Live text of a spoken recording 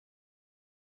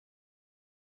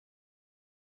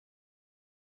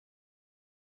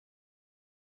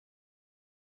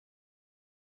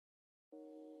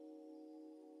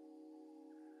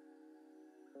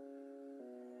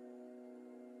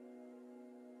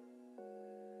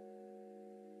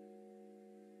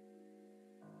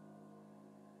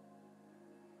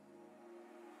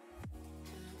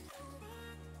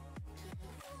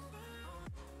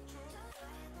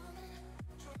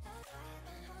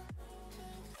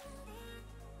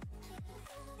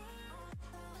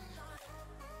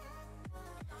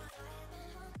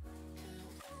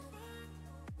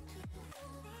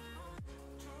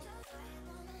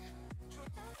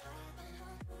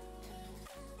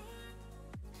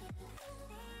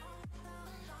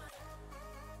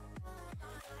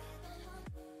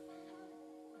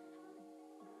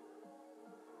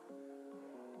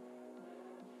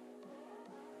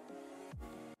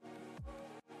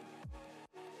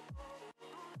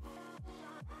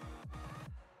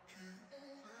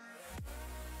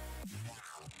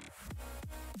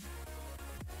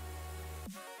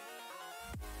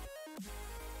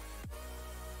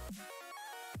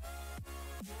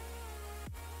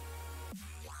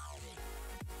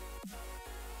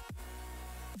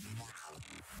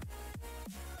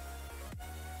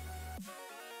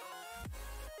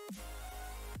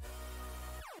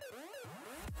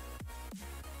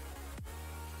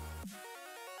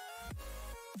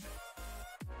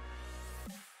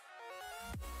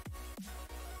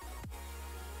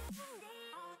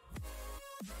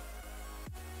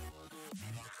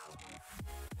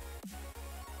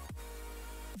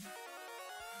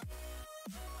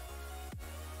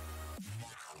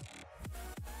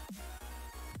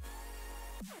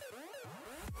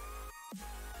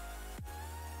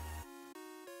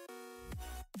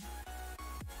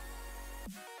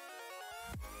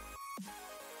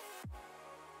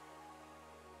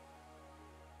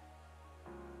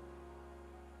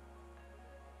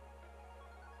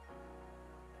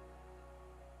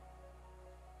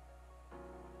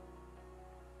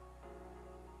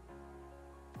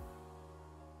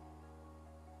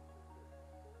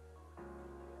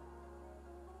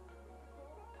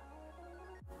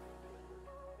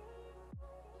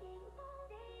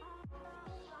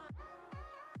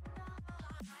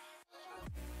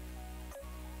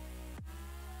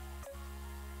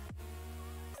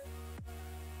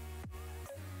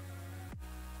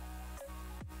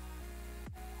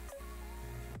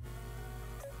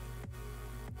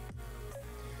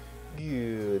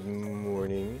Good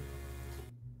morning,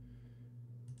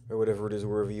 or whatever it is,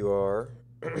 wherever you are.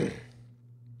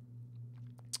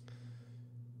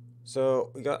 So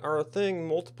we got our thing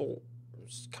multiple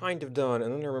kind of done,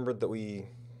 and then I remembered that we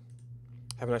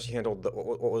haven't actually handled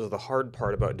what was the hard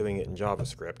part about doing it in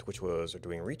JavaScript, which was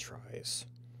doing retries.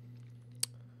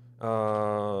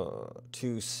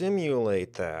 To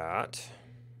simulate that,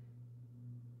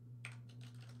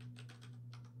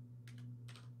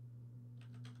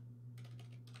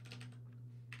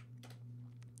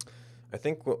 I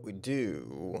think what we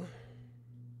do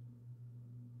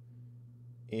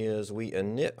is we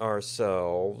init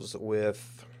ourselves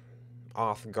with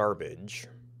auth garbage.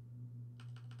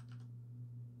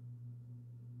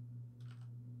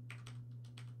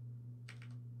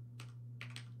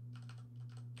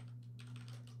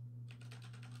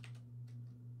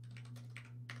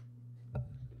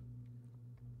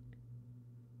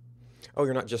 Oh,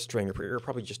 you're not just string, you're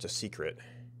probably just a secret.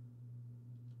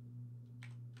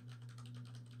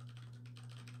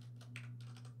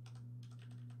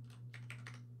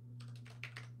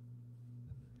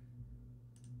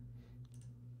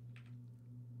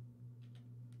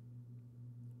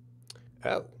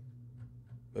 Oh,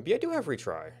 maybe I do have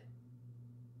retry.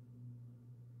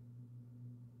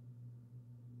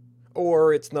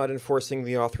 Or it's not enforcing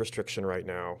the auth restriction right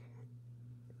now.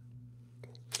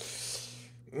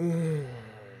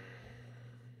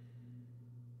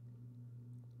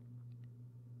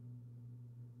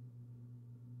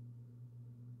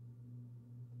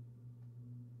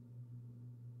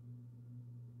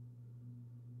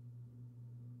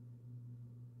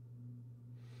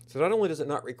 So not only does it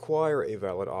not require a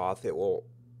valid auth, it will,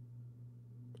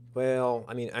 well,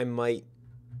 I mean, I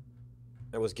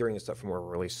was gearing this up for more of a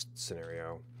release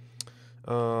scenario.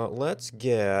 Let's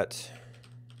get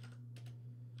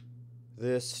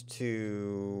this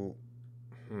to,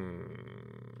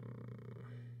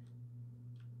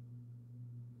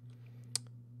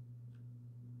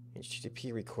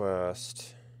 HTTP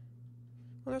request.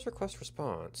 Well, there's request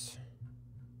response.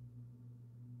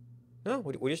 No,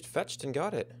 we just fetched and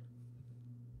got it.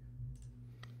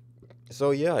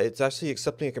 So yeah, it's actually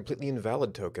accepting a completely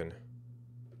invalid token.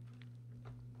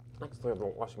 Let's clear the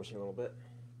washing machine a little bit.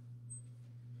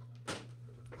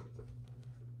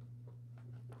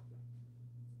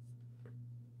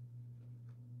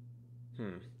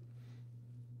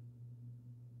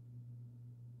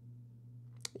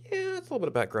 Yeah, it's a little bit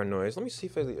of background noise. Let me see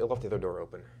if I left the other door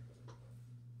open.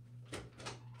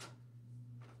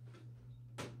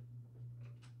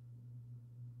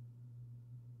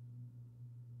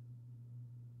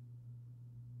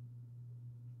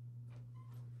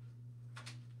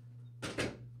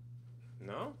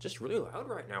 No, just really loud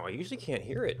right now. I usually can't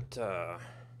hear it when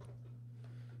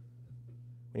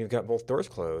you've got both doors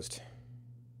closed.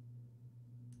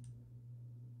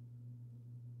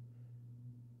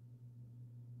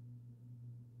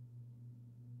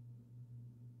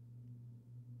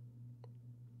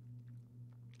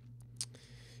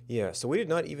 Yeah, so we did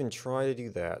not even try to do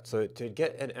that. So to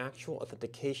get an actual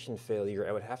authentication failure,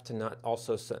 I would have to not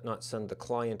also not send the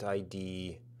client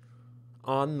ID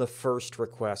on the first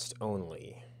request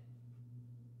only.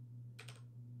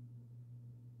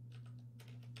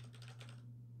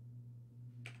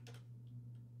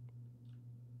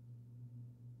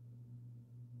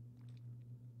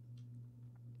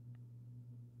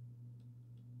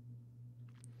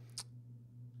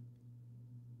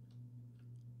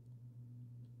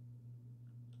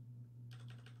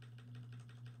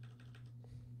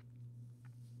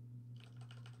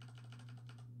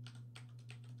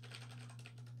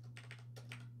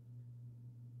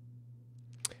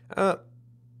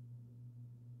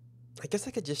 I guess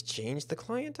I could just change the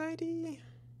client ID.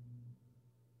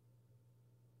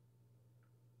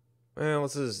 Well,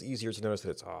 this is easier to notice that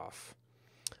it's off.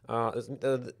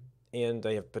 And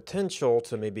I have potential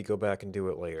to maybe go back and do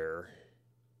it later.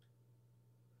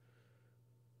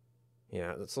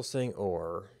 Yeah, it's still saying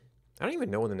or. I don't even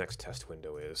know when the next test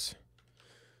window is,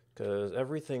 because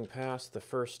everything passed the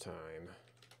first time.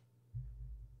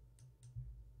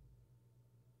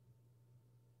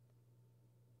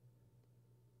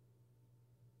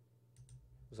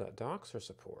 Was that docs or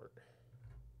support?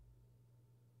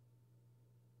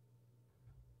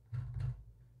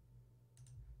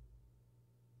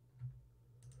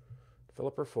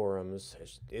 Developer forums. I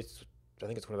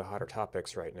think it's one of the hotter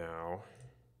topics right now.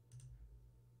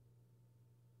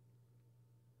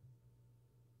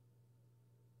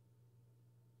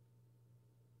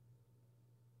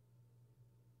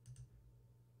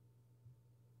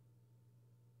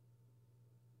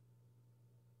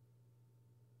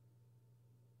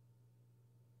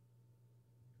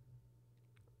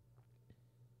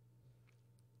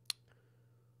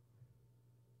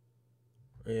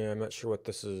 Yeah, I'm not sure what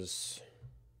this is.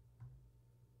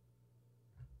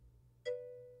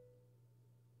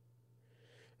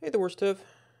 Hey, the worst of.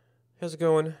 How's it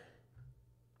going?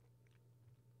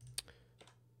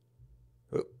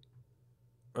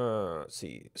 Let's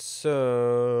see.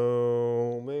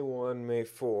 So, May 1, May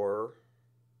 4.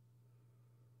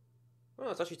 Oh,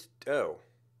 it's actually.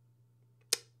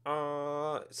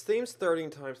 It's theme starting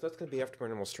time, so that's going to be after my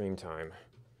normal stream time.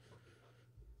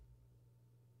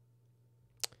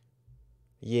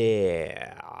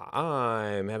 Yeah,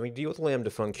 I'm having to deal with Lambda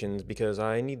functions because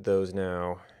I need those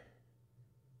now.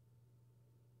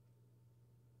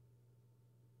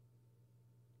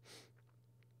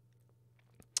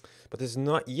 But this is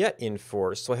not yet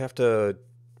enforced, so I have to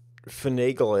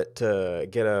finagle it to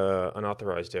get a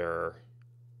unauthorized error.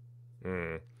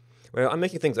 Well, I'm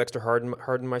making things extra hard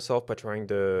on myself by trying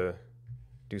to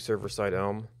do server-side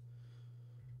Elm.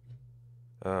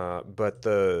 But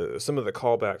some of the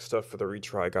callback stuff for the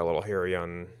retry got a little hairy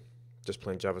on just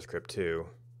plain JavaScript too.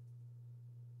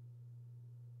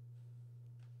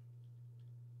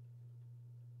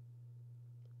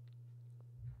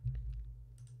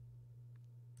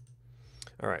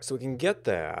 All right, so we can get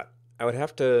that. I would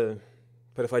have to,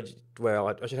 but if I should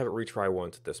have it retry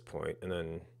once at this point, and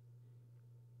then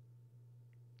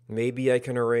maybe I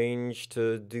can arrange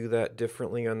to do that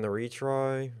differently on the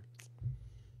retry.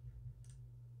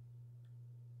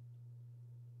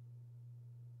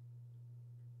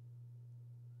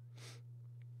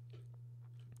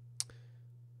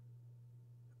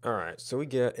 All right, so we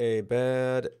get a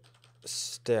bad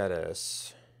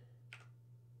status.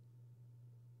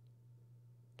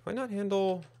 Do I not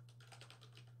handle?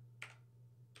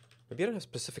 Maybe I don't have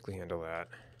specifically handle that.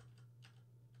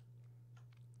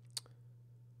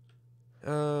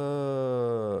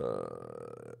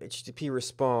 HTTP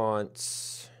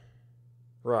response.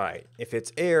 Right. If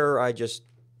it's error, I just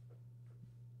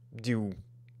do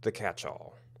the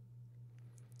catch-all.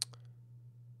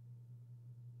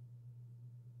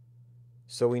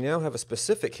 So we now have a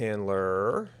specific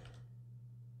handler.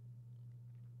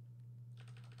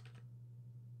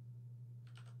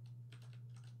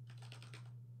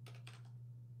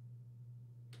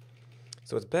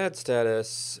 So it's bad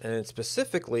status, and it's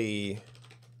specifically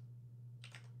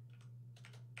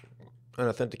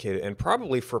unauthenticated, and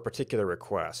probably for a particular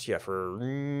request. Yeah, for...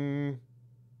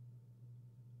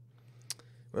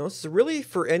 well, this is really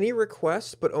for any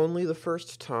request, but only the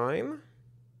first time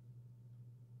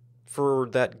for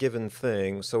that given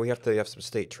thing, so we have to have some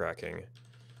state tracking.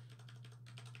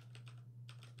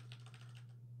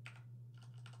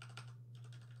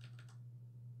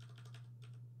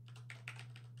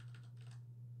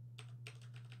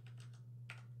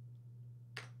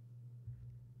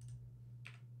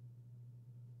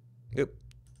 Oop.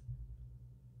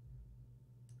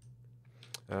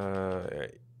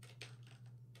 Right.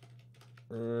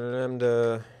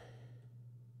 Lambda.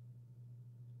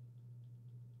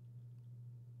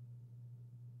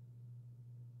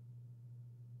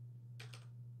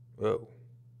 Whoa.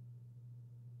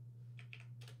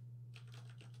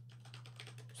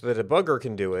 So the debugger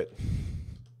can do it.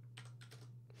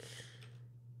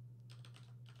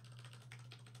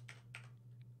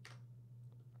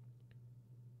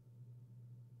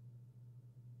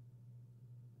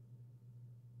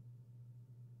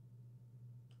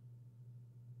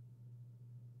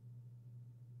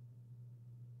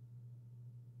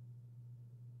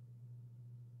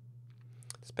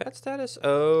 Bad status?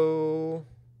 Oh.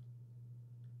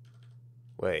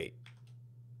 Wait.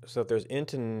 So if there's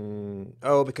int and...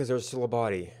 oh, because there's still a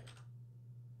body.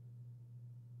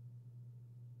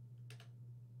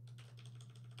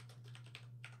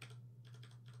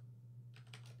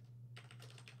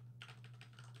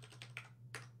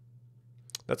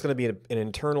 That's going to be an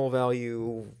internal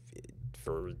value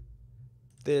for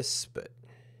this, but...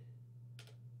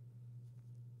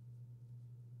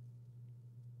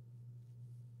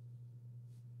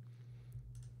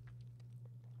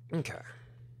 okay.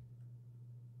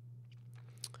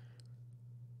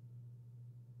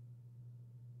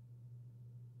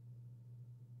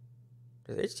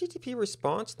 Does HTTP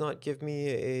response not give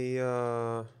me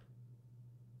a...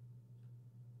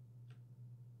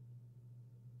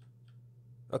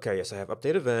 okay, yes, I have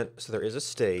update event, so there is a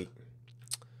state.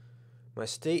 My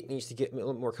state needs to get a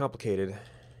little more complicated.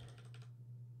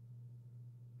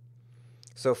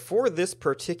 So for this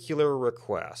particular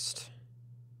request,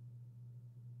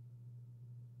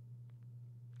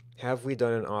 have we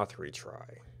done an auth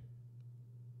retry?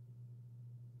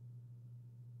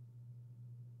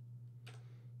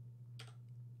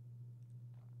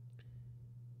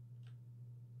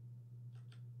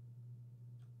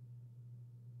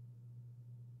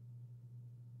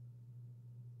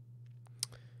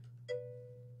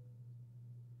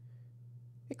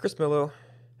 Hey, Chris Mello,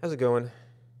 how's it going?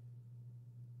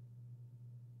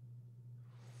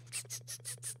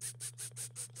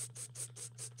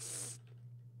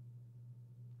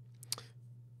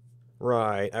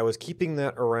 Right, I was keeping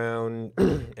that around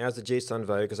as a JSON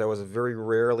value because I was very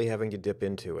rarely having to dip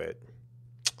into it.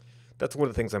 That's one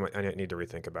of the things I might need to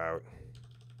rethink about.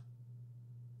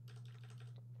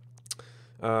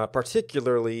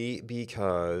 Particularly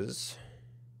because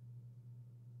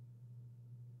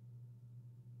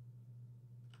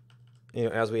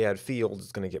as we add fields,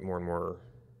 it's going to get more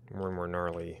and more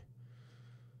gnarly.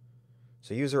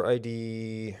 So user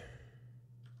ID.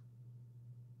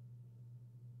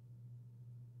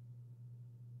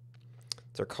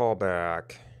 It's our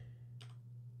callback.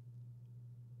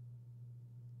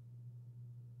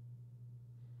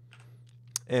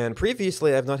 And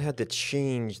previously, I've not had to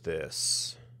change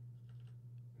this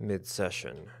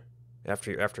mid-session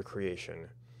after creation.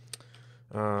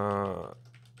 We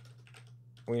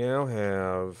now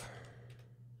have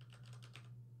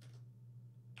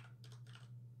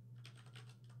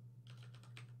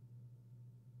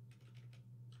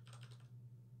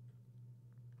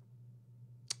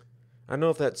I don't know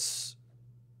if that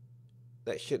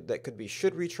could be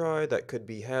should retry, that could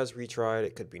be has retried,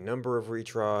 it could be number of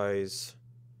retries.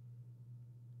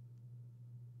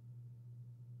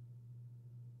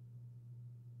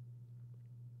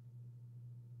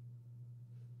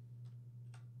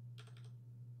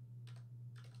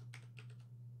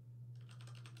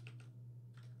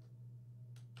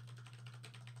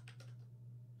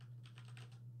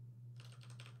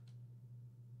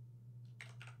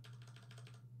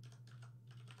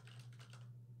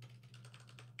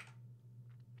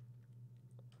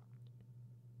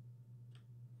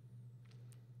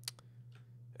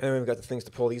 And we've got the things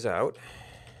to pull these out.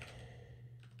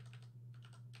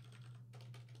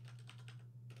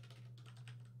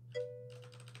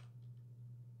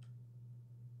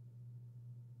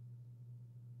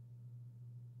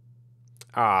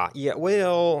 Yeah,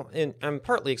 well, and I'm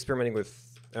partly experimenting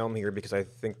with Elm here because I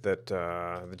think that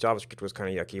the JavaScript was kind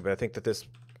of yucky, but I think that this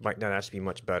might not actually be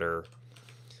much better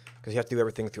because you have to do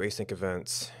everything through async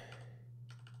events.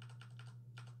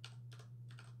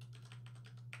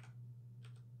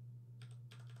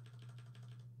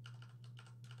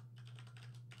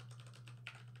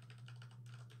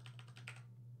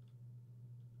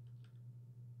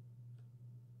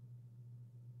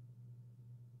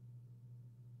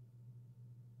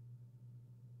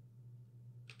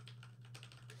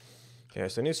 Okay,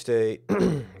 so new state.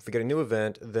 If we get a new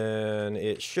event, then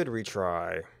it should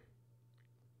retry.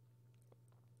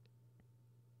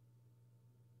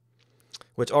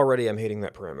 Which already I'm hating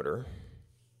that parameter.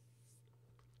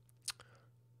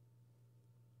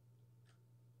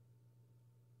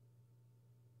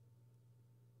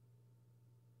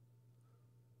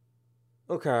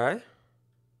 Okay.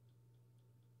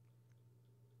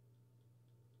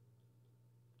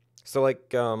 So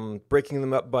like breaking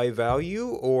them up by value,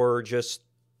 or just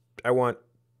I want,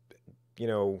 you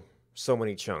know, so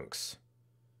many chunks,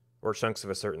 or chunks of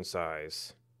a certain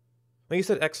size. Well, you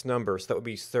said X number, so that would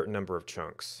be a certain number of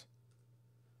chunks.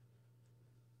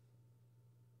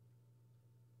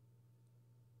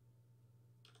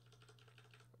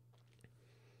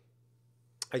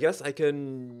 I guess I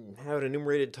can have an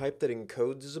enumerated type that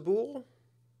encodes as a bool.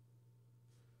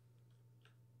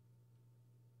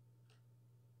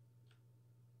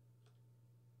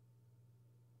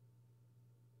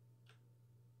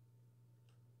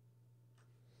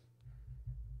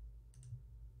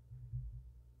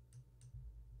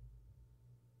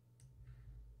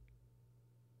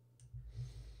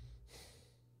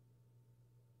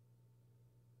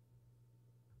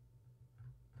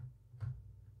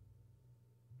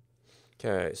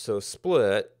 Okay, so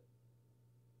split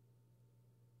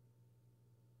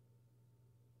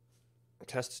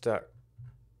test stack.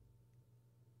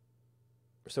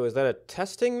 So is that a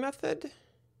testing method?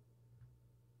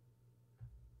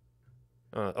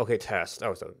 Okay, test.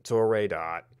 Oh, so array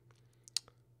dot.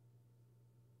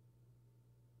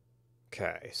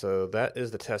 Okay, so that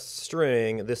is the test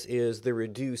string. This is the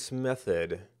reduce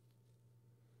method.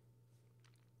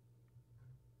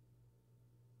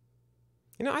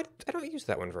 You know, I don't use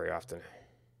that one very often.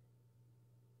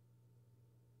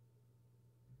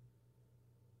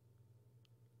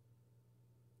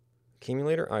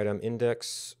 Accumulator item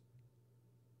index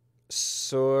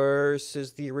source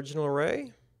is the original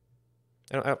array.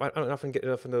 I don't often get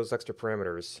enough of those extra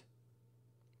parameters.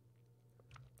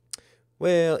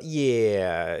 Well,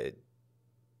 yeah.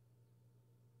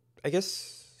 I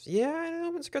guess, yeah, an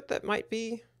element script that might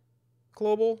be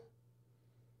global.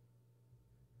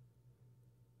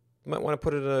 Might want to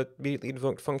put an immediately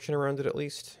invoked function around it at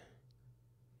least.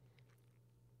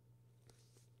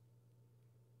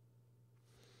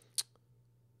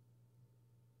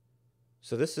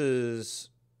 So this is,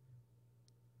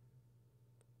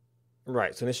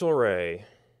 right, so initial array.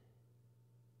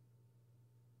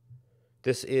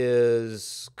 This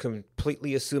is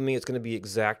completely assuming it's going to be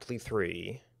exactly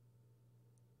 3.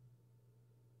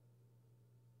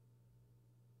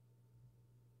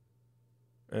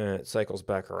 And it cycles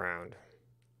back around.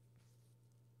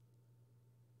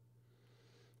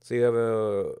 So you have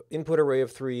a input array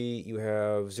of 3, you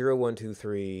have 0, 1, 2,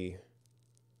 3.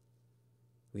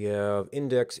 We have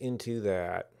index into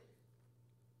that.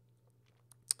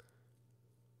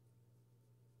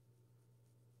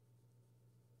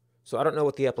 So I don't know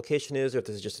what the application is, or if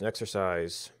this is just an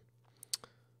exercise.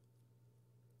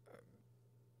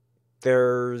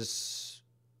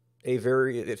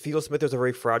 It feels to me there's a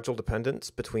very fragile dependence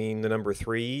between the number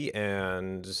 3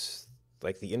 and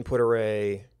like the input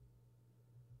array.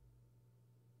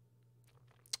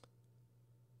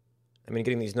 I mean,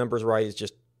 getting these numbers right is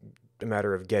just a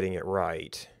matter of getting it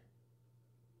right.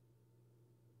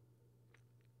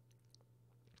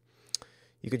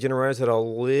 You could generalize it a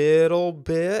little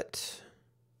bit,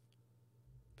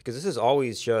 because this is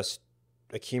always just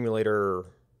accumulator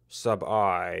sub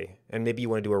I, and maybe you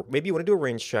want to do a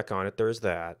range check on it. There's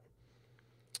that,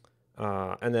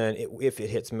 and then if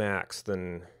it hits max,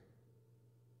 then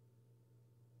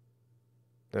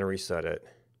reset it.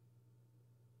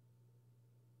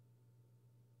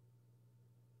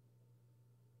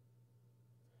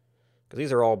 Because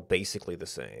these are all basically the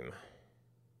same.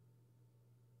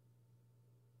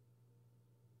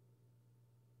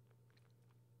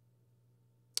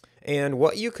 And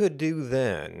what you could do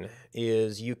then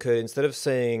is you could, instead of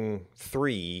saying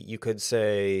 3, you could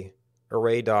say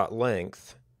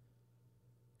array.length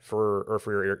for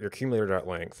your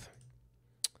accumulator.length.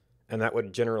 And that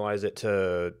would generalize it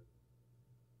to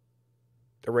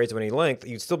arrays of any length.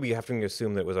 You'd still be having to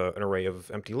assume that it was an array of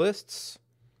empty lists.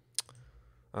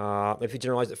 If you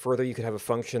generalize it further, you could have a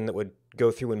function that would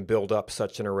go through and build up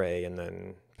such an array and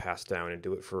then pass down and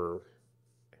do it for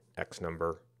X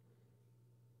number.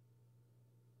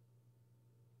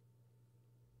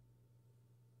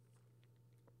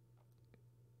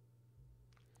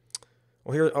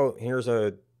 Well, here's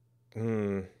a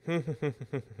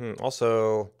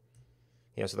also,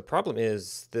 yeah, so the problem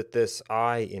is that this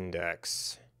I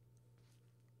index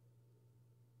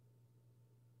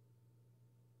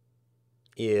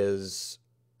is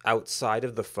outside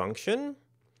of the function.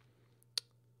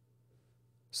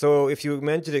 So if you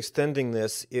imagined extending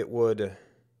this, it would,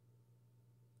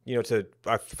 to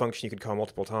a function you could call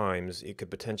multiple times, it could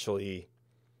potentially,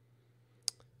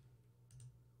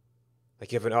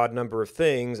 like you have an odd number of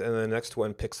things, and the next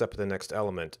one picks up the next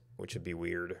element, which would be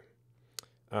weird.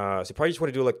 So you probably just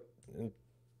want to do like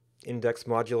index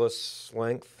modulus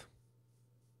length.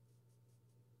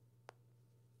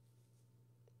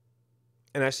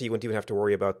 And actually, you wouldn't even have to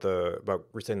worry about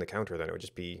resetting the counter. Then it would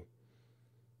just be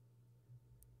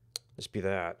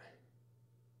that.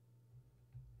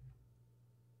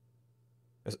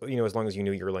 As long as you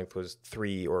knew your length was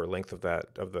 3 or length of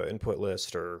the input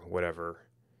list or whatever.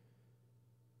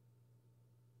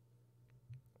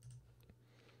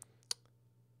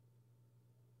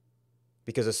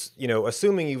 Because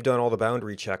assuming you've done all the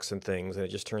boundary checks and things, and it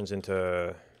just turns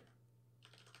into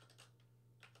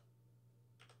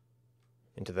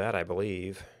that, I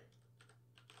believe.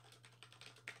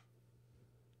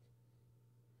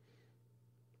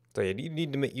 So you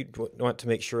want to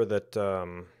make sure that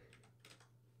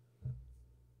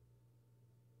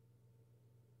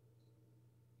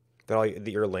that all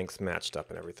your lengths matched up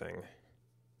and everything.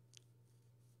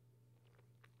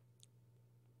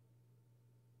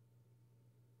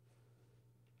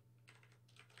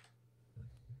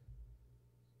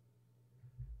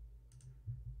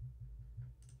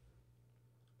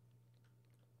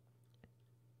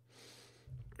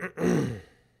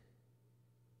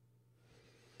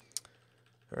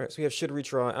 All right, so we have should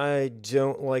retry. I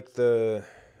don't like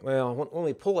when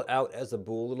we pull it out as a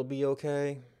bool, it'll be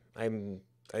okay. I'm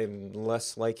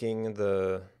less liking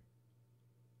the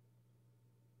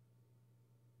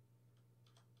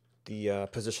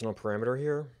positional parameter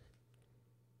here.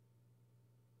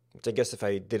 Which I guess if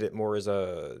I did it more as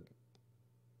a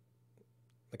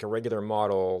regular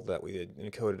model that we had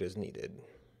encoded as needed,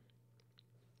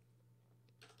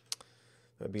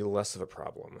 that'd be less of a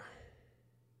problem.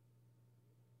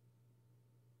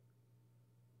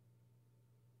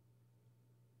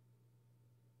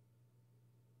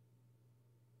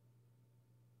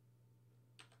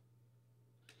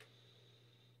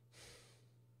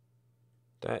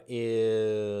 That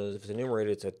is, if it's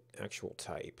enumerated, it's an actual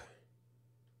type.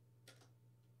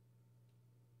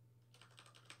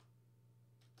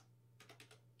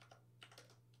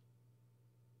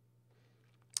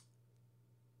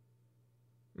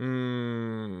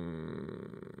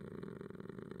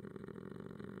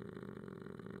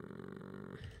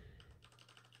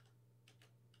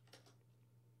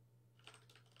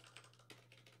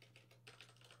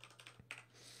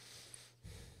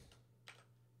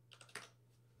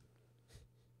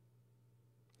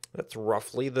 That's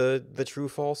roughly the true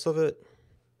false of it.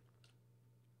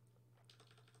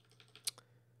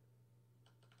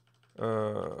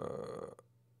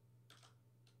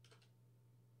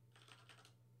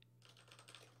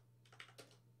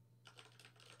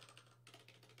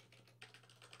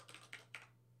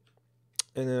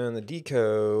 And then the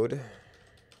decode,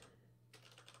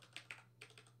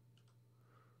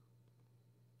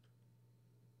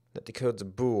 that decodes a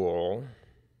bool.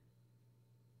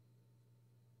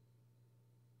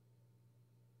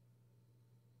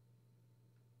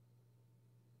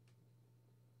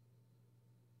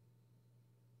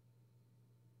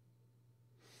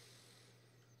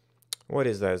 What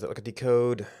is that? Is that like a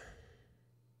decode?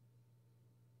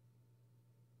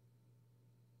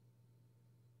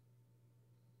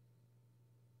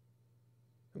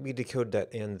 We decode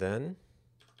that and then.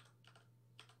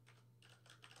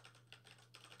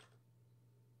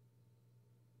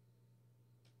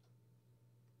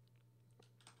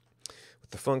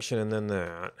 With the function and then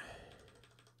that.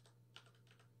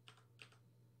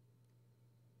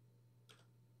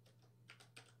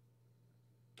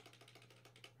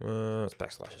 It's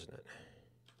backslash, isn't it?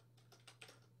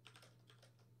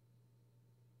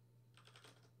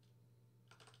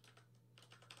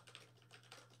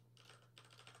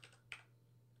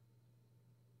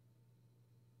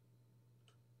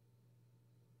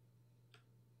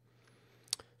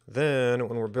 Then,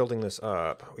 when we're building this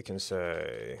up, we can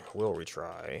say, we'll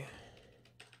retry.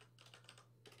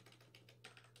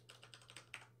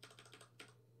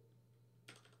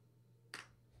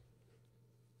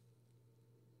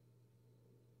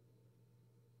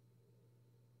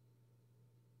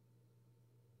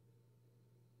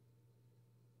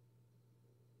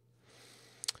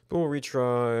 Bool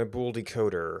retry, bool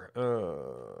decoder.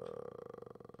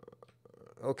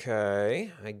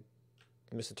 Okay, I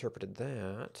misinterpreted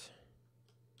that.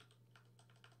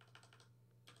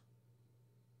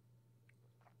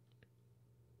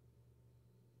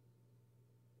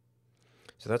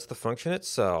 So that's the function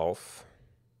itself.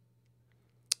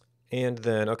 And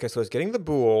then, okay, so it's getting the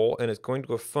bool, and it's going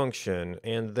to a function,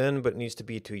 and then, but it needs to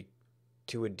be to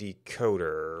a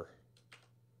decoder.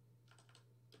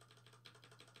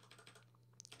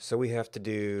 So we have to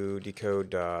do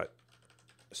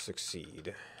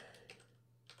decode.succeed.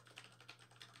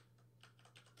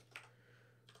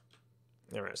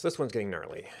 All right, so this one's getting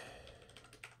gnarly.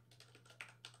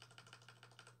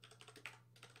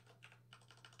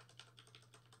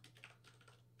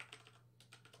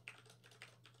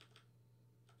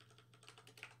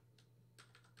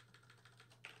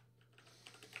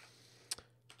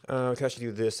 We can actually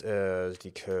do this as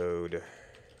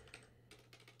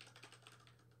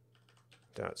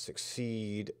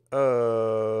decode.succeed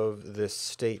of this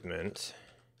statement.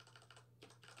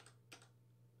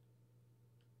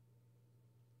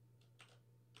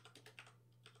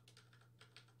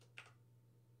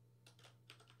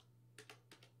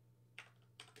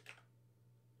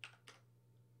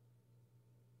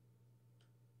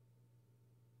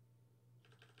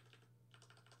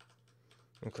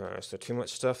 Okay, so too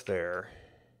much stuff there.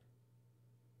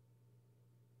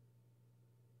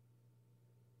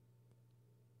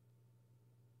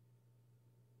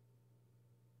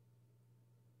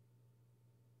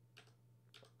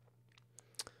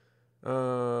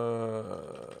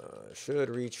 Should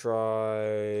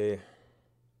retry.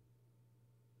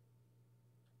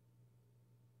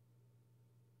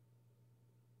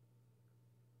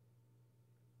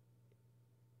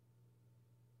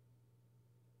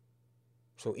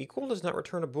 So equal does not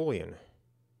return a Boolean.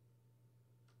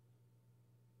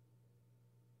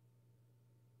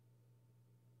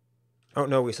 Oh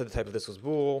no, we said the type of this was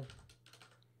bool.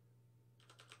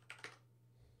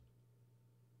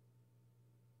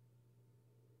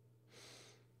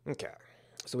 Okay,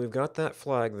 so we've got that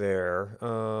flag there.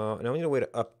 Now we need a way to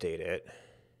update it.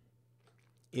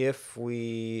 If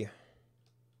we...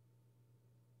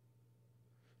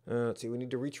 let's see, we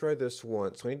need to retry this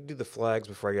once. So we need to do the flags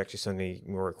before I actually send any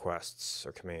more requests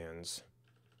or commands.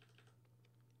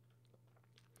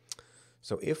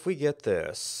 So if we get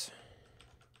this...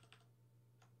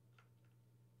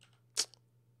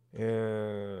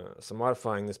 so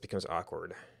modifying this becomes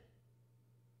awkward.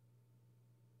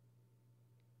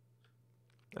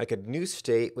 I could new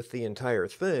state with the entire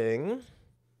thing.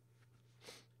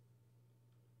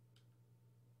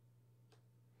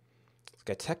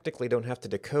 I technically don't have to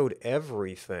decode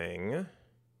everything.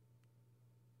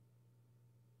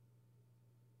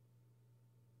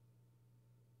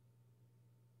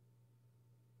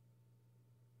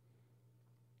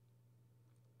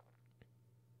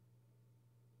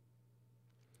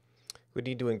 We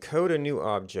need to encode a new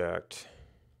object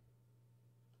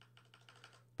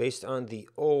based on the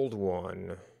old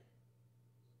one.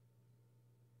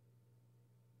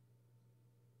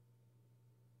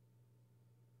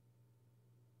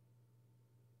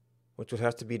 Which would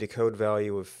have to be decode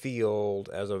value of field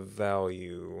as a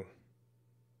value.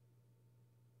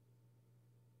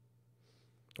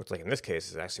 Looks like in this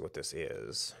case is actually what this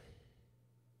is.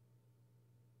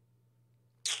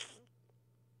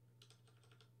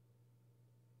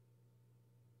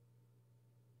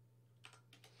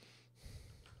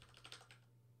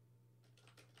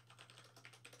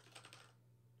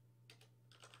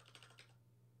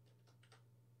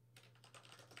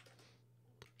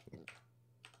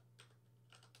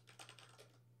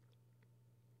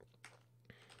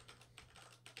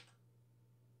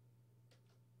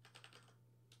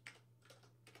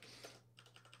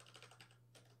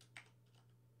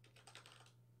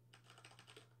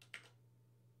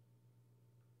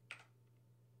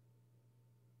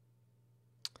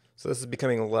 So this is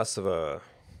becoming less of a...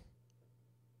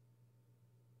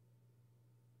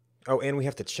 Oh, and we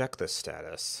have to check this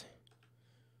status.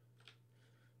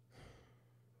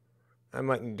 I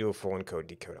might need to do a full encode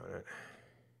decode on it.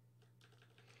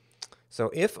 So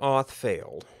if auth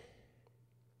failed...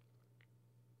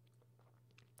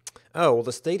 Oh, well,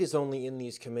 the state is only in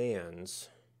these commands.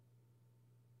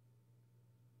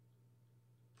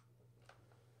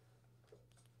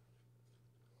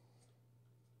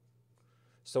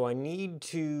 So I need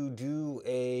to do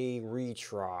a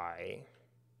retry.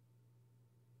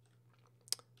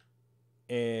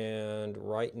 And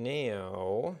right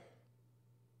now,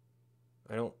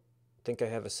 I don't think I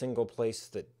have a single place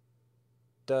that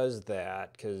does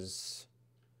that, because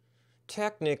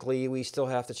technically we still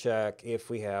have to check if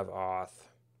we have auth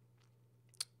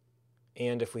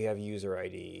and if we have user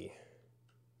ID.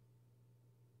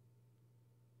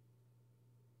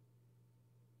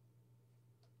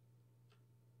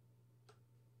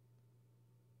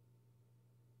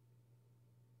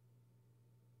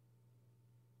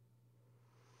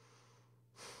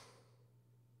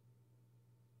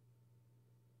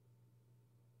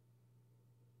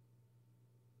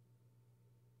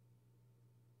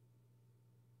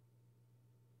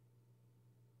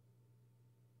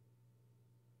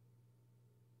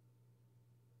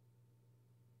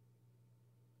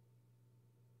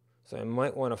 So I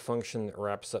might want a function that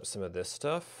wraps up some of this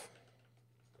stuff.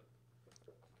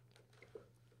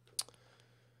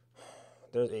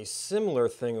 There's a similar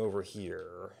thing over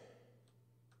here.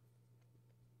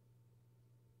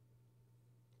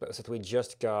 But since we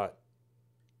just got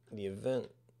the event,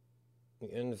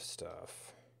 the end of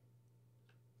stuff,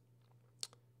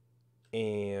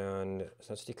 and so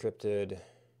that's decrypted.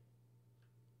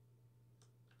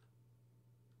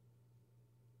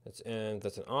 That's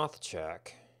an auth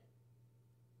check.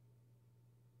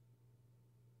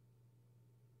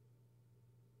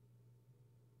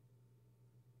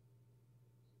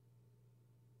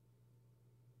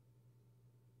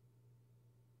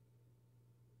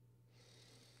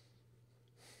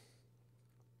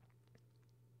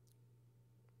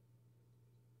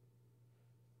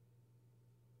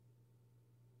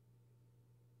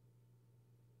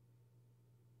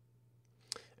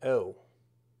 Oh.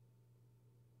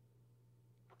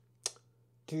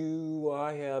 Do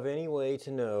I have any way to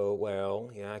know?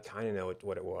 Well, yeah, I kind of know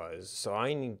what it was. So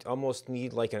I almost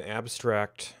need like an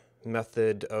abstract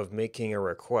method of making a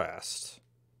request.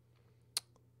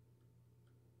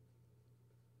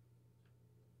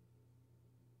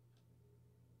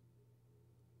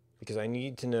 Because I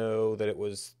need to know that it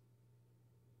was...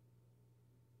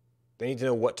 I need to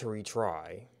know what to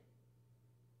retry.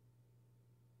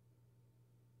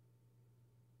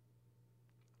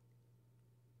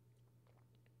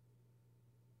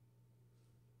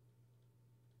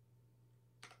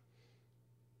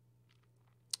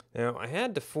 Now, I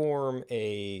had to form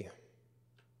a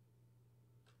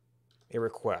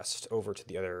request over to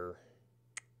the other...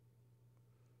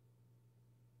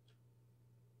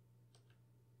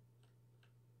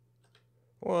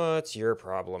 What's your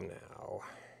problem now?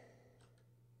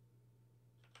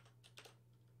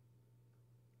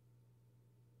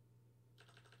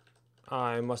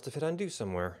 I must have hit undo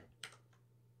somewhere.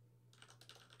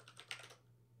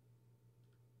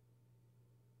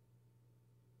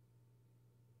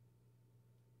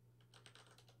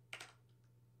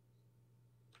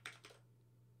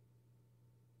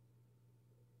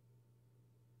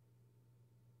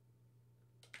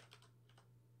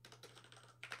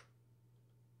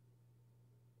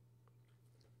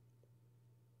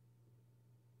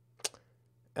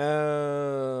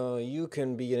 You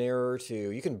can be an error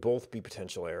too. You can both be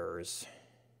potential errors.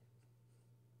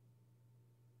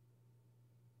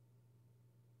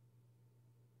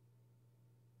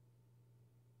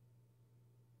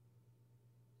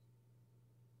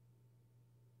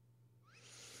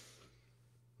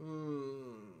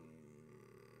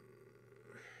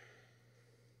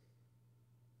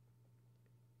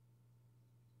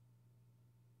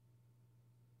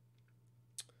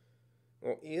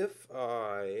 Well, if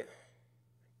I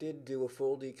did do a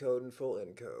full decode and full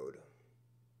encode,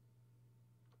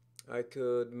 I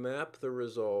could map the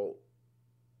result,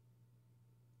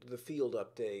 the field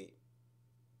update,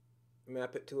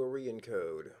 map it to a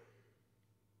re-encode,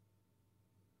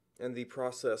 and the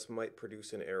process might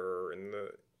produce an error in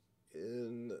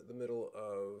the middle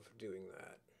of doing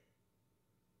that.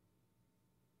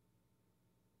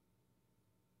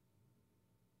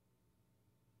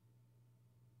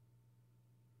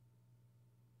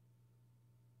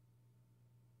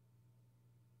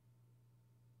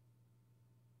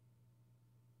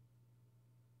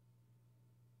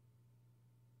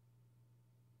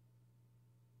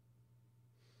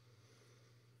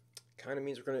 Kind of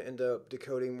means we're going to end up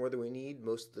decoding more than we need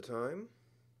most of the time.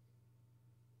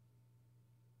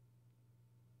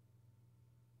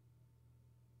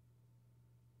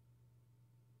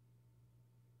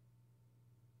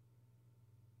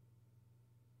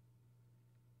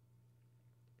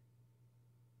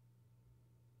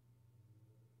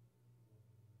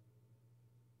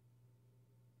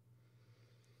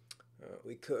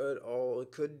 We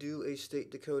could do a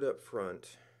state decode up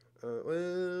front.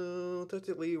 Well,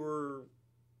 technically we're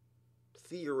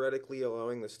theoretically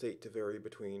allowing the state to vary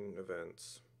between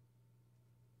events.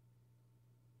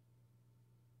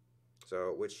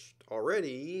 So, which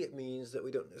already means that we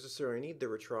don't necessarily need the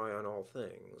retry on all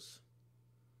things.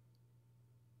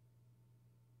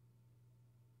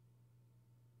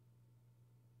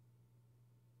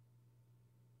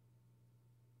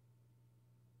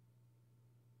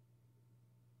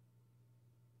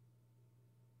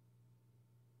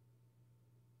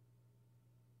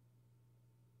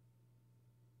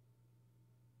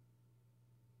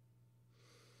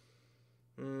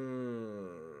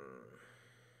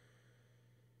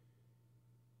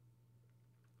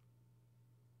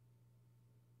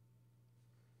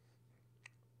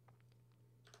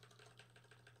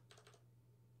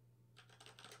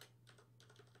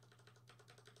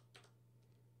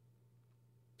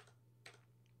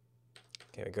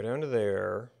 Okay, I go down to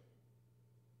there.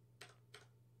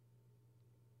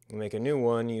 Make a new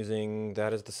one using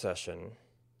that as the session.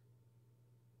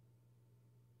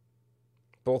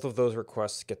 Both of those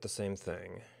requests get the same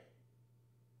thing.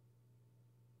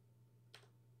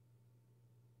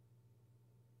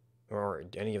 Or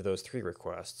any of those 3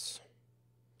 requests.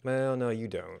 Well, no, you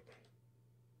don't.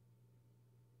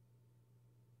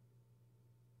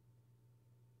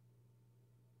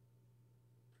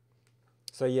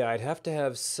 So yeah, I'd have to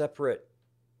have separate,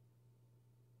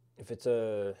 if it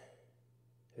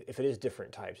is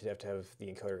different types, you'd have to have the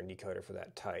encoder and decoder for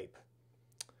that type.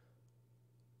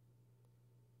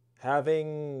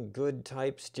 Having good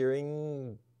type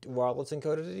steering while it's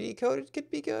encoded and decoded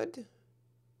could be good.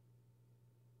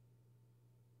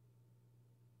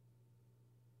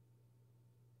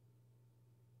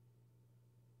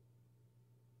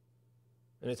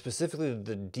 And it's specifically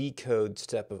the decode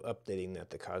step of updating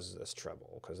that causes us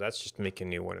trouble, because that's just make a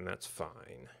new one and that's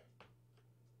fine.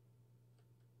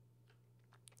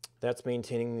 That's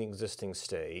maintaining the existing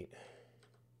state.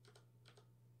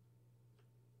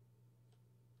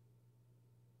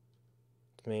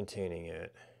 It's maintaining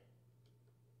it.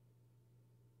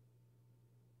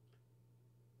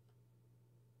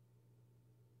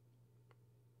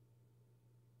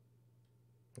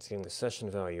 It's getting the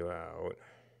session value out.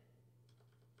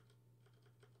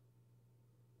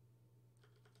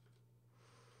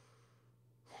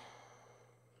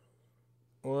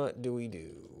 What do we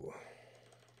do?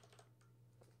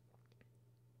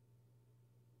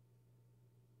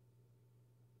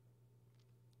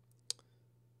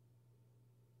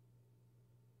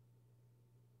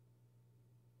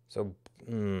 So,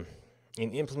 in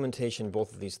implementation,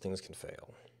 both of these things can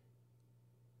fail.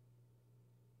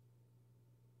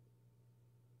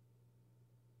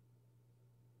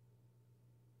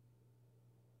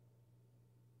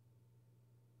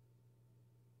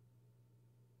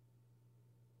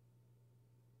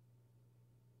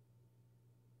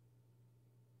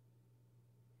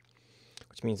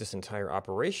 Which means this entire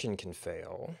operation can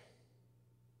fail.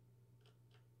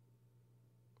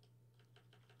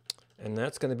 And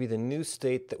that's going to be the new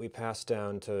state that we pass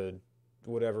down to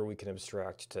whatever we can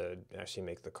abstract to actually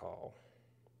make the call.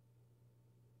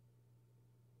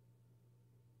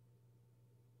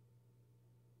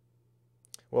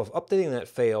 Well, if updating that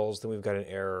fails, then we've got an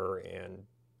error and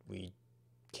we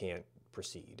can't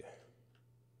proceed.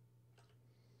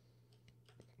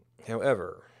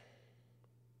 However,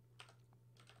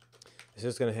 this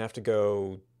is going to have to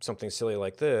go something silly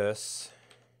like this.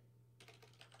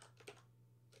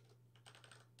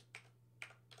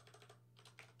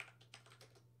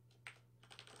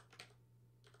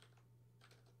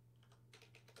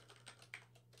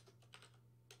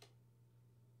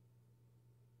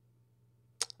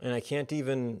 And I can't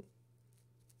even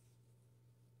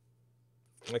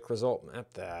like result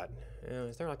map that.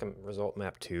 Is there like a result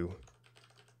map 2?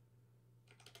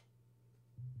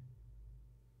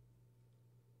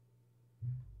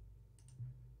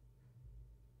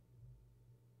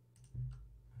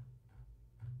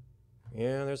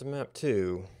 Yeah, there's a map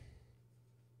 2.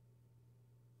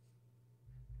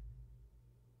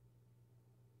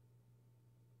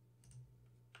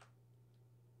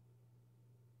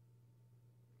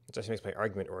 It just makes my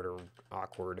argument order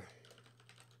awkward.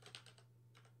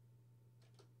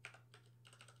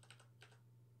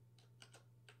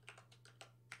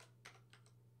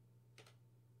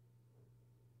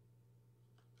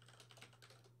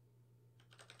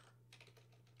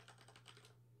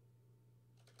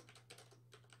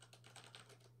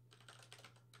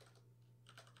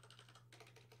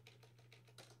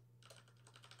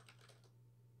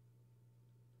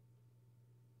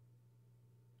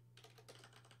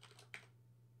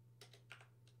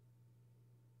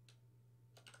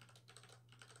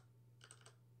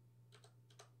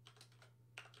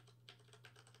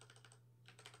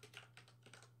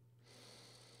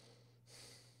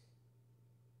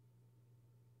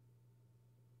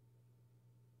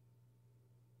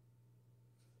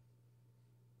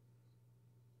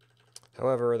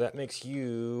 However, that makes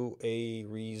you a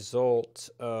result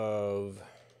of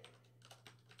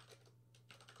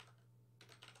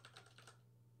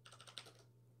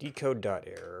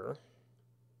decode.error.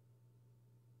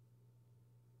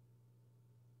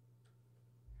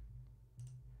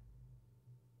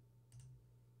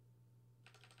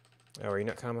 Oh, are you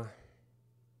not comma?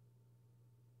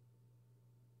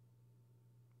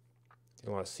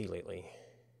 Didn't want to see lately.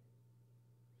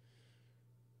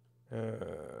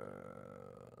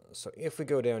 So if we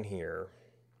go down here,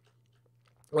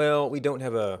 well, we don't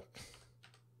have a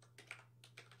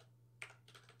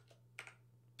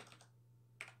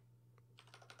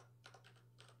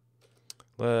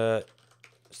Let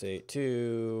state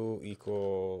 2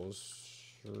 equals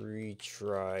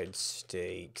retried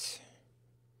state.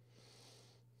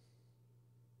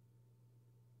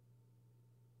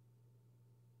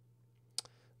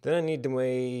 Then I need the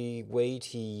way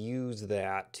to use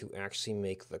that to actually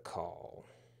make the call.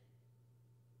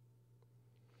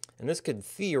 And this could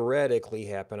theoretically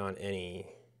happen on any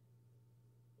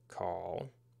call.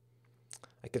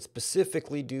 I could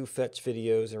specifically do fetch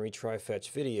videos and retry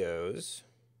fetch videos.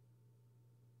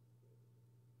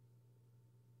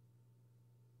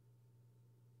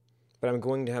 But I'm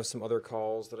going to have some other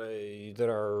calls that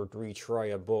are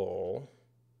retryable.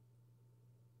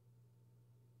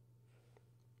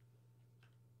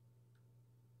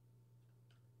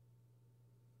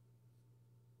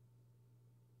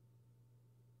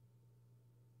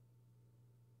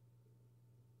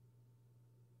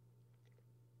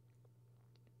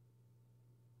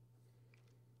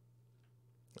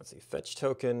 Let's see, fetch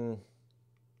token.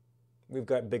 We've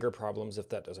got bigger problems if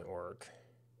that doesn't work.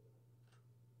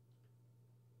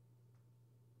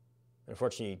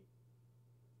 Unfortunately,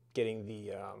 getting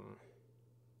the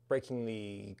breaking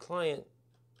the client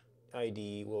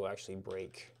ID will actually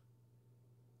break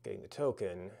getting the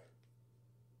token.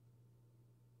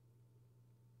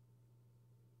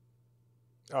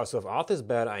 Oh, so if auth is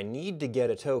bad, I need to get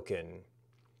a token,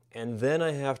 and then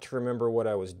I have to remember what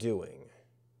I was doing.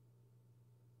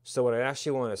 So what I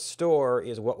actually want to store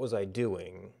is what was I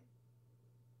doing.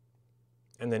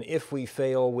 And then if we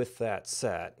fail with that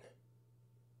set,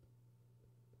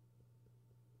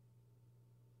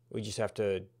 we just have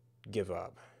to give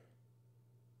up.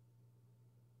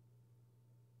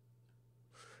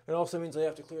 It also means I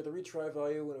have to clear the retry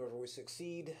value whenever we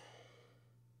succeed.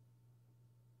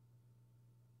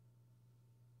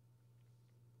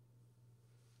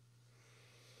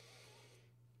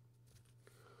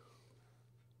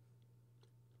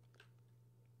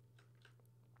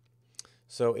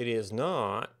 So it is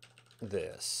not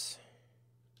this.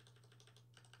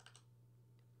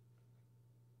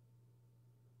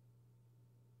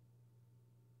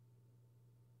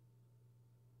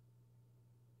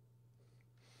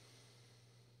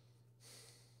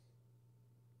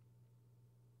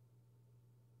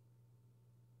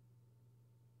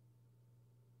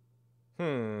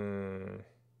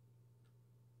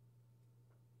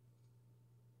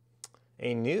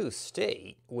 A new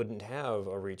state wouldn't have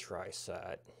a retry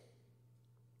set,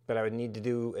 but I would need to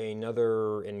do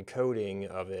another encoding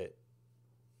of it.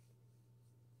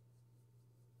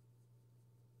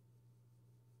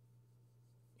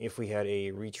 If we had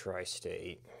a retry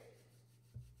state.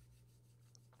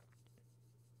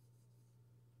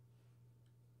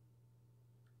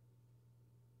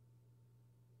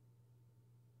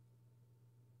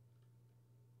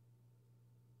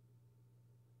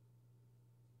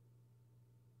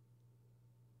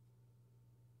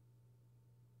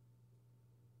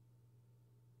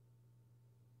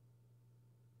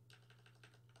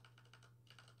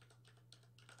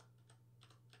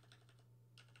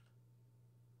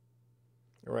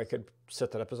 Or I could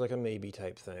set that up as like a maybe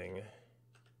type thing.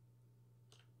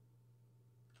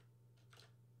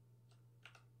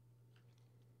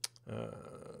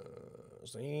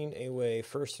 So I need a way,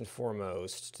 first and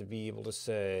foremost, to be able to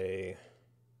say,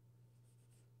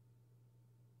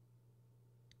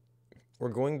 we're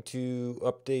going to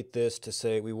update this to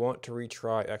say we want to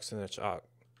retry X and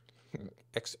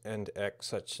X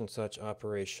such and such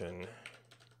operation,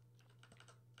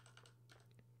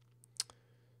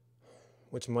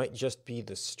 which might just be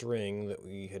the string that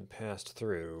we had passed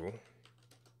through.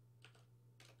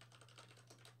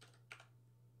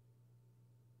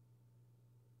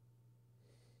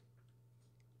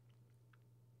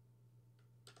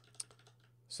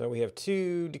 So we have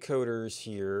two decoders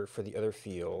here for the other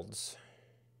fields.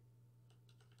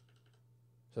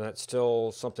 So that's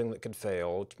still something that could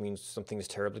fail, which means something is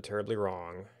terribly, terribly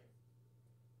wrong.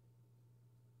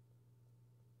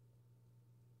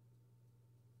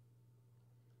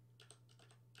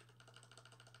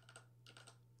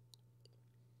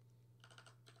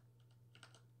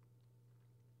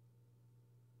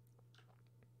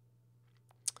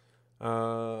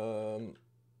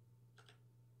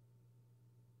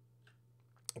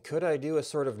 Could I do a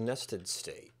sort of nested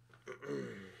state?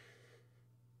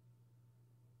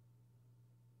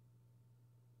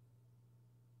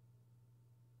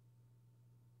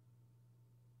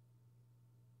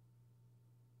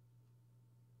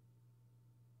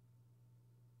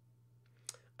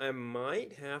 I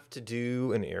might have to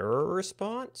do an error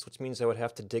response, which means I would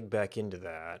have to dig back into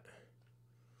that.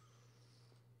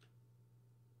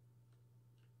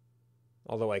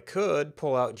 Although I could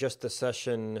pull out just the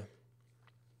session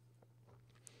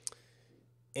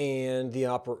and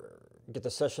get the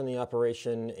session, the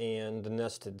operation, and the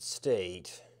nested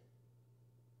state.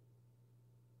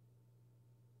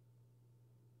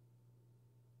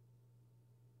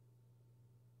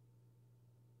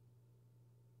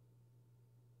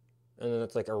 And then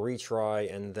it's like a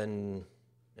retry and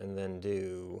then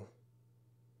do.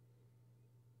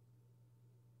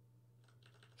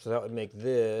 So that would make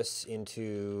this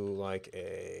into like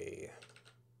a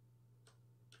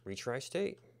retry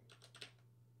state.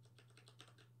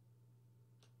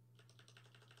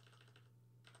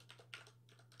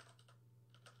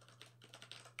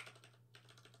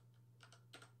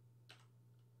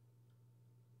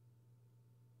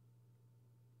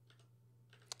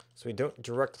 So we don't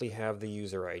directly have the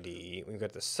user ID. We've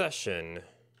got the session.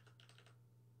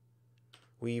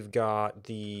 We've got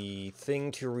the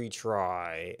thing to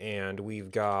retry, and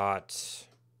we've got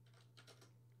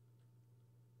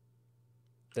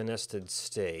the nested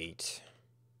state.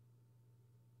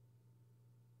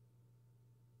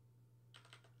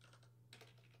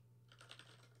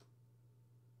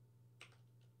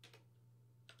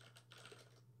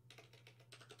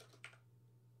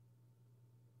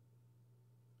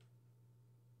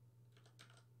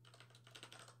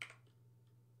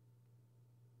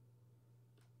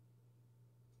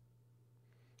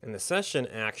 And the session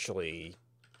actually,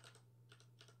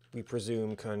 we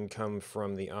presume, can come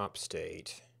from the op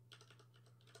state.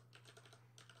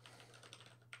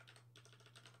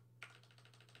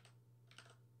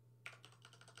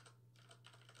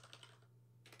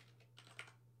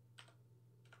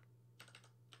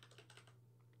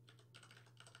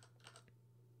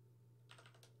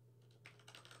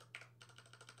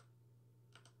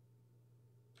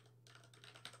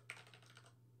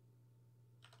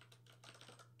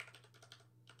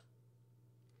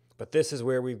 But this is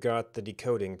where we've got the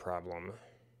decoding problem.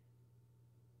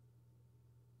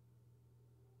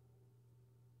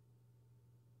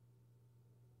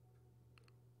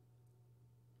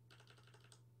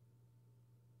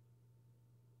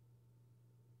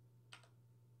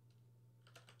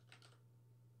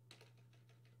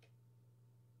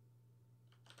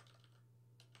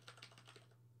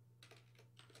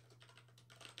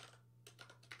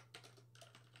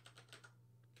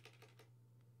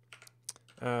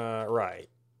 Right.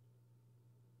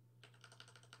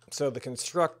 So the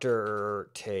constructor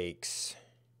takes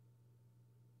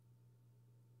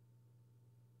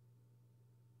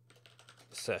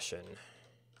session.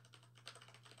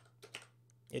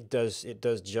 It does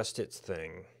just its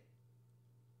thing.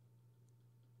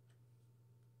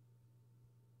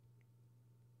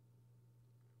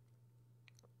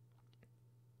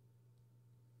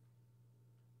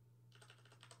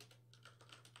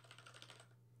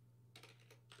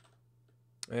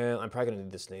 And I'm probably going to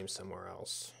need this name somewhere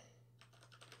else.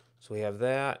 So we have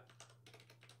that.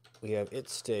 We have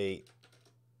its state.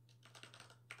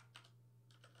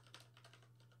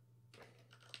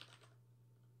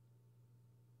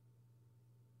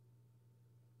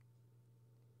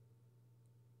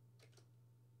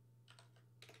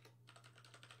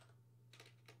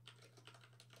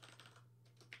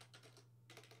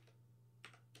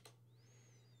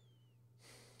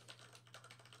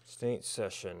 State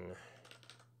session.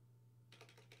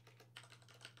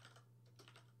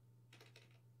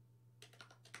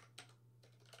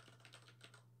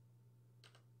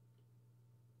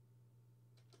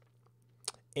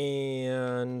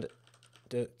 And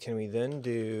can we then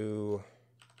do,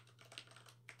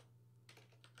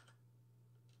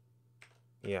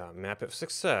 yeah, map of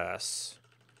success,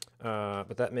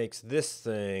 but that makes this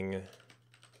thing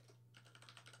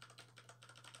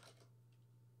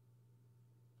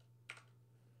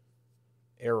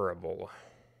arable.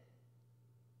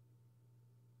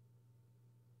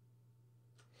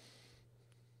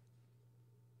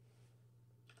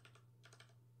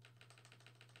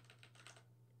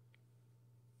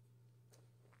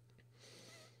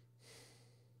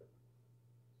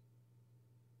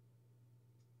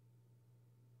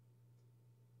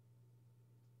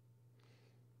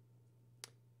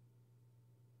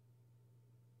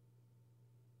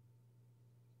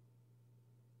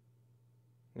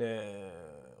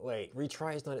 Wait,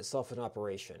 retry is not itself an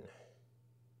operation.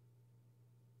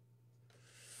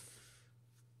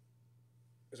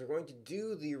 Because we're going to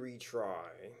do the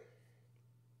retry,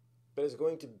 but it's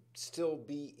going to still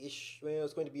be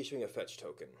it's going to be issuing a fetch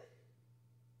token.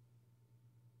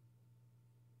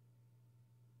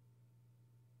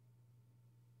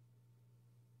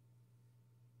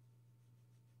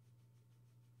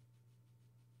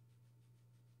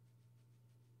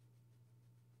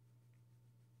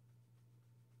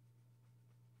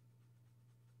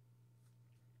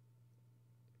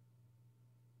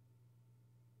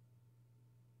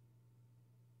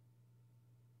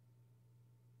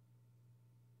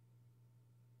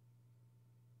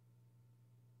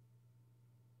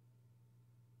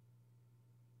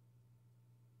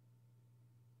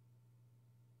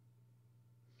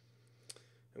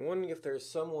 I'm wondering if there's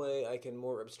some way I can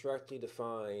more abstractly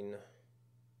define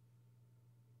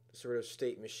sort of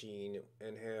state machine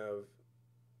and have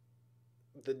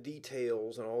the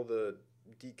details and all the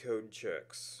decode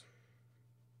checks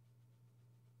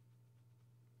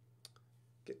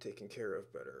get taken care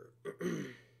of better.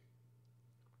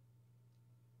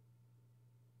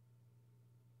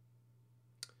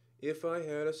 If I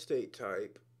had a state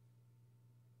type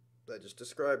that just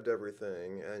described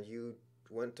everything and you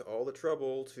went to all the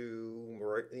trouble to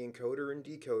write the encoder and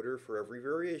decoder for every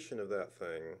variation of that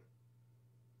thing,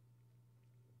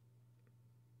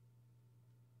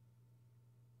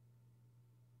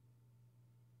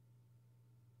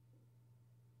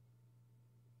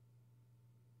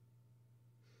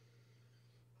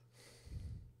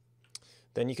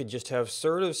 then you could just have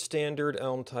sort of standard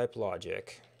Elm type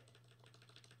logic.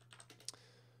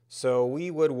 So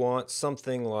we would want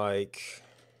something like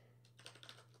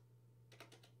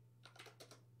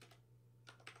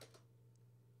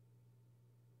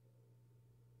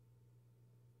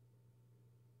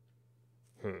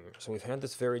so we've had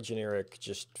this very generic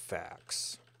just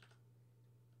facts.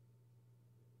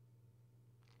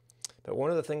 But one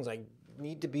of the things I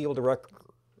need to be able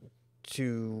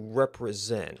to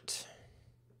represent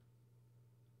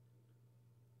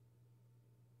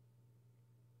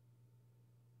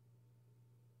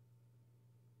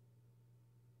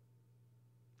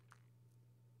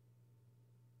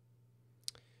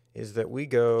is that we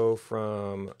go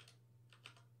from,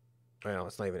 well,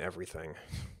 it's not even everything.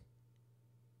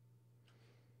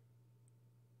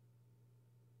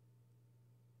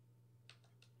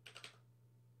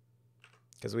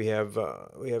 Because we have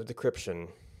decryption.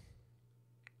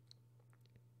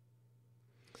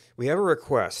 We have a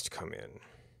request come in.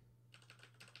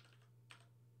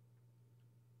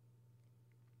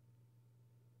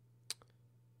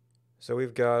 So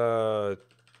we've got a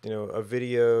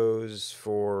videos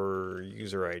for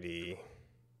user ID.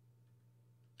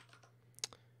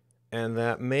 And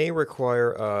that may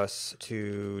require us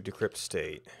to decrypt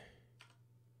state.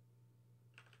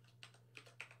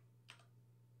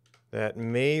 That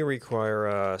may require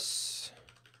us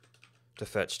to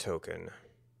fetch token.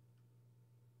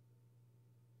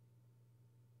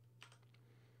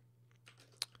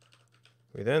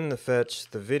 We then fetch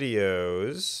the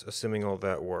videos, assuming all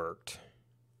that worked.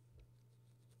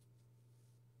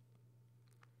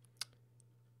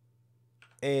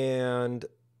 And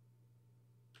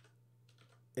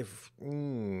if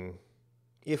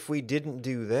we didn't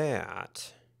do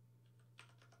that,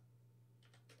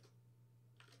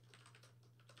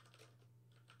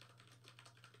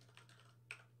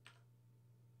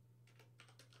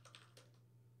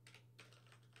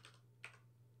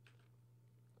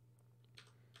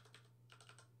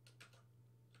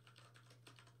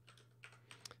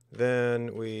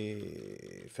 then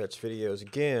we fetch videos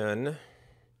again.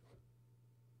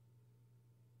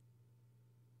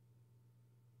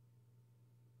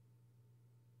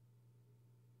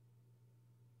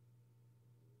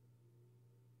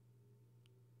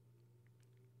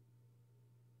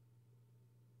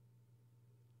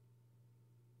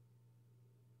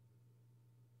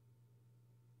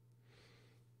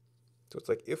 So it's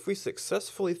like if we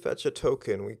successfully fetch a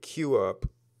token, we queue up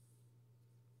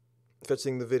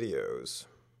fetching the videos.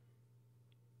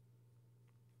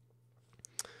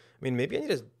 I mean, maybe I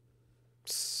need a...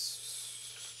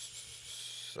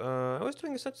 I was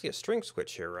doing essentially a string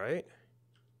switch here, right?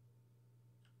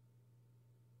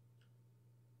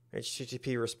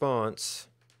 HTTP response.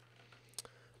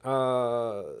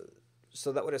 So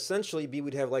that would essentially be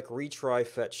we'd have like retry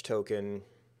fetch token,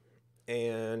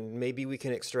 and maybe we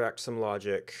can extract some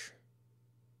logic.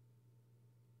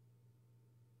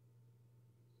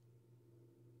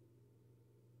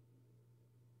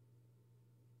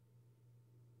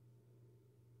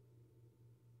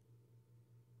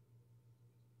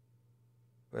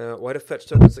 Why do fetch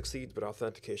token succeeds but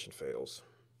authentication fails?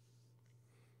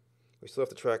 We still have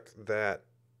to track that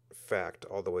fact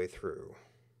all the way through.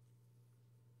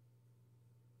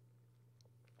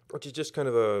 Which is just kind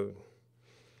of a...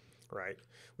 Right.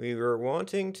 We were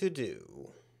wanting to do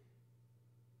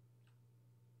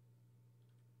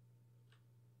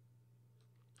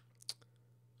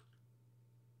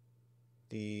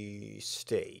the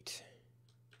state.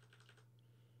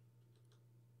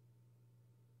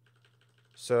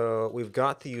 So we've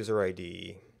got the user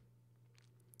ID.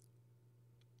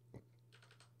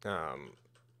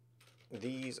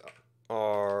 These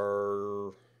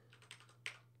are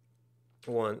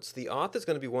once. The auth is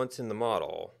going to be once in the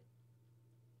model.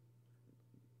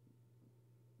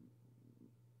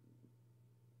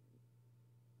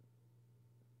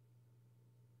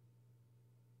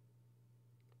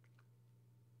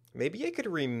 Maybe I could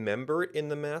remember it in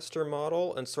the master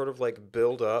model and sort of like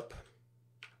build up.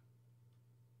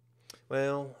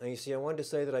 Well, you see, I wanted to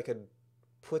say that I could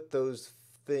put those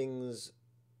things,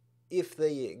 if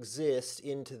they exist,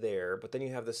 into there, but then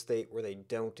you have the state where they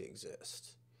don't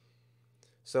exist.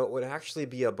 So it would actually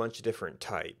be a bunch of different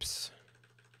types.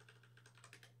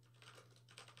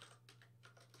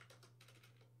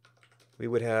 We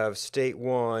would have state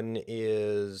 1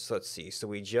 is, let's see, so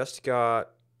we just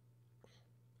got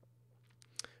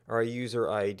our user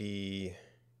ID.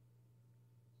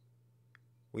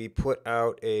 We put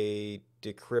out a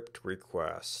decrypt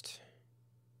request.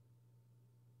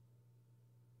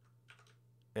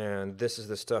 And this is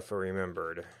the stuff I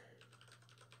remembered.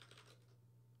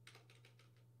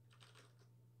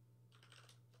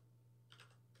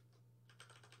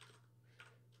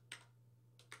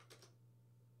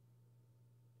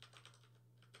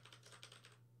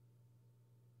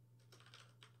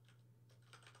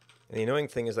 And the annoying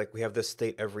thing is, like, we have this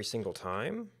state every single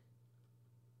time.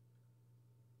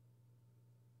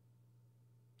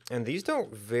 And these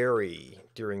don't vary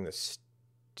during the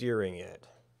steering it.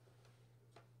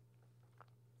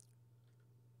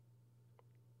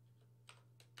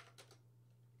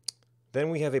 Then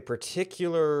we have this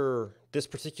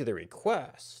particular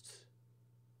request.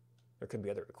 There could be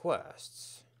other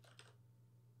requests.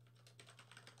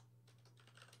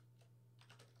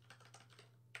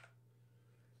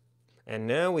 And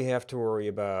now we have to worry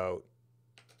about,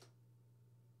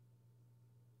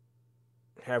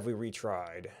 have we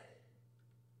retried?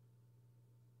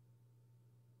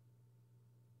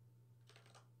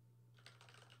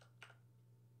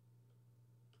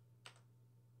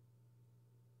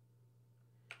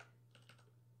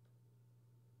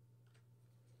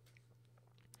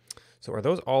 So are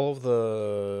those all of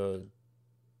the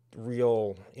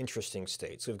real interesting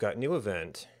states? We've got new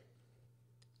event.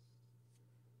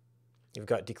 You've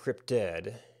got decrypt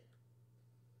dead.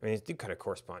 I mean, it do kind of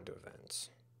correspond to events.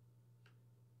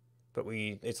 But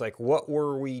it's like, what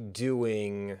were we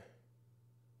doing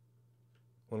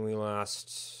when we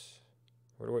last,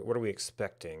 what are we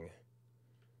expecting?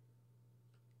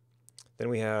 Then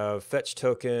we have fetch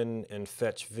token and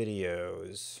fetch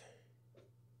videos.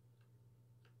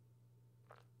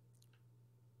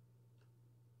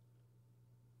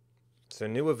 So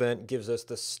new event gives us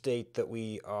the state that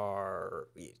we are,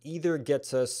 either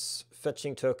gets us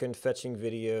fetching token, fetching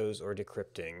videos, or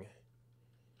decrypting.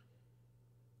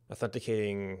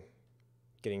 Authenticating,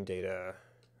 getting data,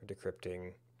 or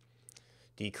decrypting.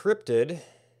 Decrypted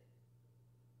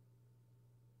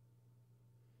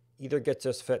either gets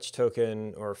us fetch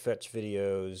token or fetch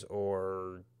videos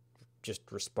or just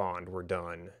respond, we're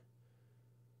done.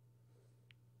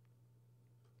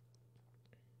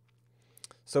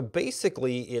 So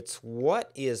basically, it's what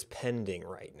is pending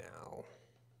right now.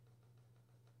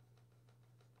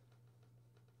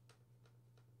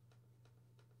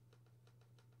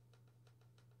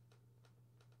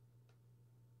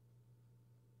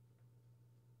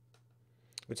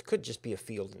 Which could just be a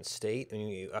field in state, and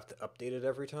you have to update it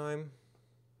every time.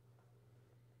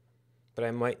 But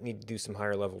I might need to do some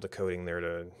higher level decoding there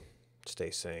to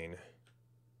stay sane.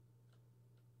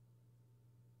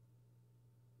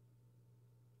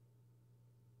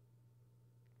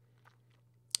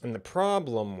 And the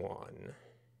problem one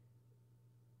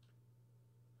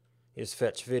is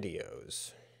fetch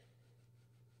videos.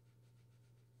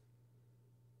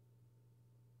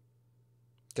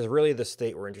 Because really the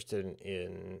state we're interested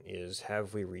in is,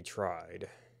 have we retried?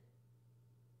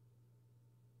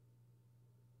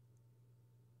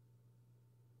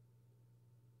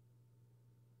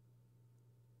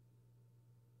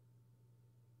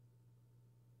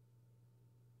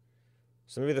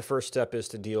 So maybe the first step is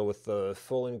to deal with the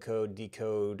full encode,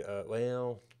 decode,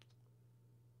 well,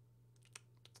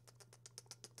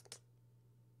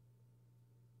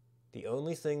 the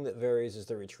only thing that varies is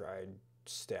the retried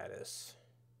status.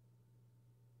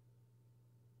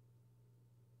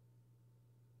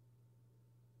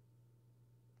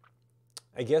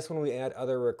 I guess when we add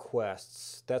other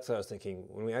requests, that's what I was thinking.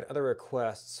 When we add other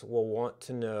requests, we'll want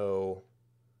to know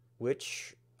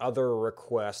which other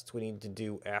requests we need to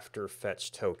do after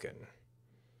fetch token.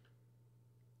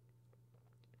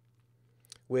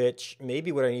 Which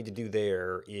maybe what I need to do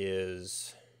there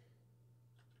is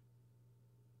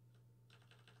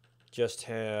just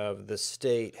have the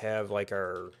state have like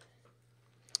our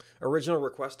original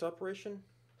request operation.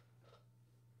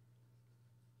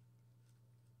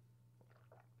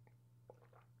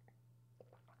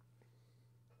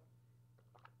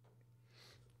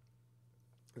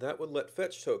 That would let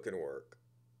fetch token work.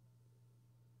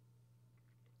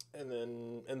 And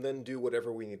then do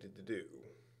whatever we needed to do.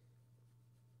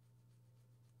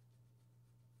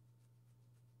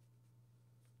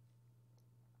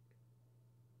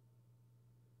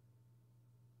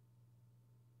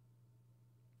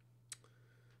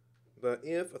 But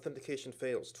if authentication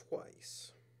fails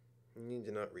twice, you need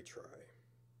to not retry.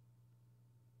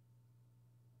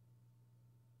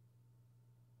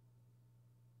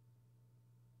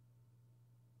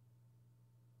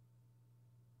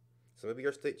 So maybe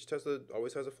our state just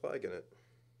always has a flag in it.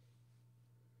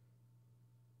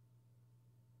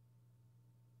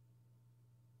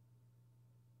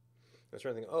 I was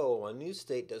trying to think, oh, a new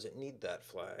state doesn't need that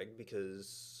flag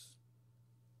because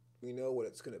we know what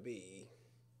it's going to be.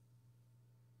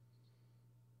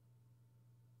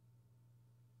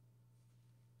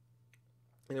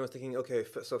 And I was thinking, okay,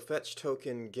 so fetch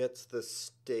token gets the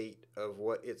state of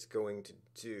what it's going to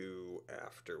do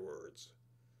afterwards.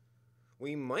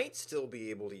 We might still be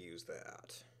able to use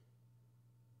that.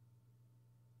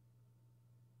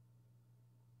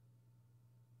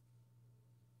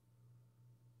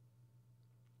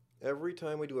 Every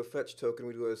time we do a fetch token,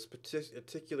 we do a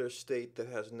particular state that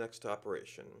has next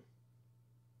operation.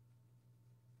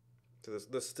 So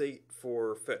the state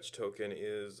for fetch token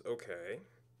is okay.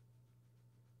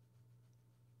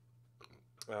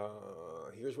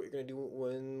 Here's what you're going to do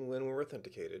when we're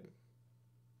authenticated.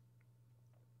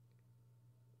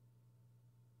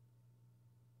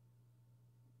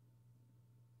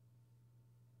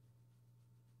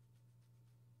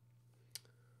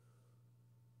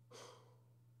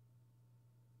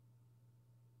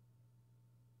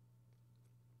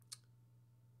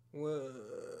 Well,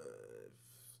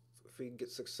 if we get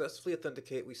successfully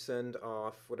authenticate, we send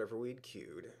off whatever we'd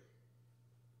queued.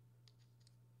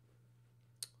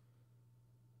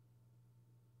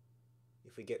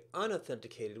 If we get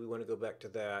unauthenticated, we want to go back to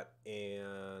that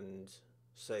and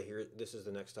say, here, this is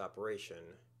the next operation.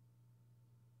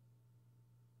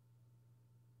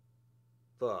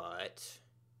 But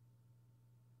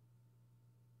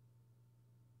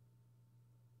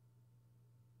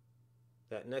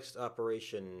that next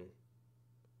operation,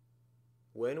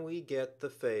 when we get the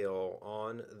fail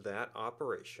on that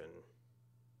operation,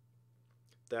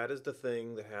 that is the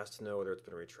thing that has to know whether it's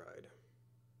been retried.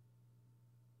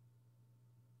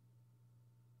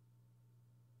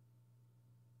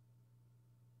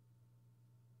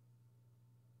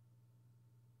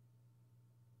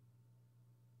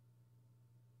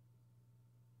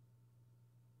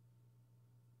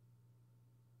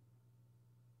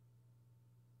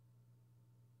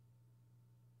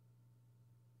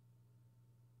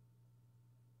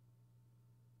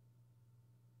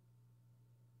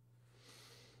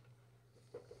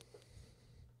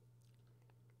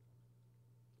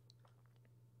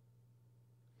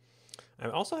 I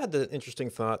also had the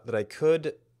interesting thought that I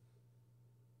could,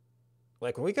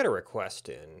 like when we get a request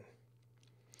in,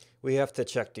 we have to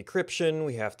check decryption,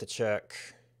 we have to check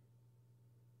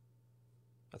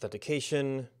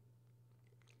authentication.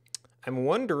 I'm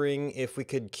wondering if we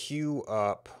could queue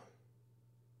up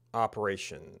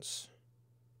operations.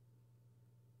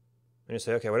 And you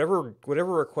say, okay, whatever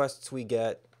requests we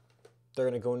get, they're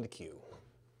going to go in the queue.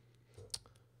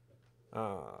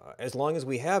 As long as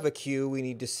we have a queue, we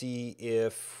need to see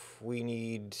if we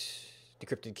need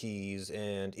decrypted keys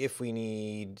and if we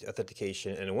need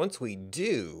authentication. And once we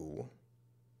do,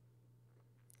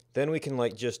 then we can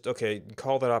just, okay,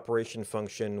 call that operation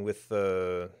function with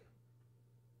all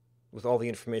the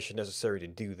information necessary to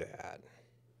do that.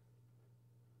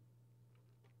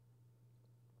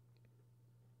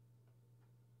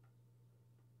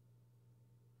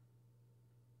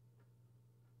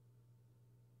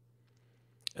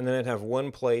 And then I'd have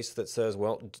one place that says,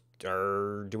 well,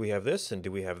 do we have this and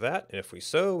do we have that? And if we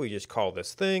just call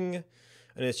this thing,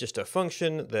 and it's just a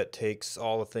function that takes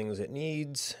all the things it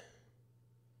needs.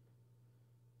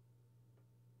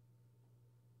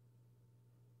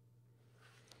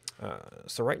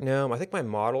 So right now, I think my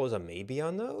model is a maybe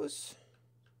on those.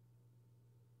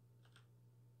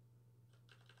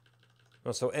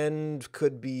 Oh, so end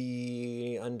could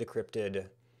be undecrypted.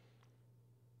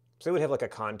 So they would have like a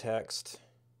context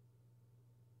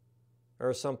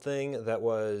or something that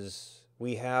was,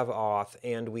 we have auth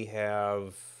and we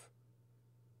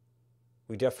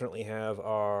definitely have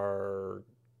our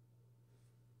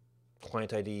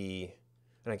client ID.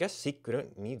 And I guess we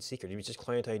don't need secret. It's just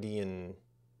client ID and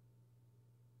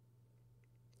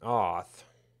auth.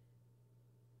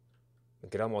 We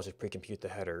could almost just pre-compute the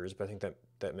headers, but I think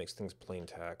that makes things plain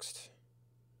text.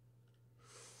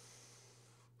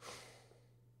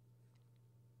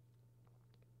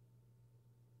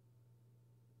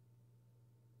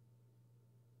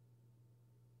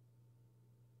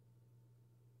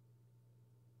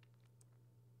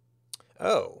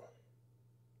 Oh,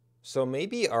 so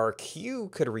maybe our queue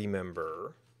could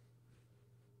remember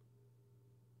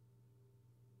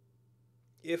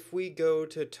if we go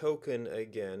to token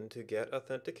again to get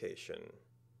authentication,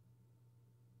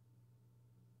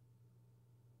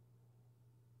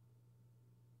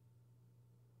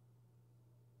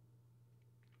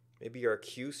 maybe our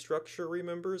queue structure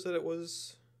remembers that it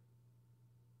was,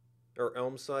 or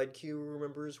Elmside queue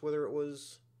remembers whether it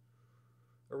was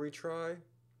a retry.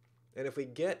 And if we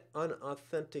get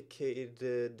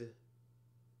unauthenticated,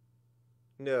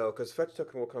 no, because fetch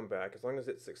token will come back. As long as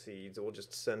it succeeds, it will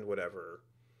just send whatever.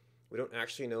 We don't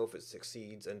actually know if it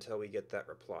succeeds until we get that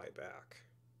reply back.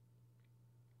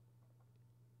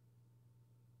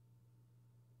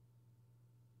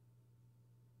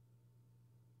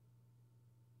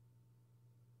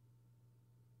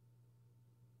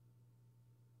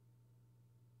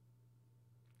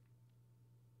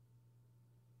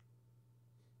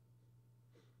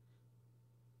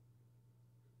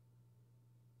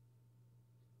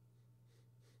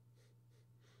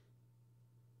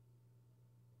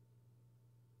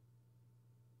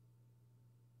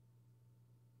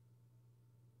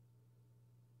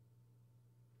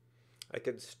 I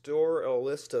could store a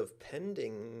list of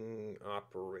pending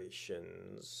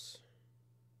operations.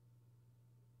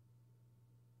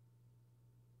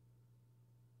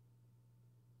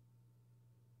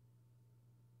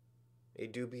 A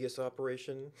dubious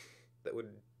operation that would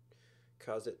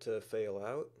cause it to fail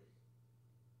out.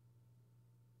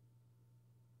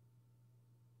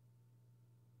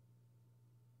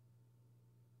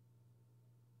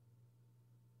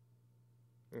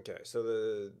 Okay, so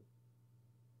the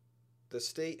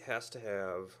state has to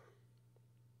have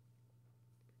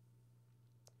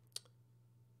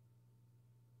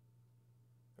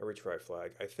a retry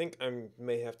flag. I think I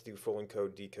may have to do full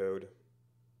encode decode,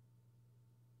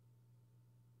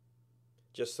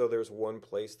 just so there's one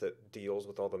place that deals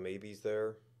with all the maybes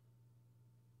there.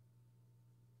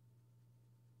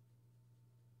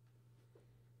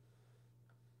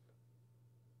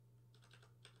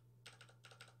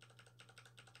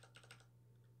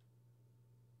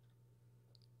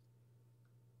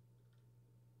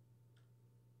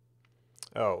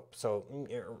 Oh, so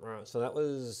that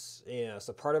was, yeah,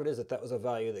 so part of it is that was a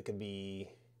value that could be,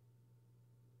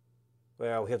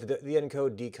 well, we have to do the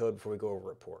encode decode before we go over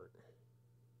report.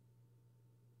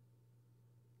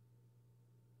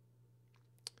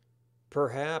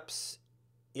 Perhaps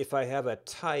if I have a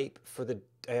type for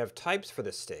I have types for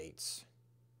the states,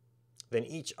 then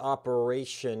each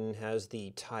operation has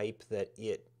the type that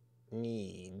it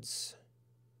needs.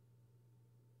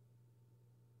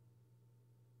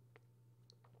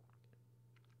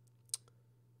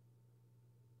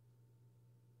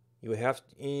 You would have to,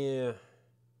 yeah,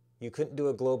 you couldn't do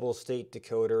a global state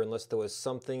decoder unless there was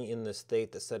something in the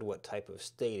state that said what type of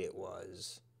state it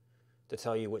was to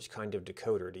tell you which kind of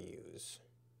decoder to use.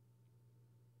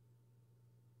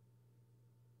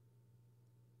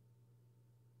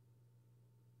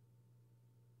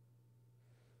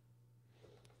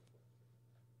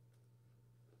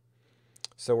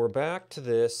 So we're back to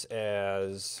this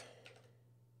as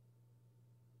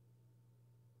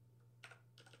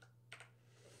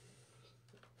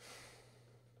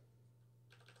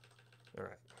all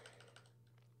right.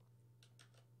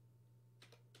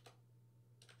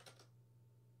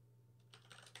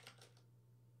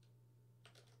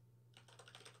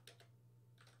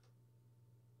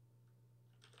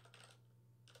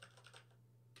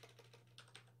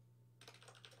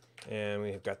 And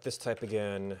we've got this type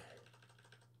again.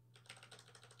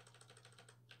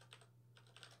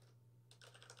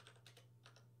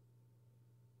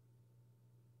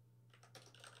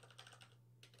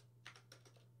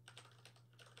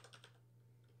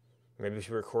 Maybe we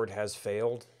should record has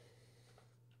failed.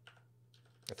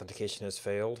 Authentication has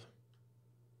failed.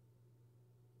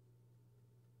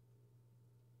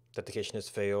 Authentication has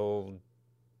failed.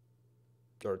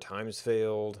 Or times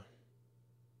failed.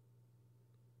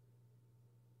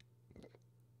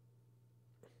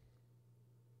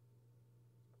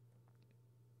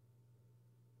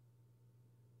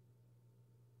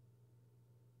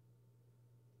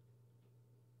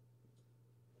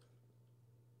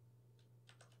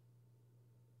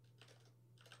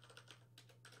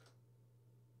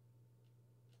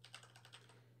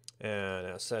 And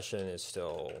our session is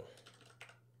still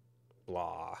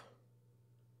blah.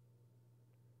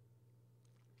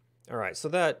 All right, so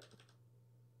that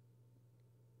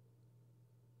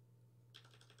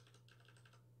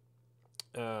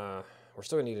we're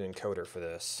still gonna need an encoder for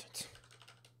this,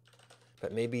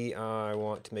 but maybe I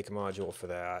want to make a module for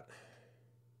that.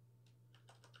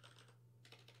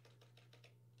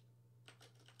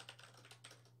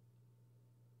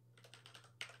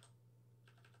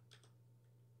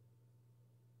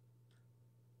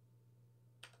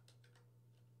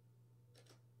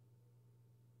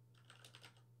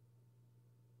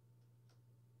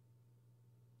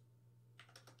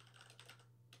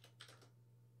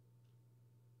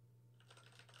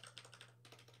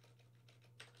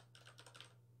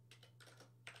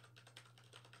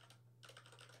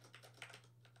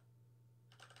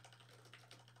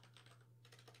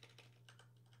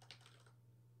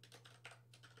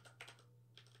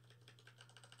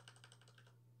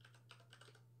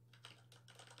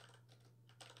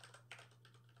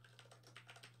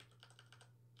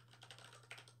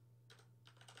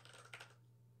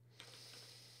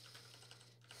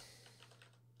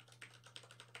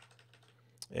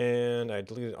 And I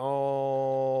deleted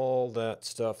all that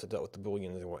stuff that dealt with the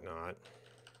booleans and whatnot.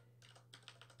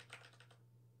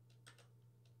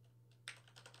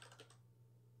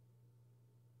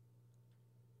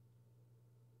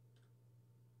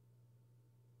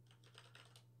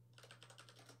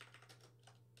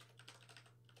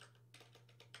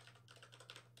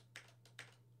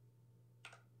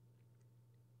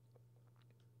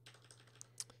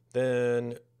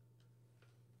 Then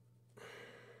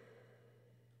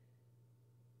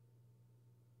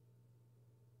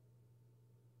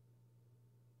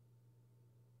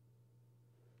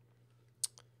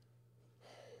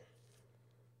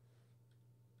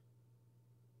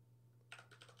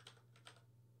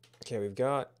okay, we've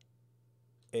got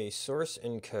a source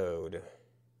encode.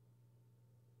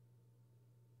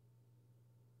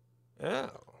 Oh.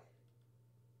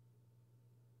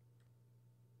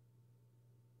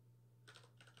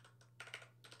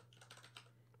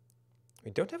 We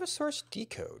don't have a source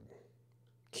decode,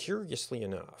 curiously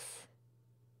enough.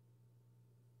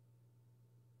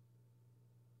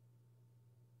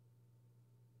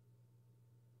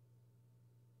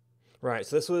 Right,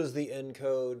 so this was the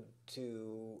encode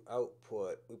to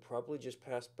output. We probably just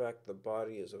passed back the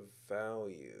body as a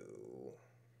value.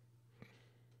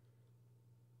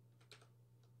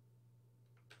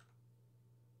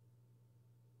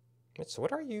 So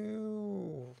what are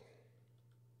you?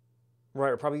 Right,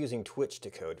 we're probably using Twitch to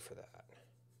code for that.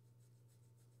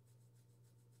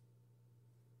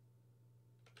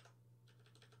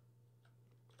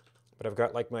 But I've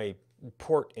got like my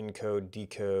port encode,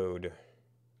 decode.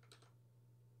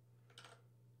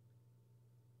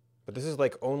 But this is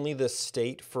like only the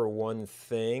state for one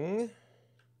thing.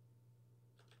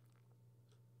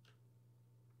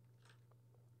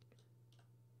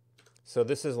 So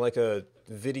this is like a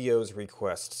videos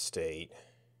request state.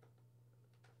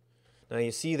 Now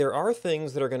you see there are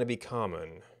things that are going to be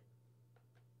common.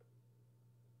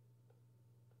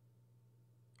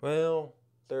 Well,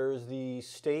 there's the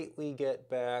state we get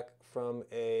back from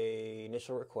a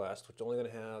initial request, which is only going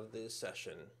to have this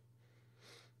session.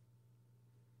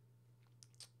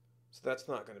 So that's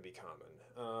not going to be common.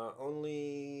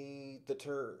 Only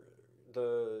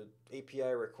the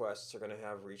API requests are going to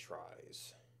have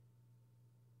retries.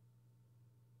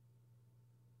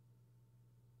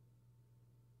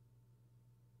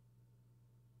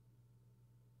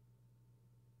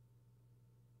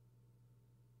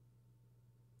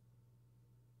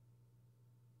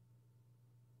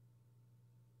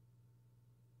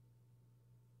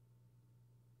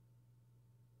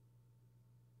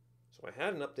 So I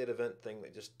had an update event thing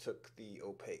that just took the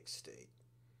opaque state.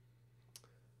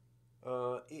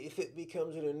 If it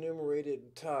becomes an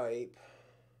enumerated type,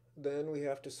 then we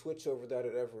have to switch over that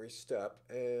at every step,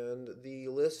 and the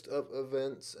list of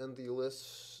events and the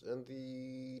lists and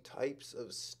the types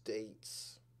of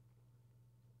states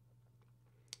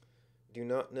do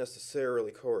not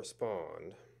necessarily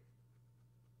correspond.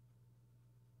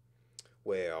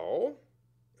 Well,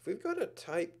 if we've got a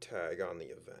type tag on the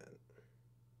event,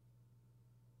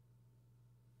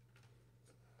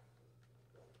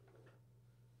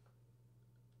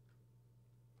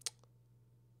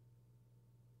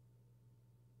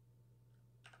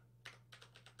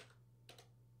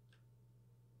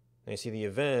 now you see the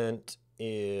event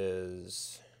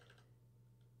is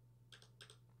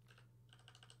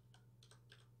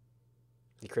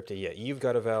decrypted. Yeah, you've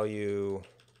got a value.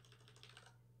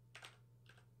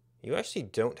 You actually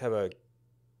don't have a...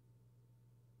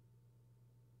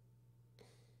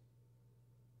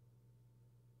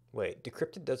 Wait,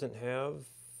 decrypted doesn't have...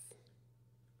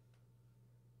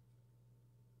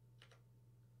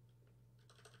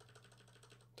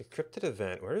 Decrypted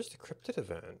event. Where is decrypted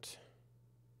event?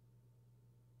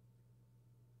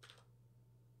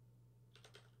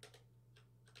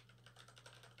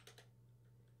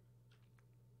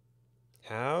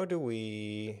 How do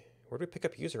we... Where do we pick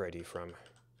up user ID from?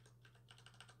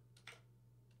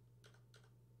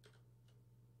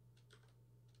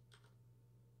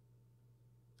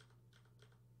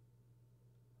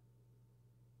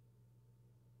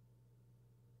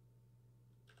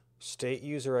 State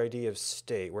user ID of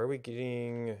state. Where are we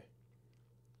getting...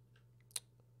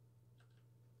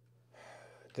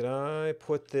 Did I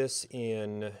put this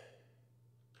in...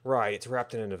 Right, it's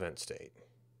wrapped in an event state.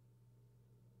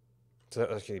 So that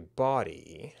was actually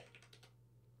body.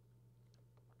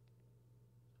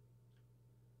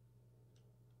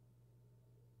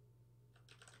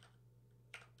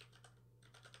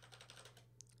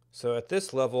 So at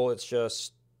this level, it's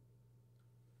just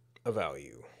a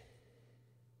value.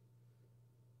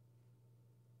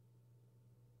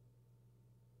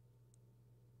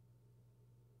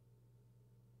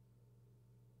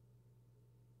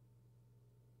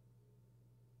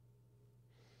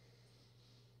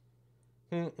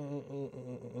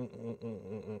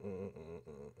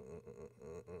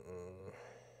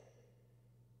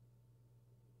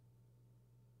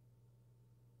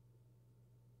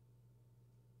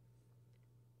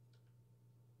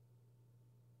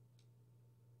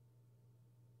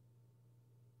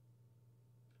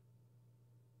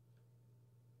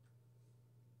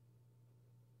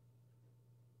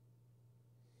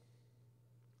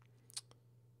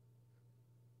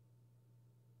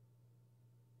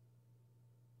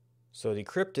 So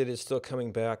decrypted is still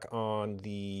coming back on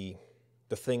the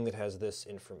thing that has this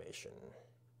information.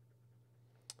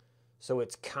 So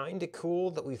it's kind of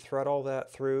cool that we thread all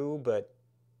that through, but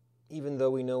even though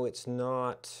we know it's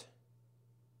not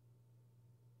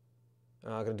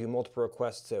going to do multiple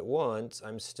requests at once,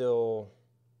 I'm still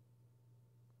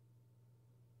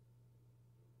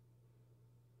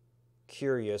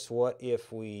curious, what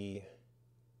if we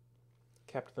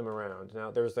kept them around? Now,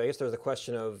 I guess there's a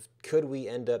question of, could we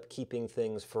end up keeping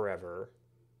things forever?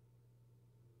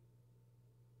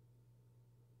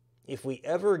 If we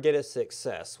ever get a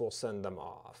success, we'll send them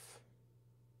off.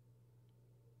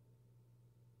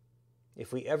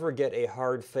 If we ever get a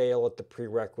hard fail at the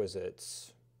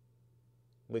prerequisites,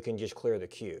 we can just clear the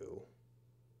queue.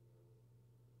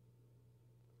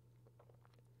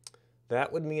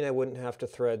 That would mean I wouldn't have to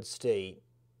thread state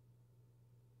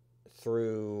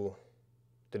through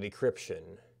the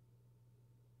decryption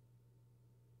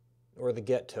or the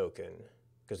get token,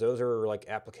 because those are like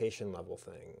application level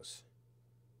things.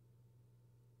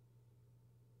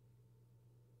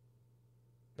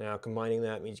 Now, combining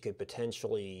that means you could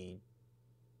potentially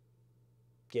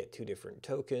get two different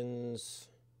tokens,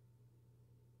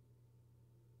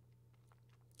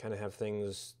 kind of have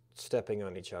things stepping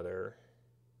on each other,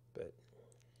 but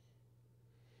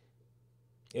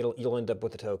you'll end up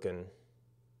with a token.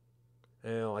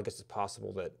 Well, I guess it's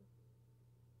possible that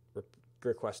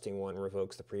requesting one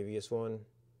revokes the previous one.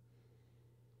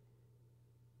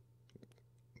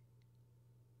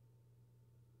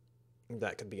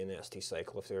 That could be a nasty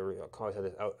cycle if they're causing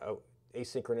an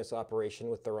asynchronous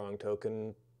operation with the wrong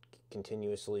token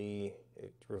continuously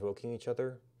revoking each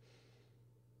other.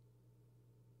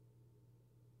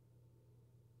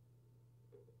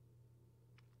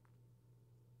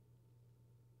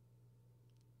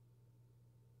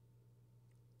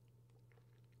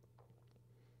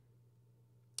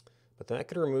 But that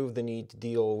could remove the need to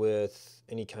deal with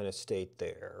any kind of state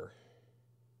there.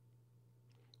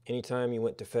 Anytime you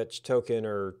went to fetch token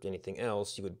or anything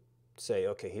else, you would say,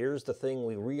 okay, here's the thing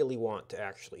we really want to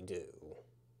actually do.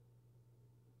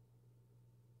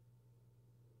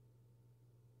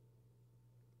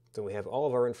 So we have all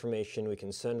of our information, we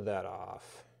can send that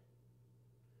off.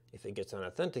 If it gets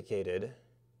unauthenticated,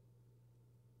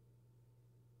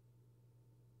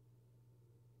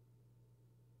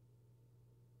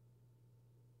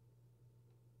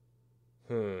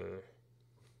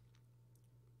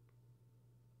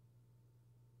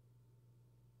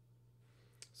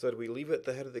 So do we leave it at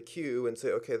the head of the queue and say,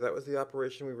 okay, that was the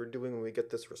operation we were doing when we get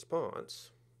this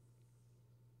response?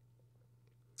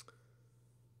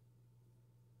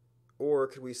 Or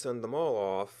could we send them all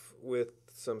off with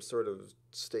some sort of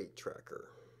state tracker?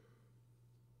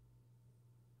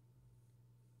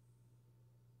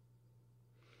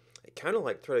 I kind of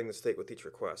like threading the state with each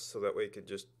request, so that way you would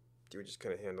just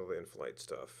kind of handle the in-flight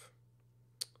stuff.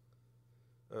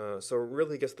 So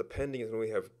really, I guess the pending is when we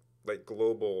have like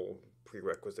global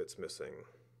prerequisites missing.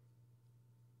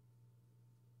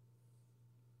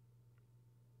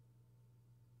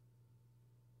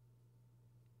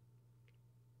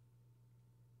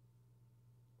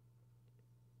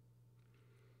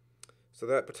 So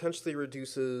that potentially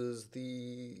reduces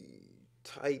the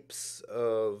types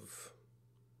of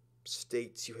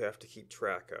states you have to keep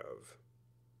track of.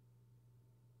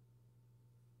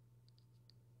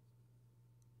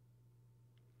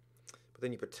 But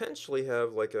then you potentially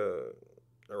have like a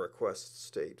request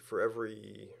state for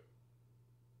every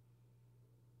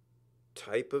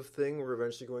type of thing we're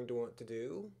eventually going to want to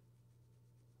do.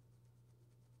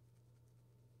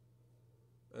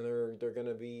 And they're going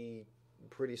to be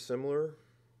pretty similar.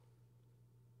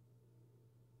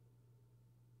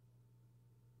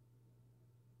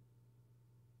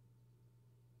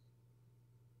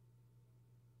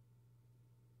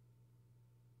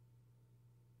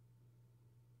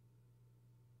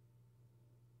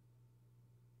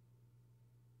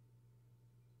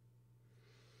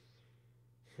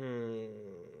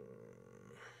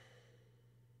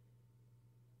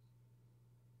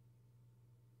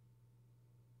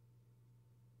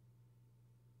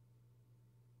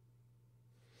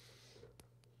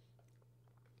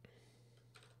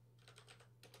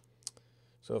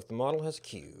 So if the model has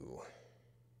Q,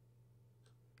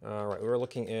 all right, we're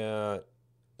looking at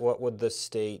what would the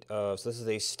state of, so this is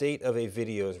a state of a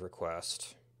videos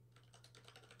request.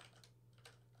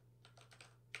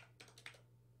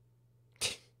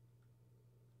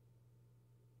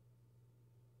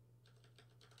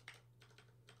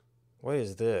 What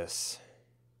is this?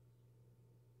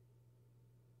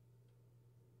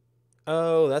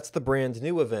 Oh, that's the brand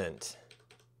new event.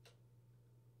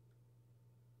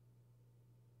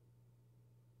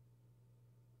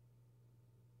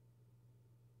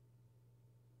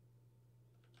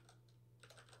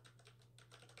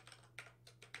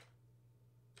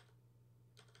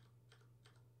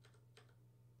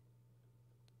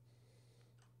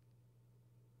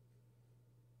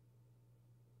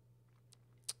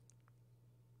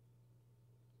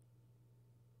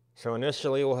 So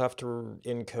initially we'll have to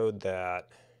encode that.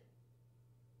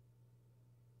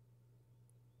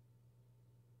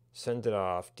 Send it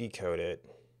off, decode it.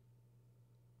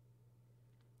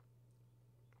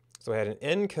 So I had an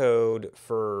encode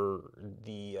for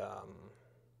the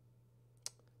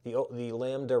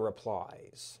Lambda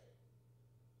replies.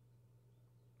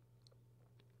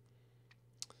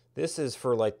 This is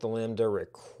for like the Lambda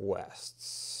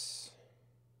requests.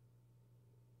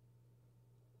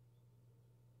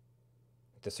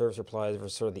 The service replies for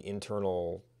sort of the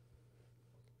internal.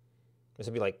 This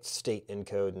would be like state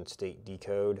encode and state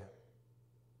decode.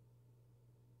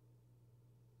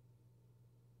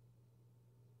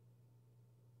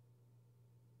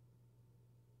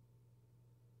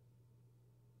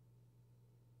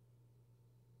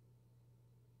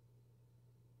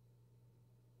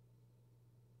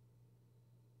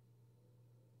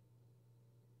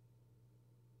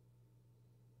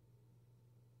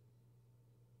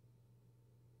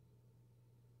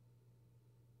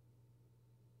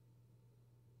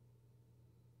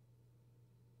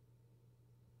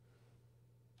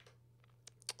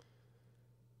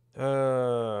 All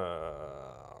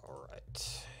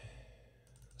right.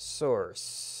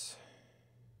 Source.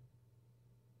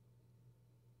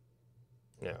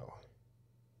 No.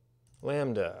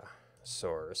 Lambda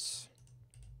source.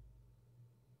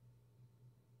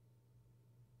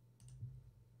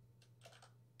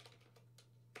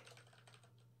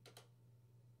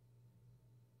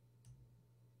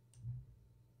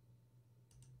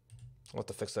 I'll have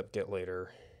to fix up get later.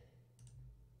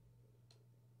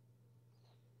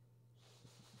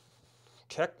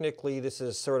 Technically, this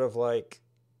is sort of like,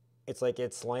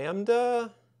 it's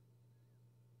Lambda,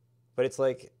 but it's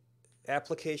like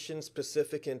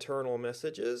application-specific internal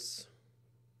messages.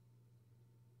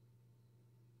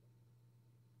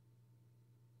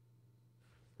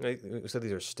 We said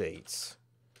these are states.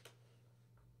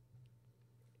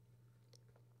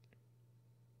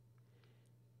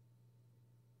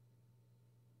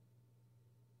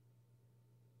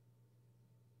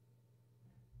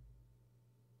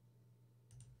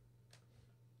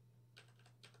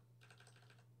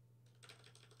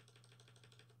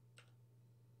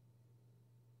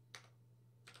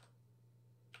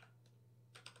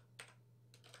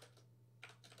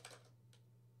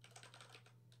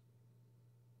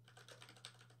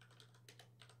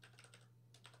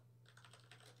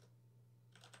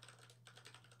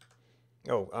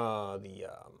 Oh, the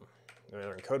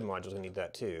encode modules, we need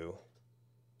that too.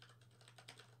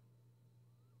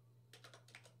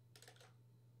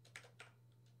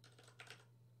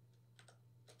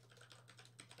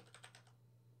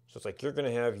 So it's like you're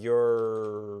going to have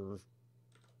your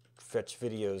fetch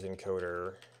videos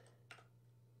encoder.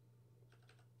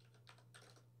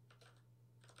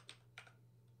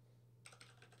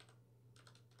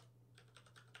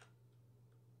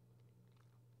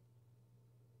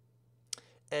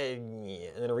 And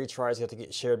then retries have to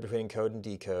get shared between encode and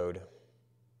decode.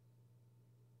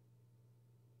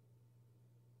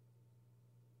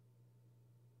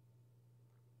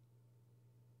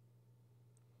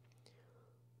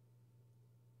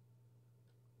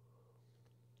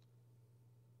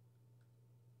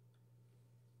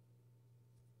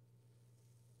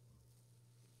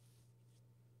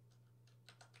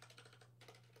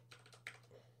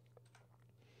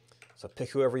 So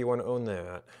pick whoever you want to own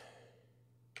that.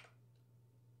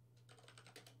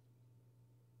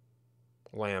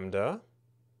 Lambda,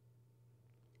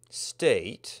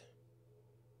 state,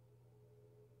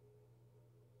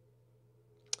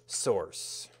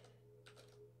 source.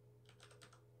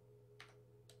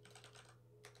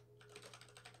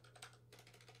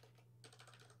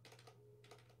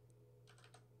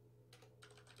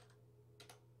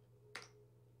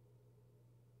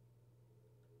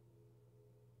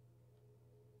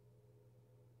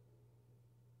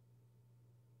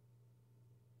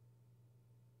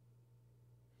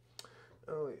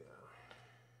 Oh yeah.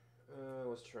 I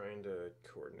was trying to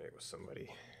coordinate with somebody.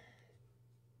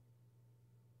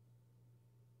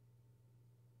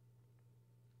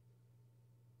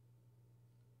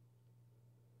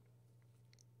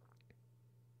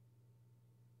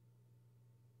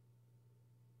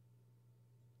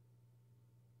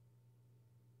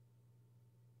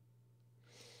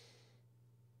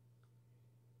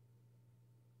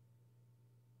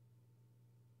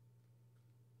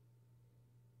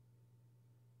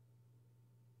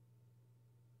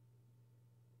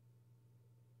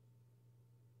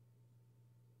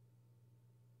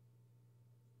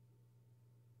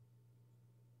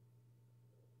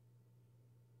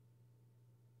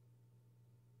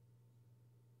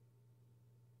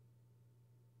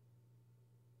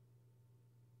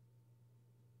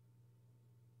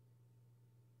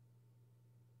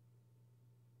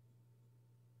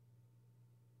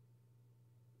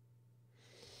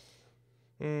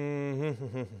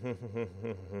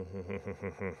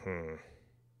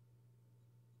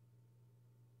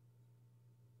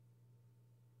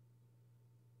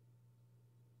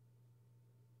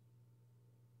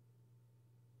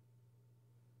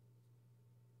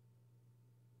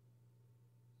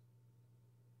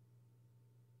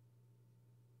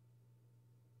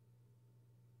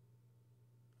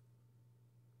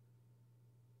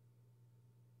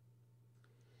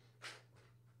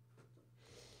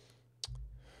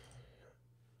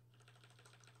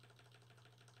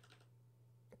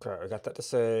 Okay, I got that to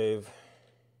save.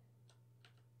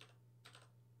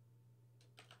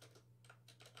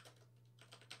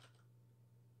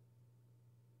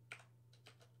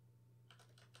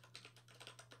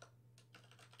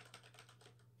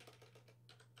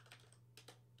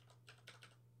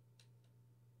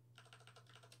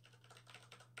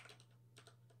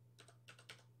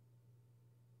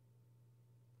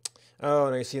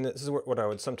 Oh, now you see, this is what I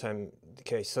would sometimes.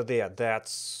 Okay, so yeah,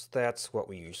 that's what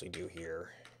we usually do here.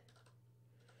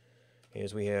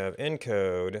 Is we have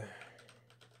encode.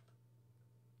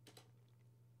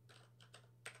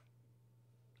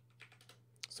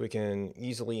 So we can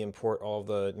easily import all of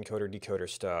the encoder decoder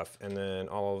stuff, and then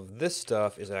all of this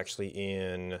stuff is actually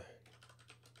in.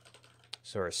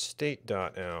 So our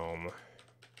state.elm.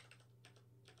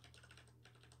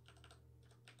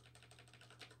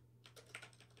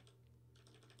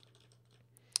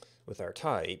 With our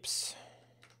types.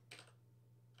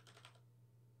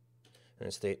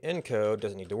 And state encode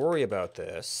doesn't need to worry about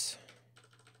this.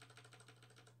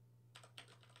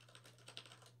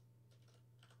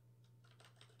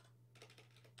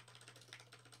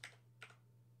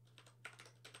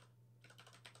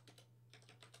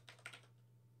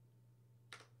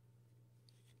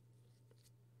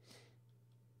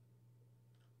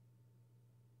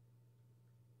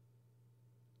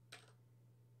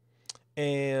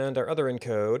 And our other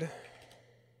encode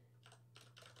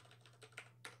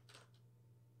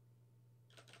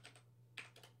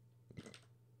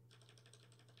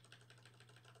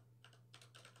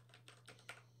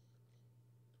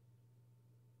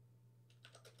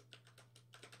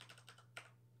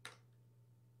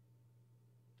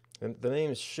and the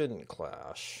names shouldn't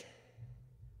clash.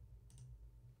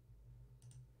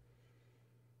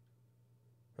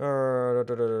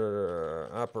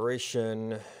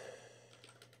 Operation.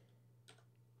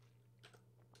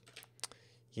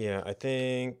 Yeah, I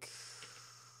think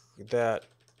that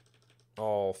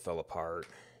all fell apart.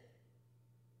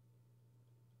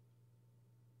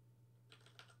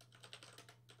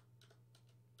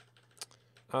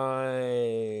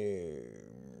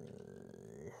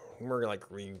 We're like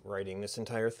rewriting this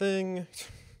entire thing.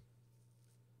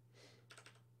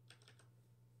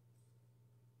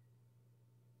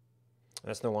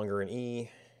 That's no longer an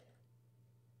E.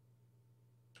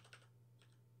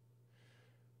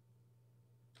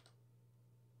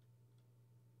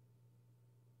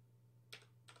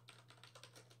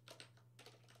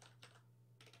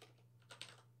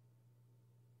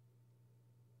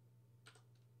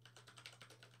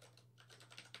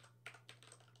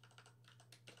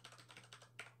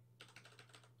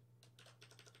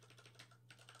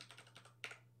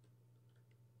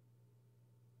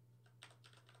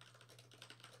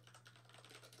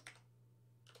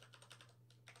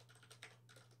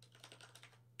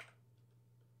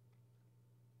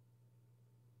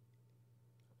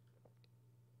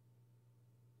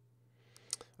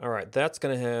 All right, that's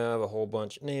going to have a whole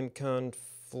bunch of name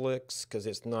conflicts because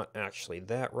it's not actually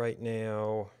that right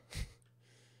now.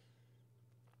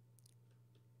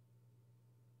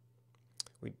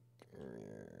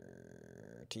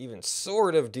 To even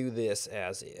sort of do this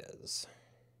as is,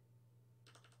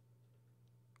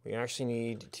 we actually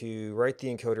need to write the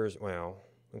encoders. Well,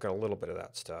 we've got a little bit of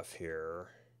that stuff here.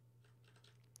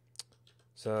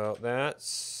 So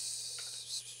that's,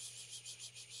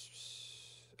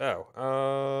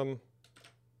 oh,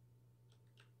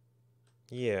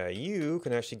 yeah, you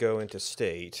can actually go into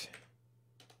state.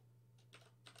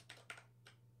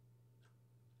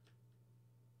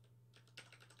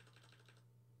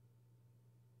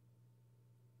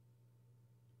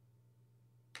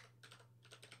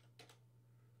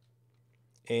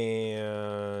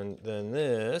 And then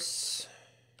this.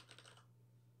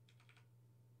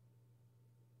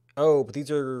 Oh, but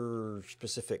these are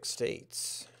specific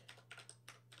states.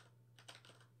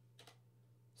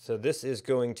 So this is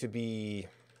going to be,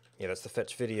 yeah, that's the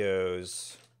fetch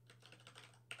videos.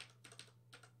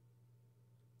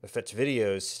 The fetch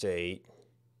videos state.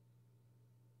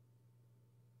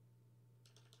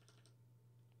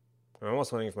 I'm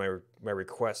almost wondering if my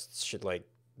requests should like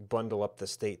bundle up the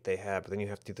state they have, but then you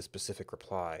have to do the specific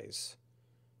replies.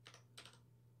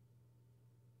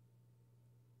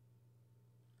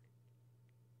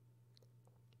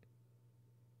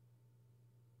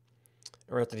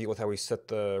 We're going to have to deal with how we set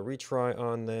the retry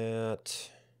on that.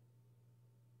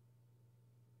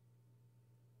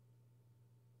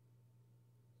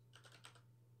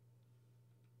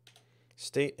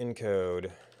 State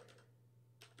encode.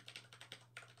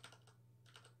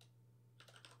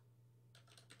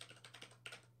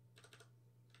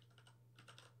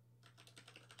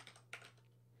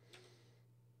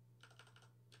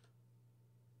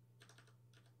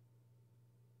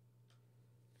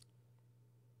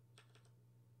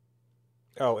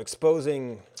 Oh,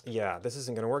 exposing. Yeah, this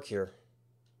isn't going to work here.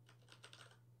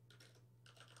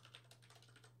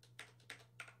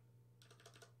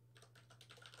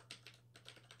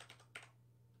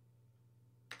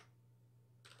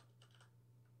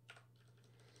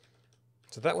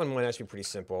 So that one might actually be pretty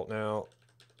simple. Now,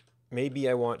 maybe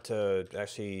I want to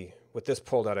actually, with this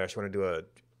pulled out, I actually want to do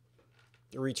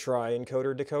a retry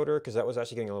encoder decoder, because that was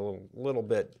actually getting a little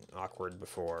bit awkward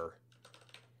before.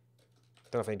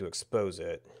 Don't know if I need to expose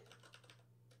it.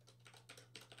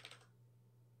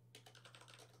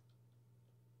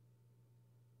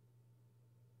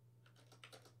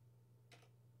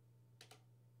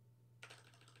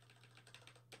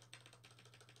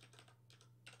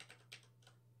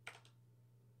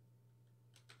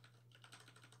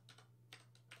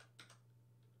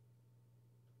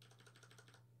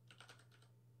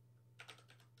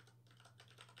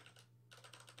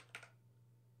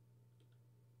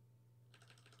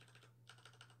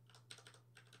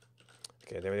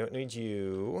 Okay, then we don't need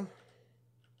you.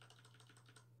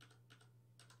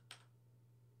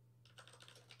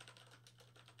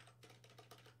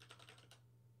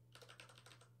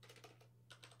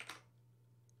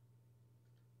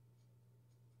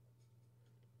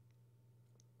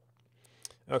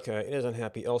 Okay, it is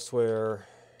unhappy elsewhere.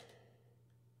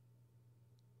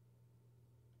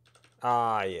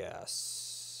 Ah,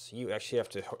 yes. You actually have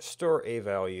to store a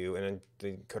value, and then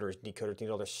the decoders need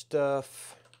all their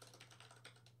stuff.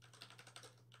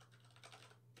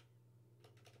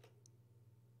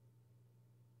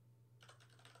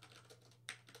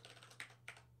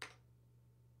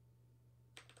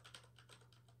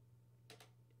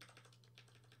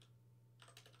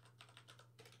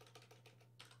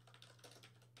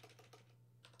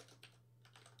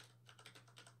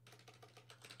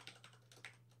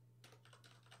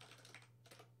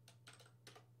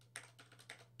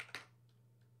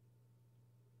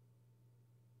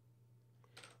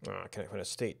 Can I find a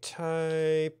state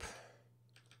type?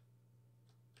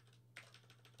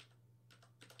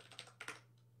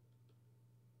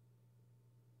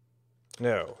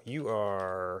 No, you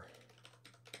are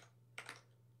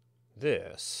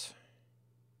this.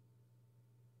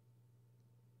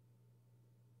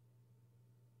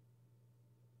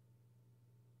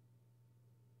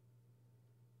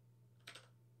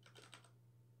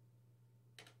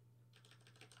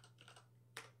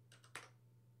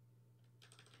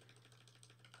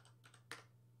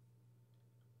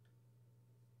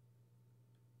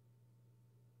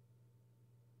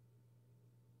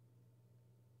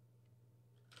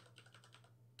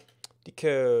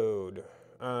 Decode.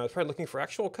 It's probably looking for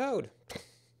actual code.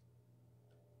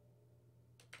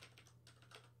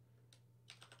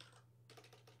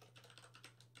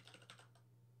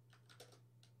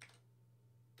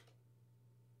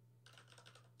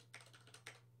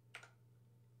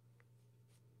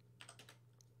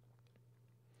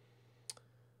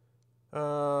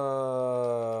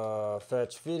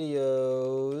 Fetch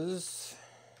videos.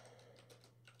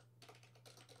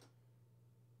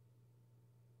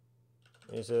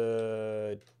 Is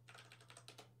a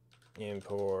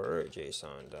import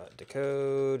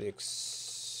json.decode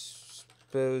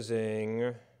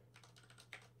Supposing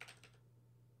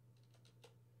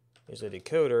is a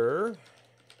decoder.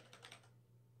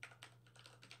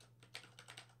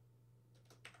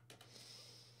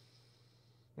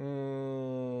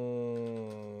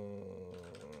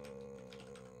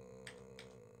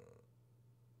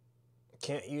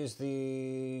 Can't use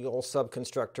the old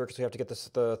subconstructor because we have to get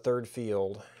the third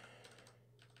field.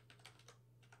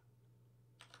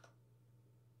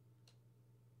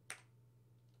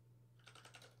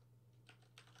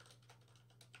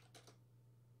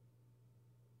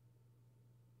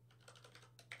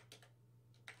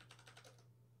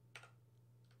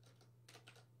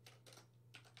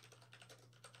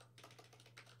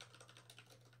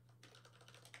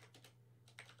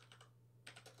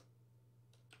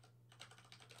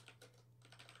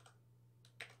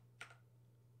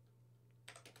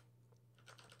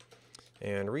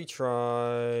 And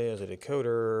retry as a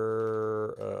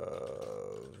decoder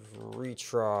of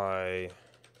retry.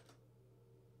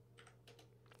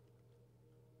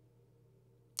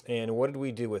 And what did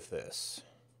we do with this?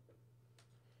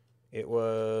 It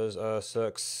was a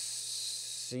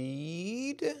succeed.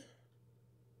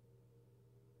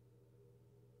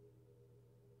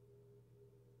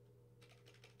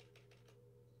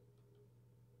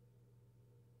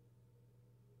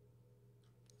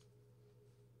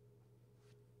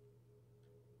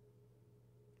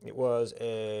 It was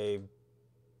a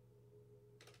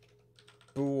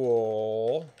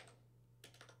bool,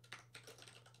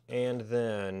 and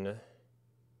then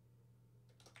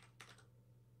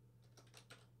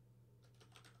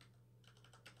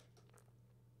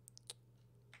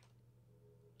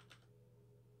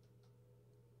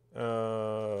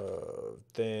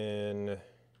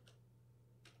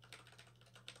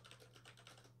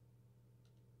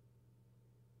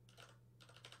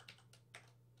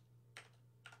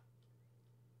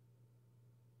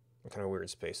kind of weird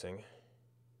spacing.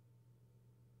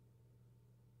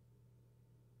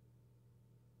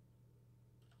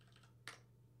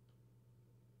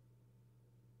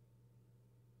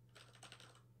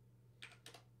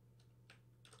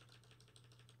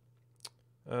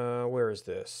 Where is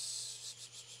this?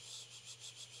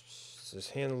 This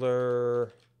is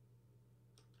handler.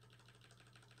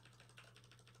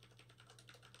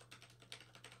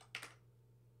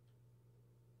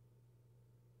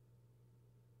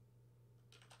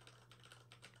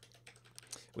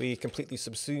 We completely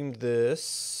subsumed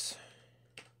this.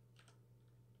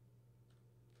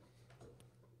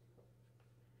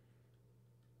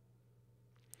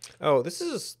 Oh, this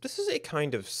is a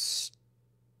kind of state.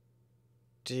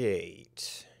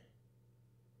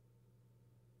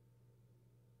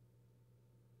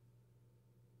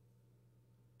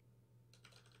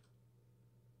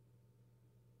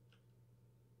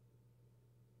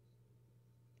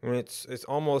 I mean, it's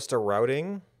almost a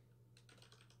routing.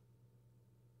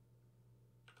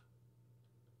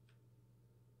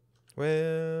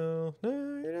 Well,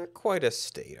 no, you're not quite a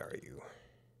state, are you?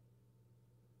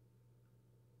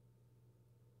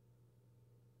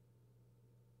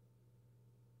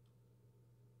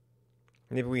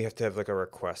 Maybe we have to have like a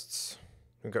requests.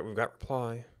 We've got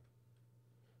reply.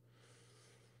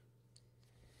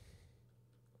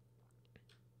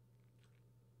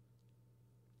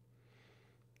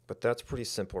 But that's pretty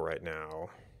simple right now.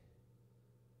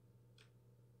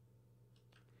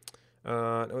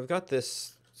 We've got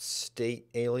this state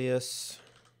alias.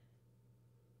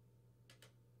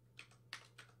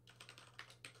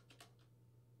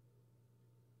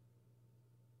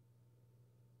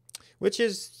 Which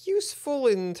is useful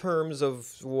in terms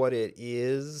of what it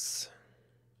is.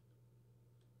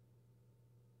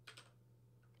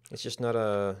 It's just not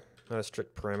a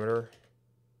strict parameter.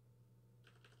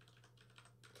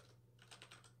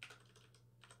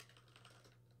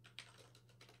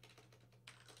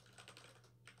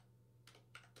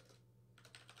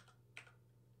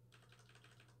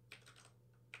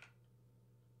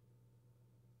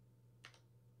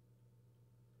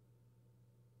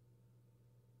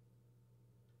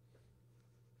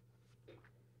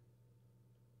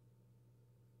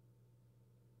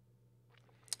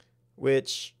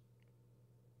 Which,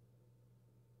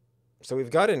 so we've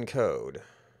got encode,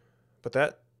 but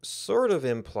that sort of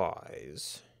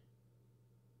implies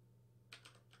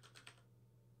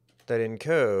that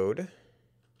encode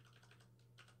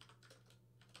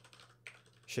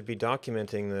should be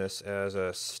documenting this as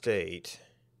a state.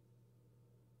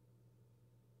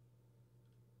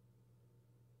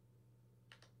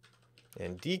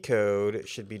 And decode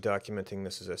should be documenting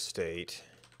this as a state.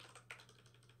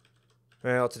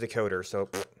 Well, it's a decoder, so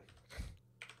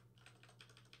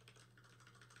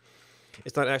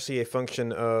it's not actually a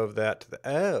function of that.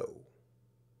 Oh,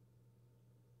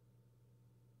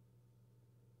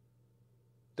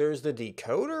 there's the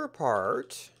decoder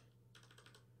part,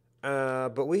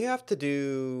 but we have to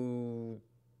do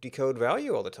decode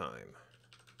value all the time.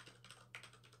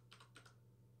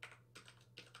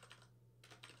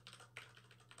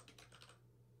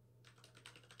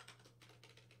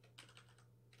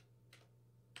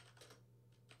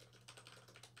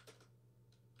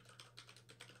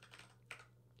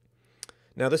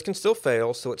 Now this can still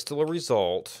fail, so it's still a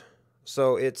result.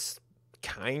 So it's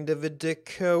kind of a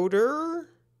decoder.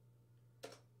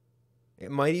 It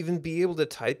might even be able to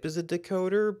type as a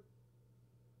decoder,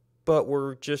 but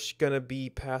we're just going to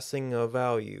be passing a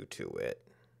value to it.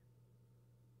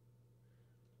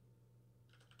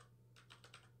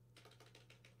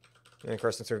 And of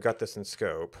course, since we've got this in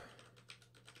scope,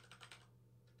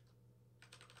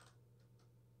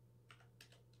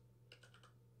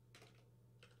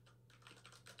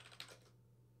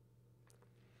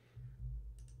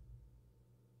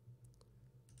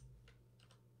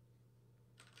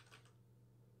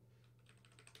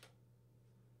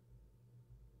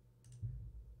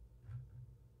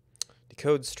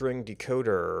 decode string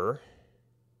decoder.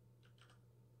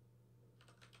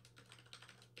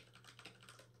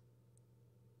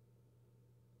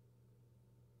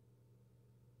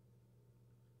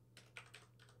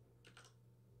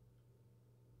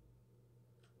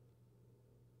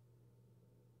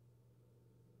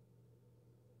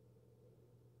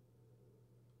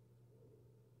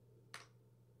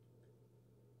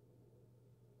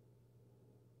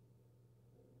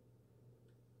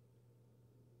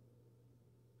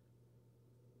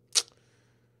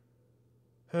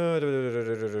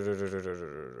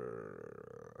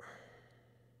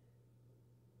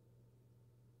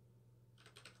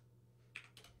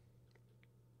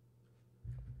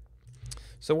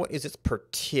 So what is its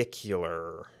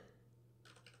particular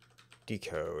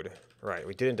decode? Right,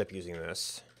 we did end up using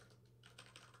this.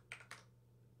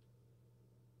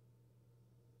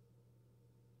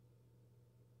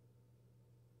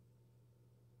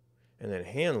 And then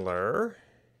handler.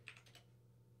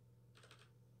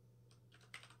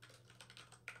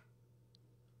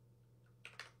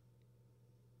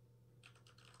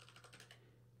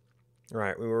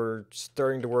 Right, we were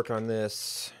starting to work on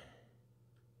this.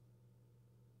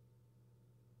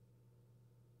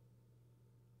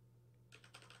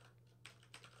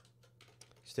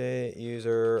 State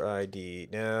user ID.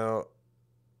 Now,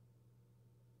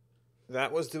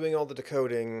 that was doing all the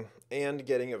decoding and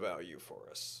getting a value for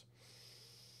us.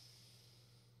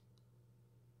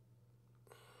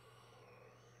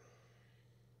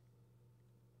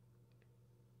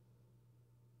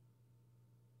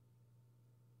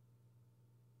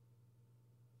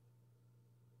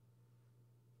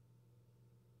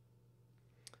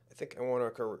 I think I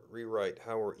want to rewrite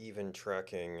how we're even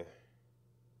tracking.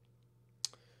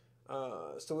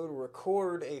 So we would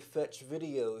record a fetch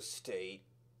video state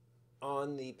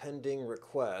on the pending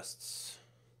requests,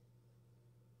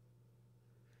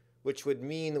 which would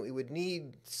mean that we would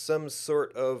need some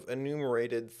sort of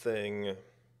enumerated thing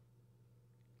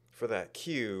for that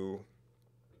queue.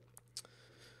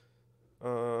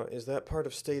 Is that part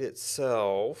of state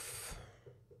itself?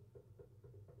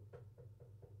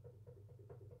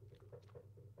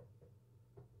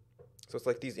 So it's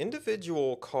like these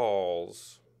individual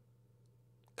calls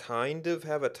kind of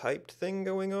have a typed thing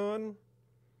going on.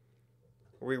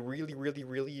 We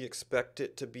really expect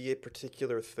it to be a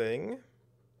particular thing.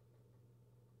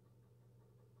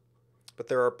 But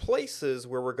there are places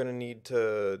where we're going to need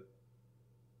to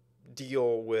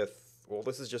deal with, well,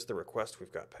 this is just the request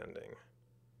we've got pending.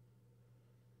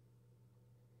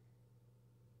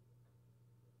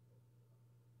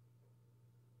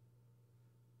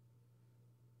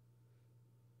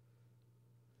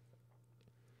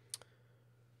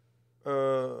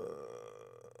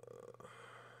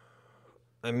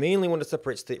 I mainly want to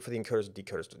separate state for the encoders and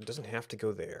decoders. It doesn't have to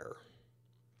go there.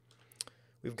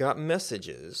 We've got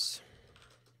messages.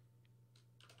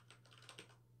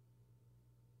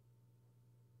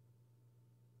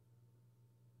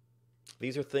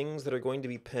 These are things that are going to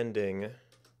be pending.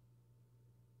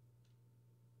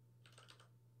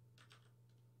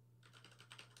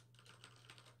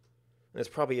 This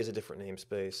probably is a different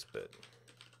namespace, but...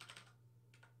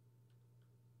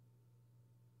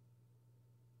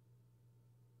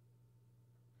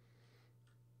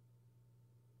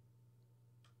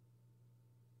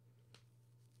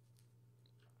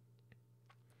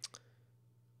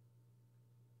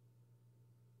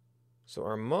 So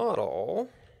our model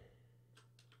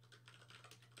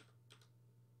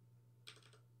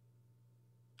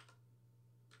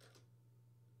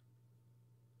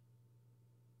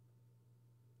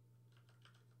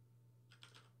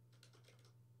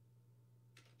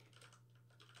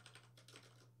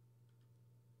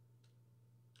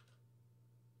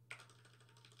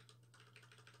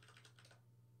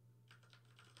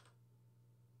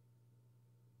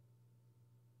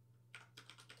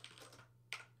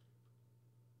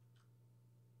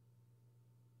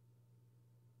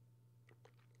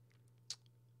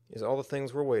is all the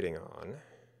things we're waiting on.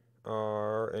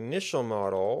 Our initial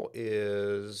model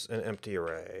is an empty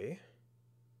array.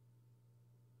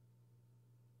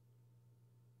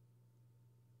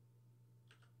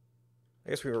 I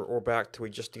guess we're back to we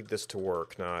just need this to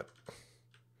work, not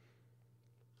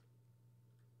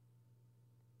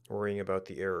worrying about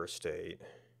the error state.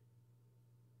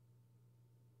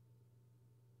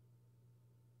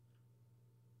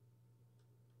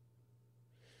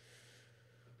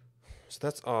 So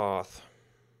that's auth.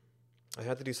 I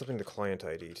had to do something to client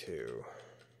ID too.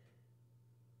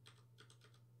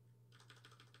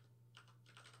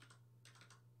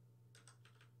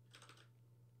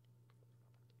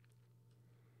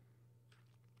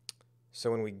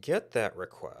 So when we get that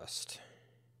request,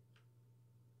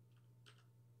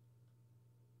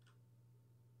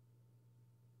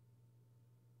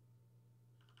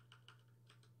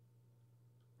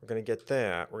 we're going to get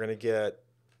that. We're going to get,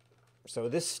 so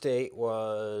this state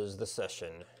was the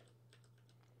session.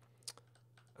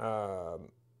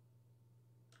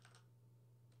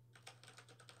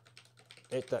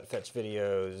 Fetch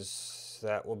videos,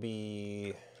 that will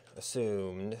be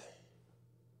assumed.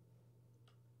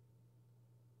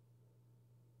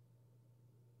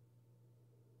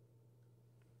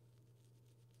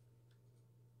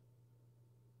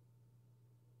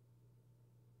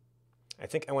 I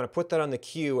think I want to put that on the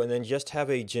queue and then just have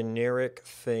a generic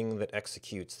thing that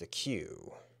executes the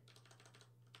queue.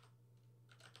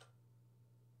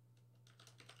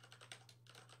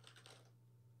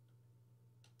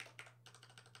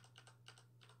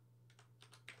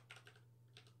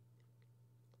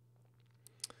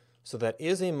 So that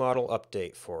is a model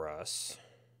update for us.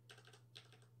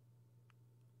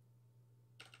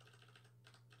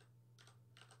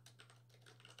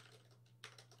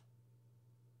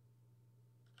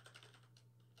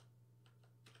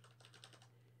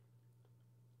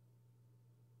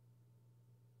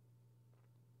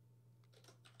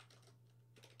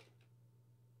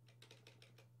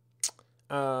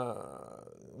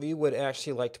 We would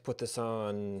actually like to put this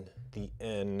on the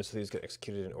end so these get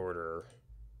executed in order.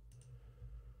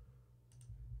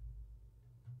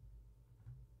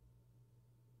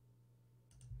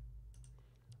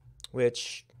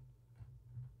 Which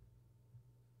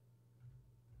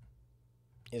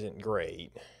isn't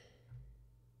great.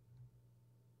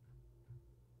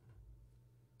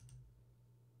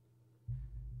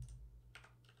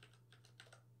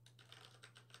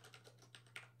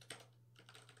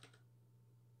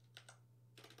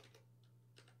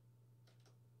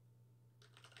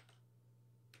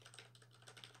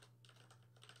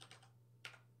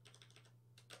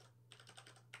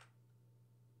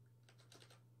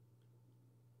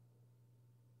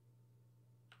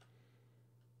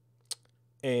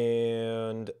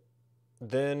 And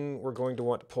then we're going to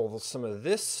want to pull some of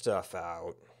this stuff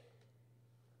out.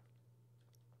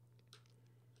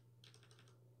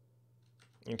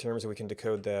 In terms of we can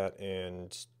decode that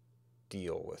and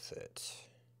deal with it.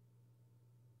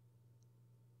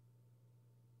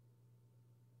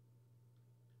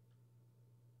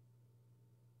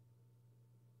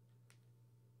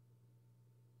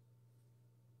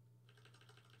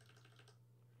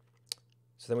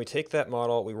 So then we take that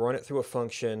model, we run it through a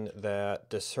function that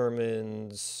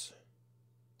determines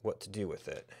what to do with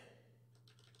it.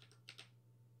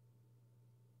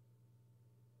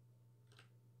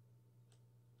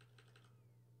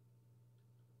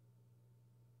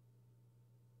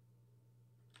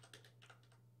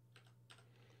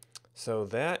 So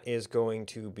that is going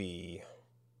to be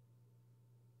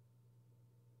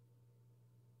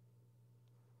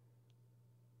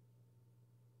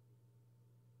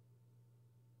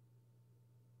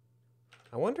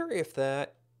I wonder if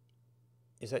that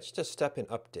is that just a step in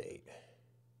update.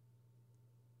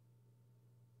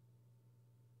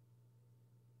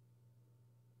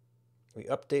 We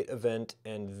update event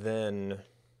and then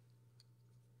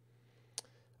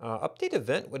update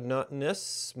event would not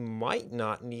might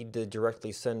not need to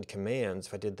directly send commands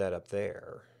if I did that up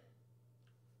there.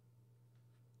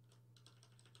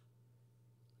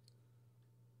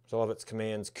 So all of its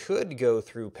commands could go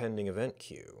through pending event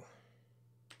queue.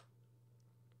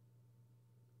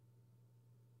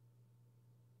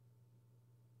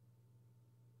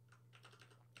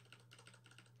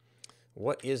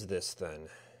 What is this then?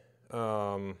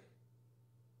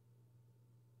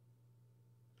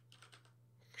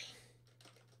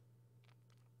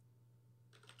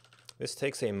 This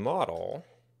takes a model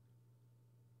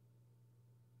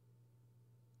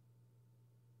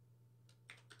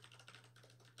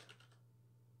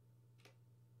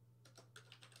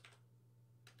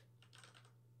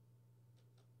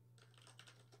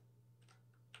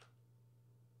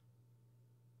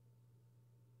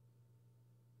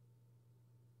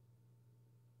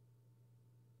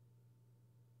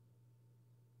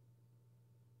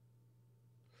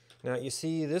Now, you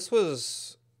see, this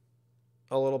was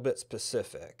a little bit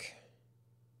specific.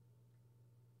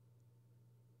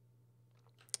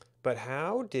 But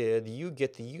how did you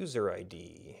get the user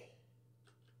ID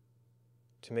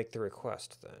to make the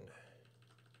request then?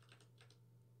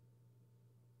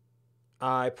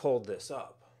 I pulled this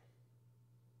up.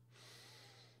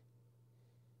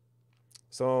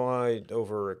 So I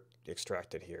over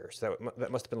extracted here. So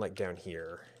that must have been like down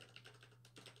here.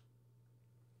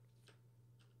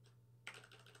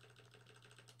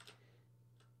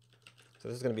 So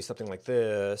this is going to be something like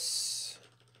this.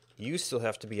 You still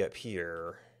have to be up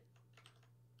here.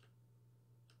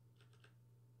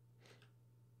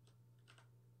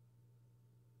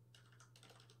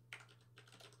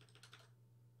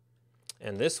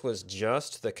 And this was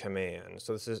just the command.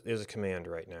 So this is a command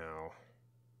right now.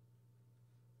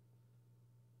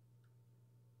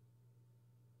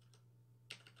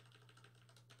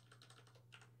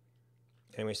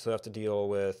 And we still have to deal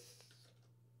with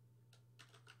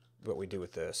what we do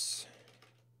with this.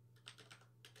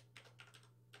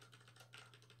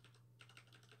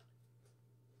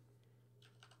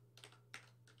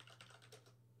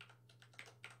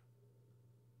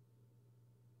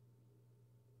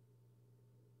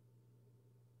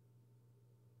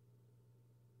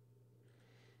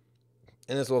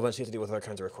 And this will eventually have to deal with other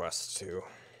kinds of requests too.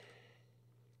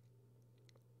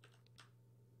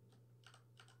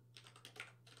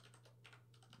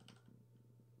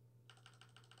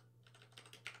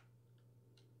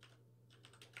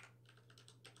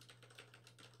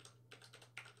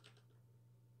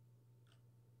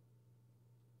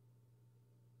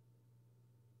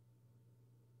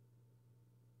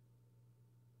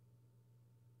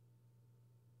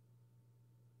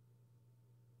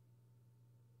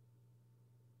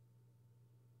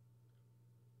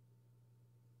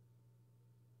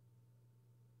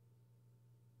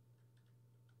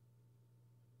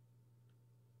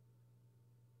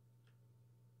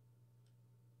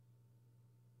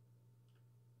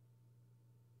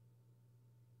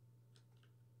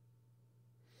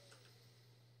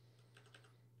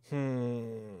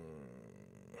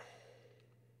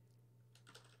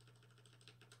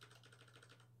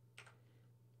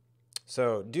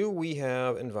 So, do we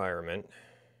have environment?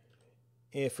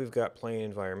 If we've got plain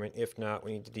environment. If not,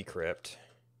 we need to decrypt.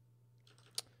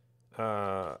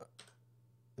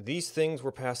 These things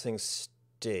were passing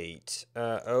state.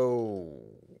 Oh.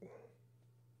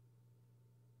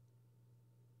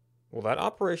 Well, that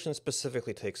operation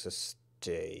specifically takes a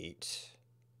state.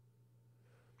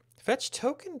 Fetch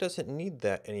token doesn't need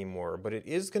that anymore, but it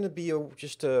is going to be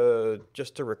just a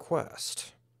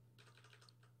request.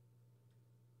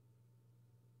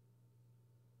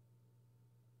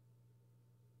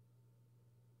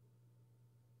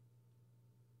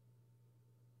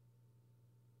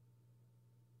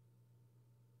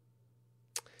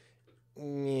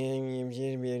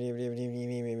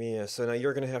 So now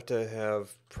you're going to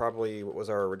have probably what was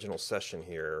our original session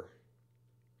here.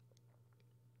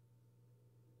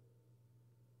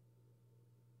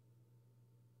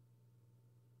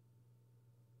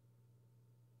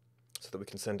 So that we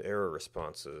can send error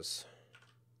responses.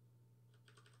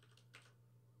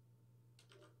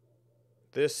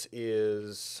 This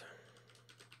is...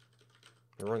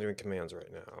 We're doing commands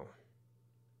right now.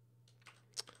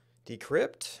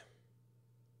 Decrypt.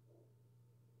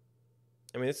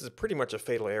 I mean, this is pretty much a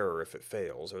fatal error if it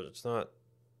fails, or it's not...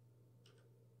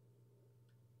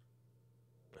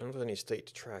 I don't have any state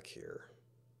to track here.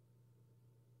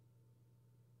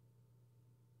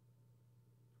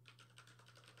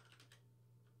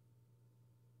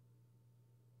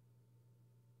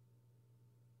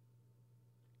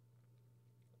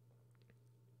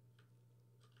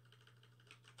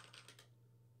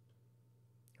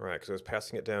 Right, because I was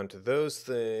passing it down to those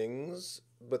things,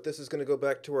 but this is going to go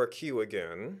back to our queue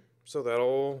again, so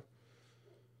that'll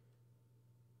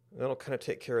kind of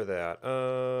take care of that.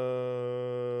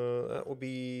 That will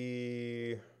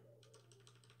be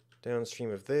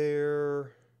downstream of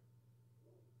there.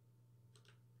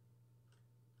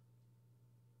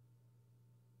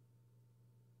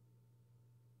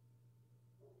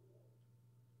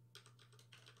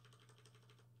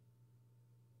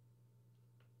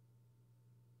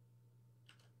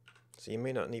 So you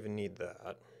may not even need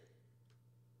that.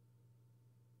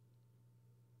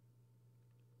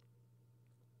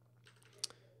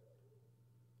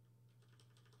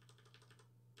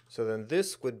 So then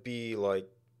this would be like,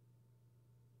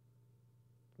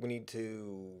 we need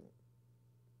to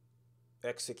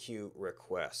execute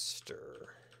request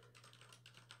or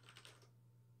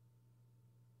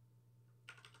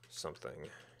something.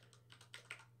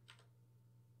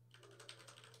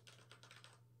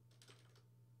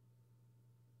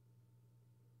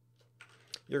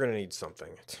 you're going to need something.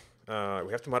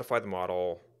 We have to modify the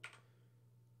model.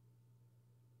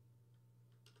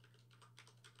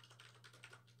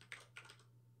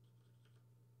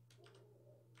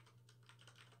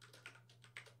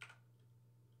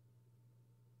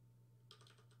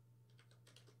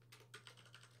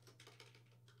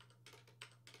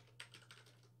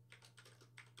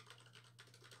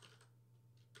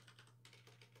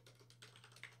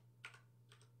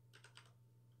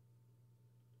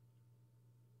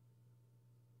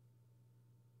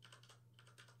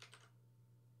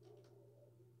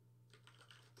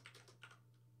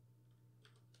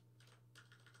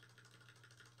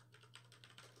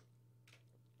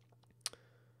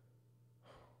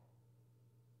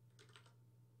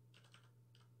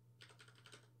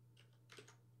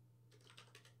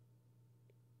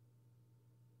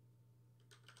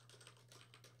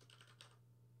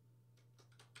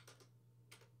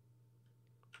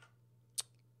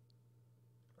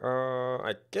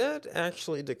 I did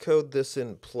actually decode this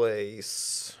in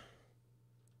place.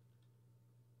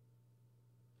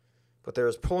 But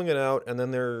there's pulling it out, and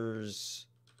then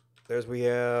we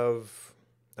have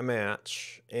a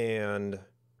match,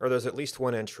 or there's at least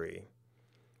one entry.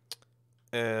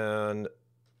 And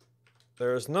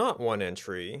there's not one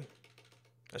entry.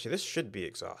 Actually, this should be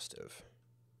exhaustive.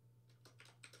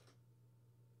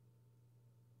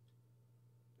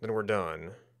 Then we're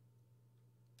done.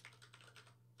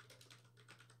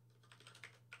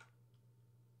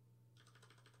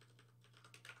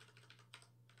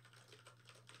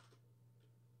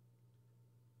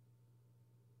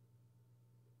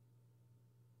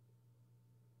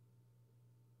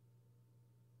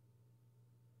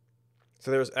 So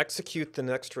there's execute the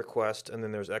next request, and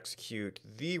then there's execute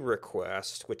the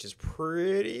request, which is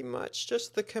pretty much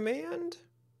just the command.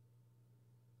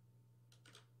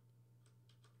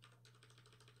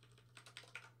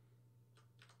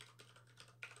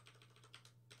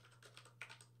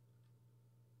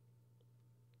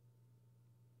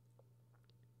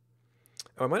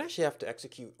 Oh, I might actually have to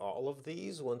execute all of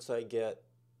these once I get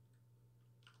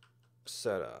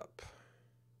set up.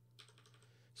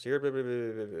 So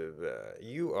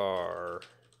you are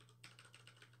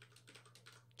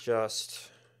just,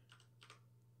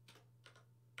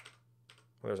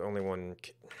 well, there's only one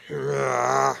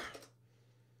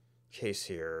case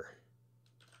here.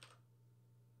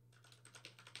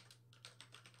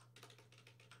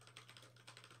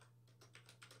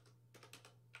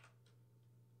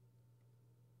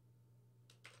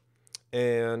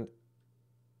 And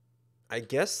I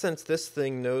guess since this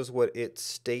thing knows what its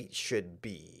state should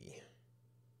be,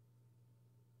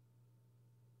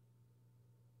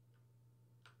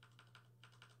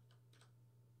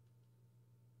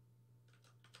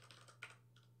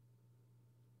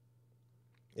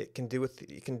 it can deal with the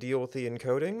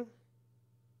encoding.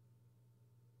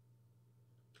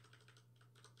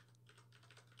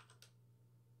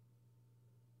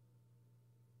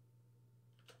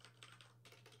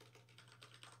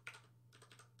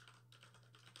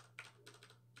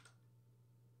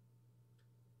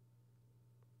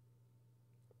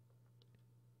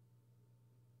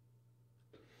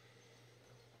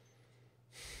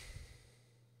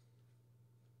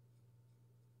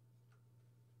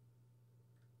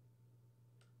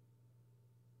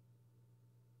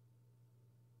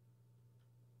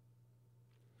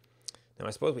 Now, I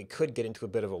suppose we could get into a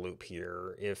bit of a loop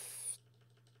here if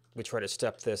we try to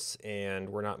step this and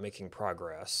we're not making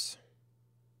progress.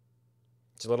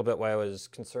 It's a little bit why I was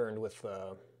concerned with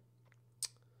the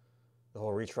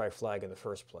whole retry flag in the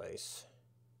first place.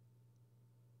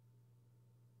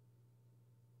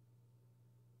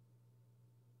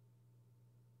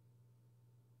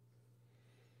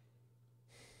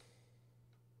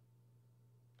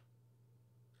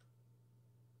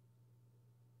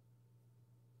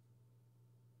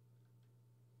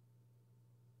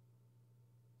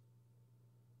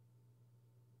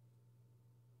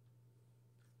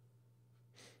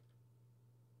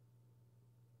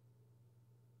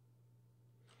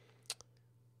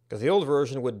 Because the old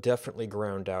version would definitely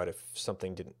ground out if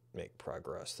something didn't make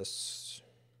progress. This,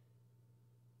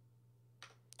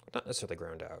 not necessarily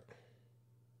ground out.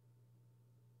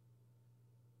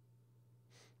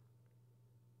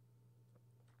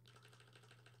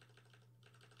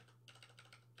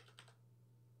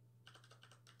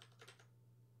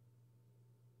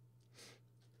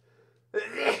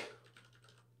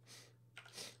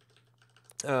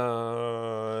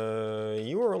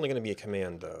 You are only going to be a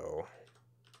command, though.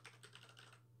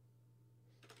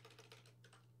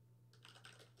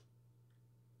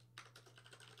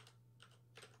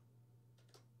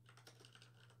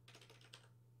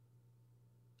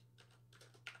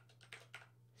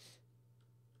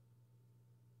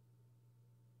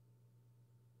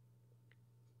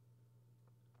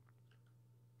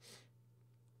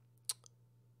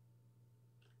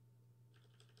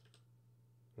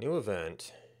 New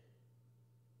event.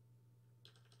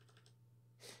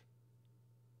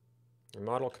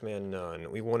 Model command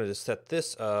none. We wanted to set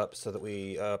this up so that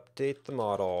we update the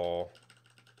model.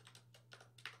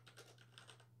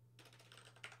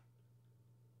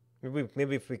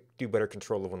 Maybe if we do better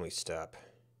control of when we step.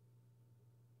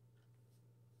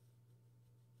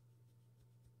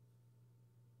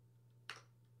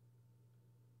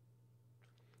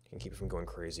 Can keep it from going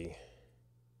crazy.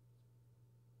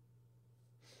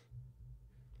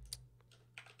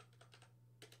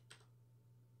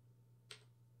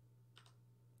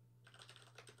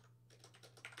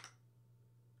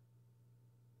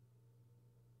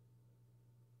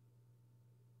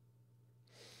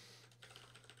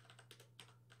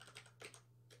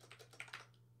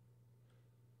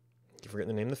 Keep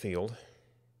forgetting to name the field.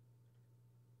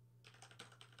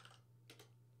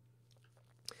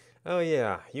 Oh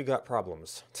yeah, you got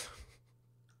problems.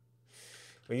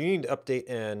 Well, you need to update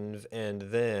env and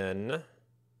then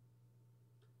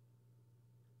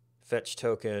fetch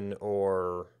token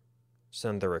or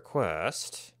send the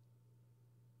request.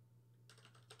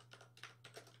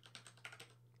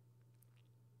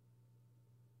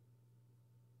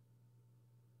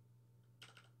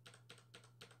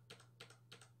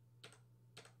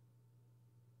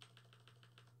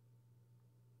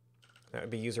 That would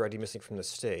be user ID missing from the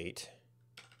state.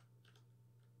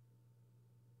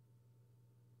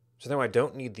 So now I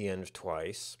don't need the env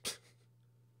twice.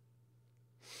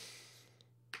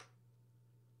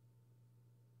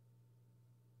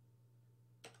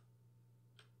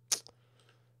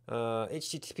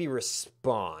 HTTP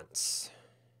response.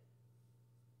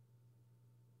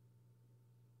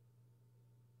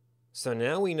 So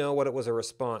now we know what it was a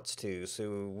response to.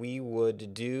 So we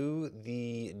would do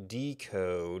the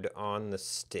decode on the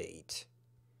state.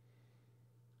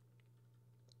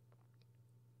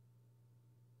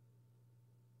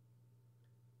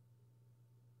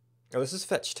 Oh, this is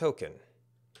fetch token.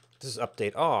 This is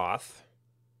update auth.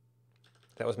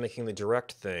 That was making the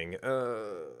direct thing.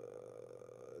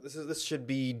 This should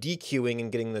be dequeuing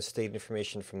and getting the state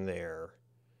information from there.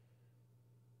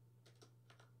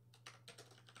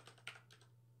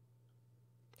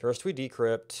 First we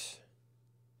decrypt,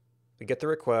 we get the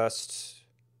request,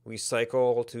 we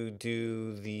cycle to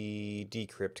do the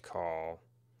decrypt call.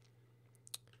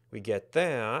 We get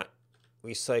that,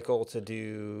 we cycle to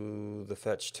do the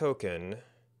fetch token.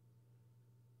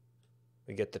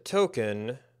 We get the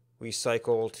token, we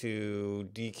cycle to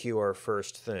dequeue our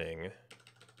first thing.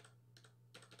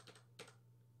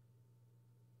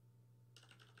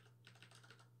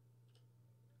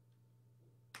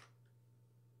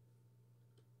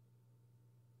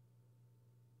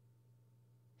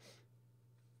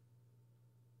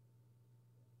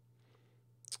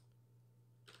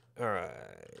 All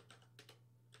right.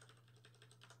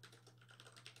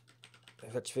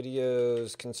 Fetch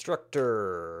videos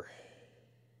constructor.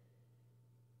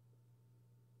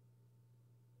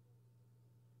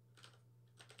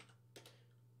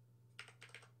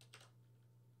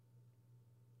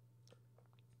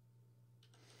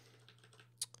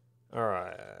 All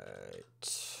right.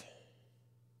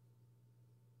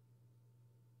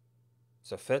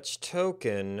 So fetch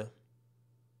token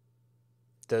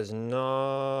does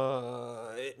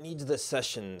not, it needs the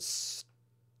session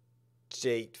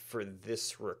state for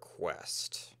this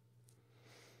request.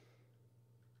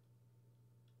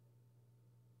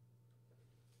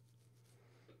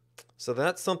 So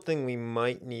that's something we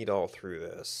might need all through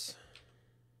this.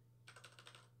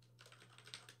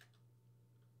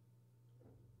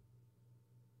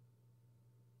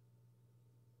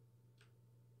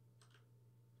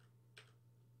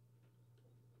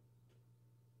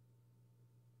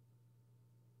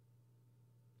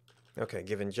 Okay,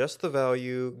 given just the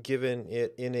value, given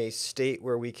it in a state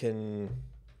where we can...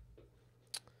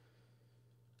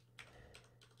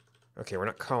 Okay, we're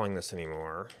not calling this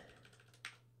anymore.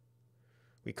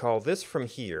 We call this from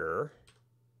here.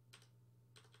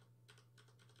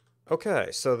 Okay,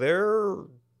 so there...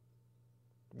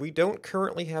 We don't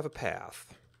currently have a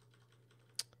path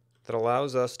that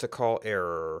allows us to call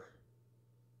error.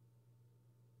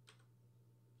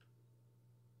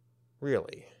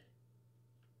 Really?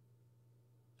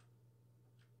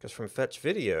 Because from fetch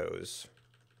videos,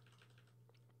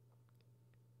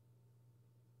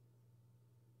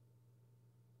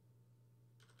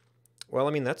 well,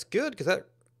 I mean, that's good because that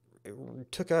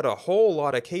took out a whole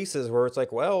lot of cases where it's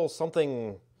like, well,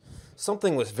 something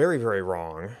was very, very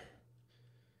wrong.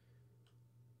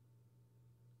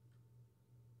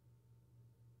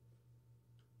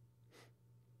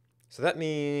 So that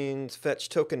means fetch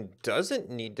token doesn't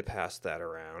need to pass that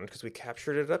around because we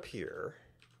captured it up here.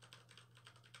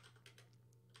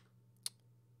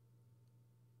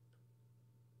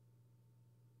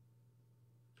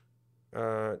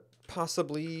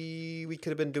 Possibly we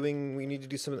could have been doing. We need to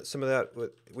do some of that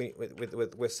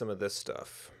with some of this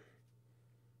stuff.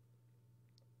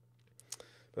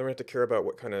 But then we have to care about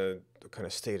what kind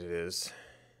of state it is.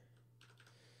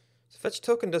 So fetch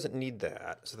token doesn't need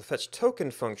that. So the fetch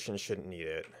token function shouldn't need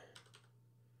it.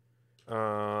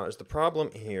 There's the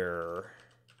problem here.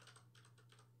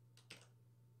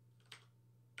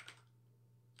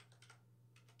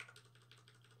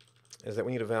 Is that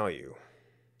we need a value.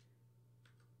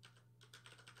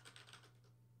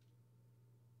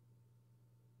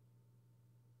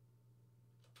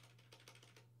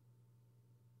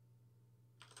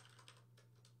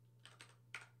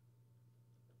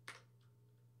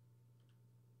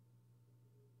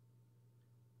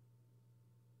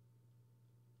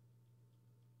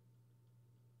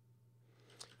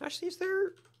 Actually, is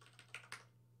there...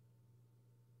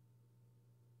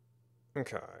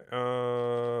 Okay.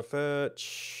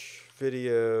 Fetch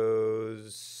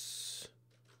videos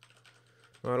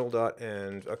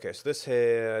model.end. Okay, so this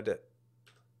had...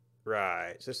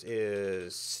 Right, so this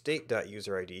is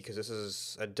state.userid because this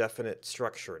is a definite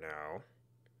structure now.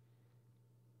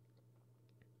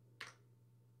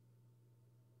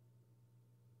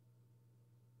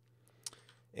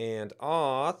 And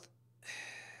auth...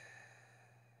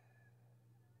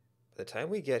 By the time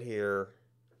we get here...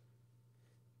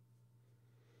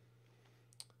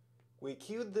 We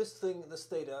queued this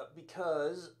state up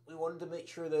because we wanted to make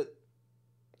sure that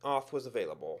auth was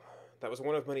available. That was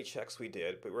one of many checks we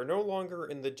did, but we're no longer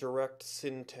in the direct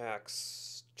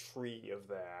syntax tree of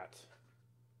that.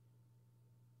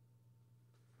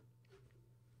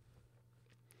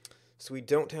 So we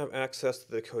don't have access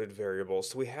to the decoded variable,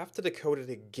 so we have to decode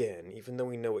it again, even though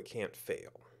we know it can't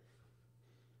fail.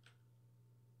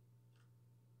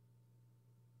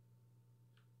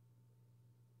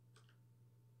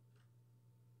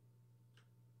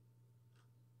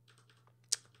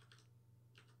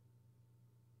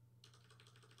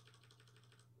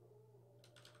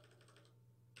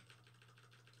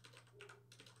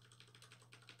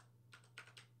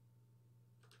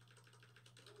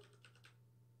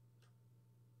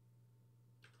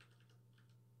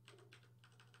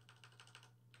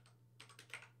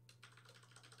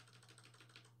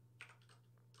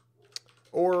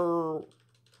 Or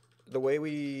the way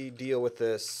we deal with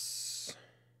this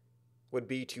would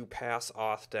be to pass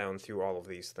auth down through all of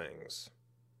these things.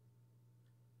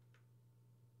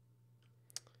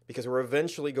 Because we're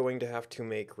eventually going to have to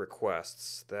make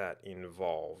requests that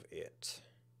involve it.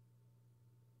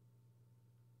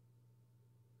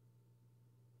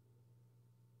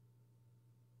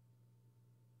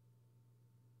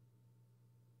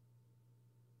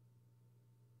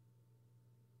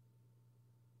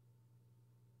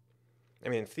 I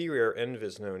mean, in theory, our env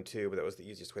is known too, but that was the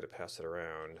easiest way to pass it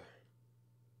around.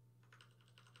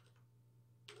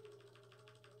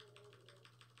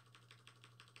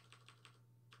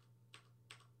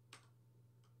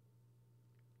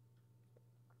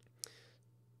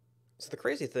 So the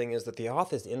crazy thing is that the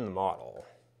auth is in the model.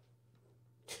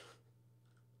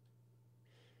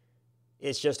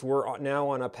 It's just we're now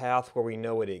on a path where we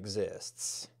know it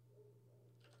exists.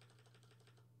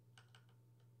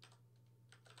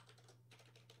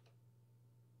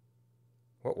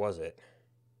 What was it?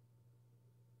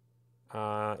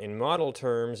 In model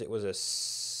terms, it was a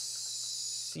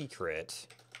secret.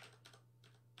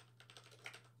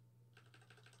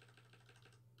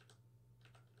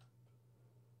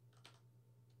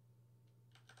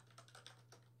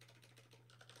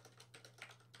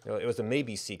 Well, it was a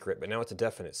maybe secret, but now it's a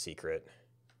definite secret.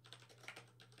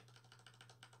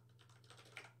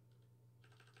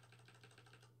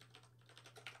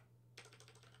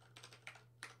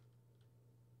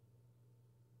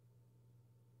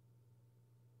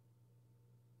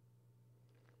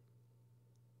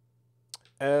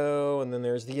 Oh, and then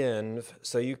there's the env.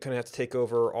 So you kind of have to take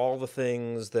over all the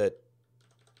things that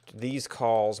these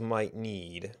calls might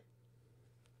need.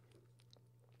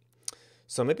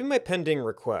 So maybe my pending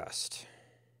request.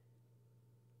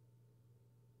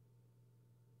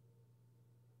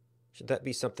 Should that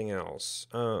be something else?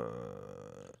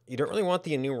 You don't really want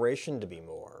the enumeration to be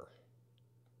more.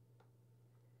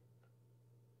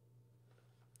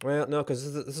 Well, no,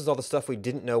 because this is all the stuff we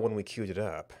didn't know when we queued it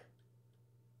up.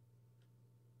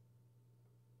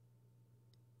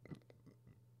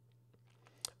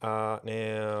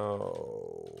 Now...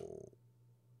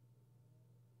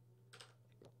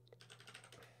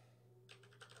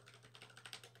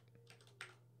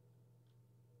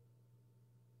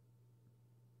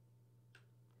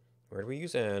 Where do we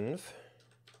use env?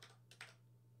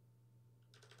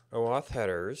 OAuth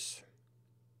headers.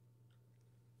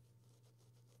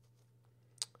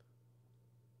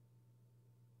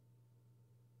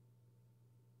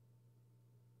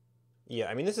 Yeah,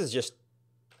 I mean, this is just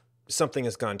something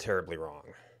has gone terribly wrong.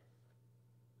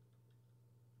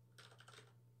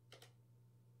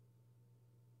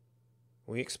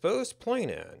 We exposed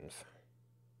plainenv,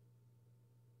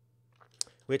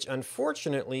 which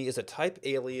unfortunately is a type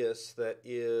alias that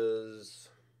is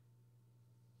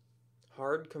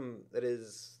that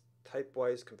is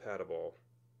type-wise compatible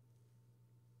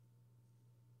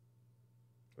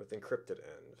with encrypted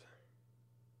env.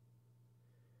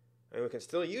 And we can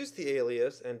still use the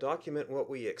alias and document what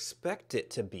we expect it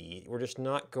to be. We're just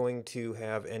not going to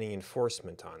have any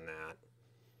enforcement on that.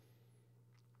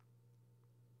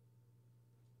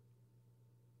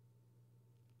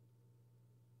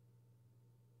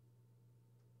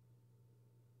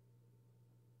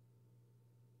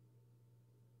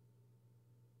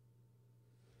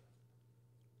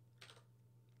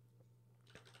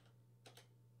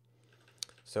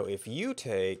 So if you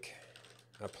take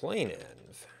a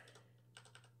plainenv,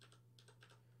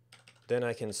 then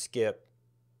I can skip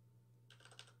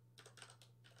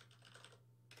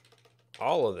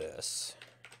all of this.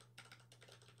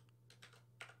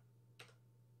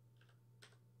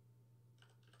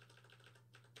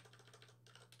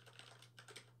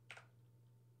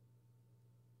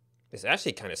 This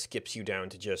actually kind of skips you down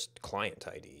to just client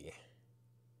ID,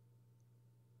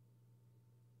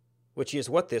 which is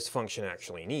what this function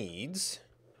actually needs.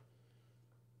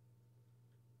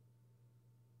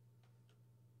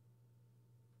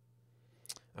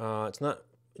 It's not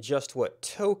just what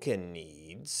token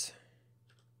needs.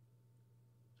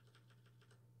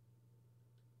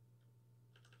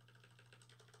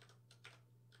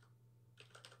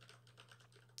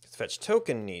 Fetch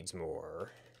token needs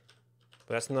more,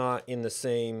 but that's not in the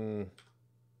same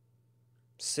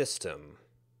system.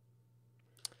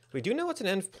 We do know it's an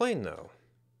env plane, though.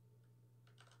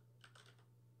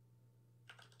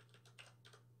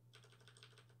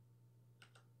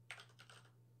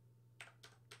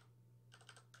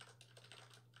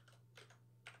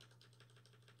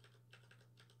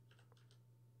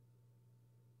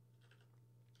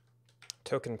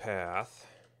 Token path.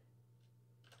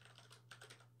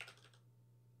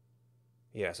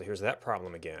 Yeah, so here's that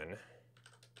problem again.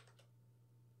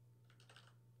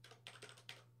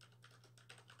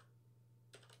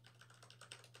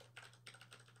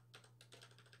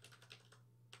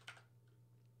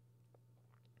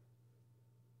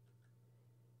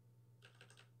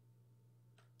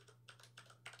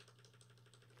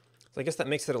 So I guess that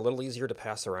makes it a little easier to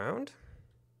pass around.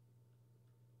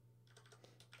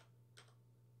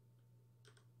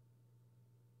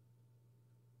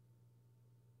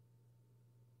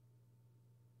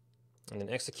 And then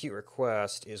execute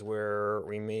request is where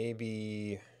we may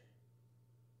be...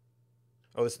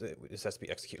 Oh, this has to be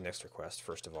execute next request,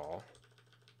 first of all.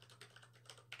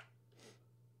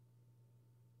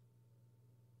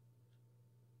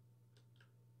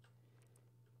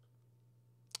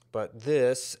 But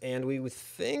this, and we would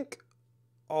think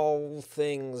all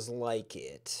things like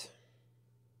it.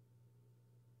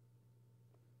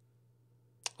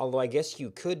 Although I guess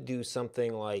you could do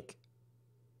something like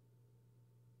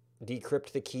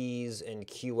decrypt the keys and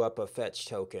queue up a fetch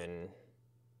token.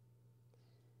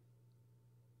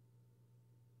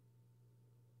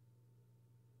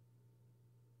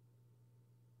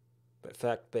 But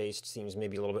fact-based seems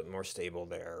maybe a little bit more stable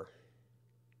there.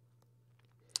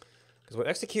 Because what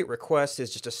execute request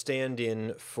is just a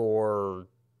stand-in for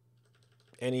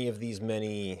any of these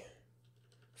many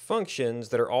functions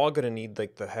that are all going to need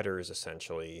like the headers,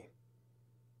 essentially.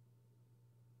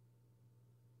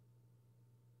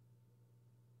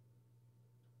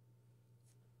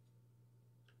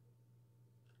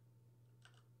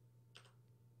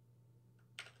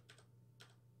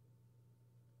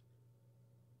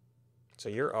 So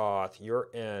your auth, your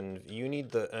env, you need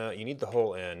the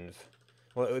whole env.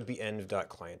 Well, it would be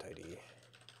env.clientID.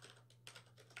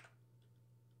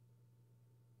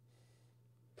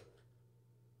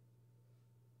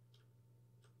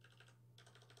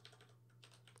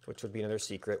 Which would be another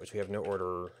secret, which we have no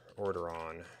order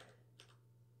on.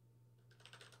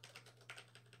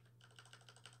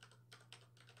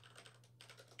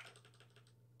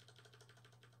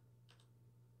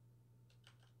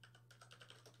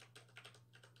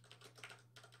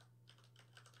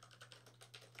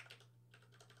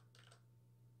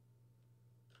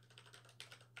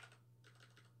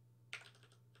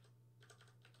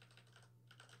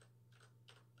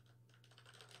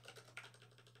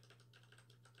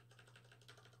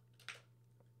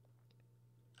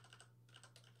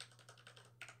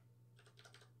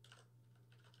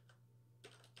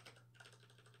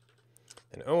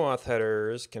 And OAuth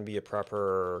headers can be a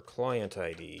proper client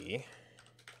ID.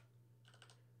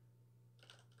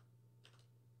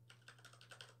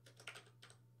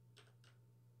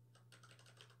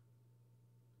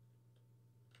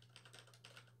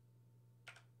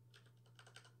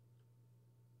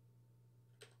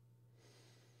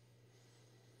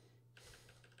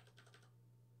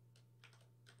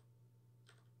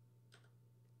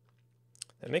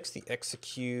 That makes the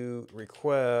execute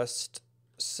request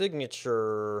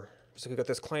signature. So we've got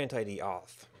this client ID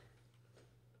auth.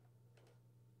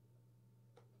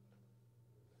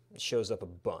 It shows up a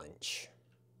bunch.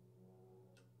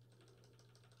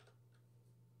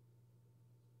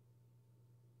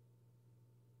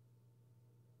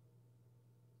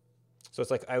 So it's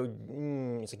like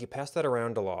it's like you pass that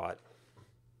around a lot,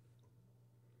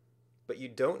 but you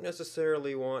don't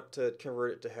necessarily want to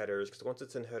convert it to headers, because once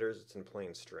it's in headers, it's in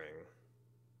plain string.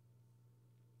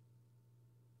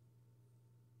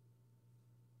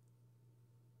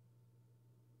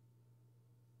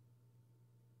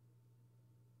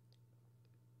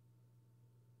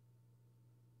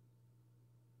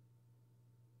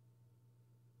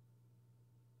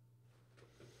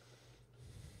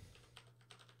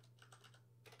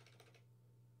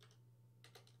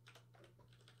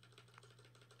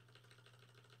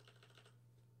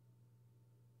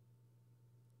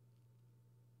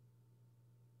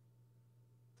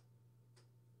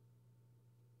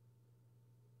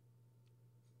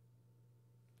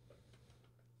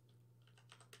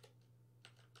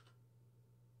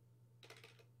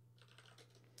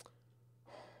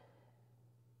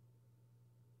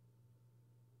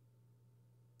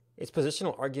 It's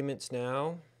positional arguments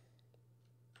now.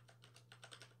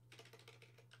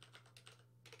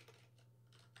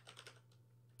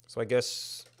 So I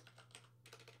guess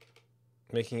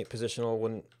making it positional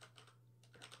wouldn't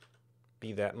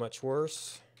be that much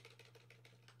worse.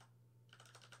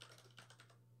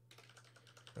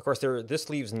 Of course,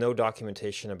 this leaves no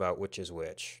documentation about which is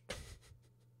which.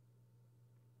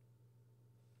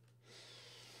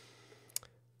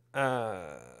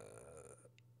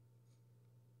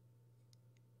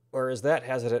 Whereas that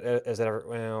has it as ever,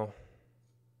 well,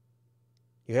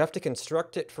 you have to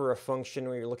construct it for a function.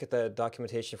 When you look at the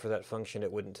documentation for that function,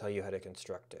 it wouldn't tell you how to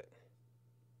construct it.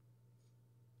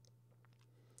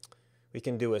 We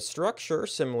can do a structure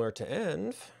similar to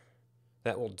env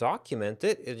that will document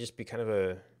it. It'll just be kind of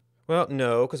a, well,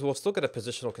 no, because we'll still get a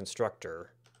positional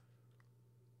constructor,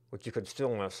 which you could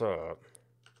still mess up.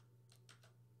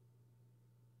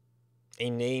 A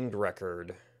named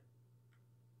record.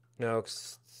 No,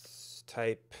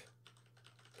 type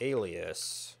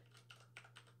alias.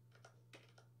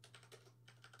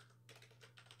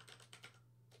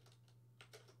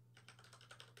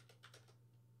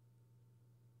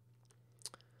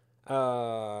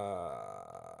 I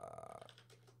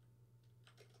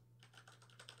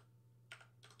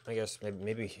guess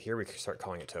maybe here we can start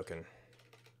calling it token.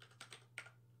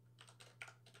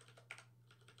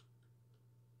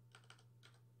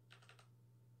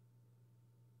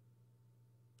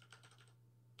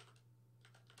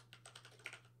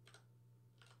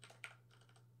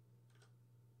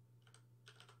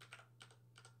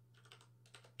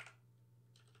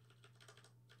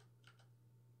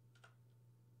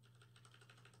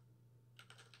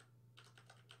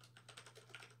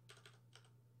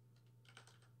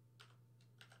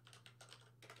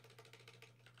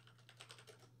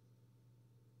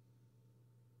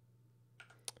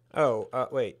 Oh,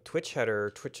 wait, Twitch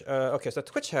header, okay, so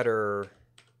Twitch header,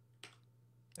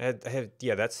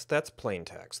 yeah, that's plain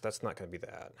text. That's not going to be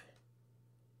that.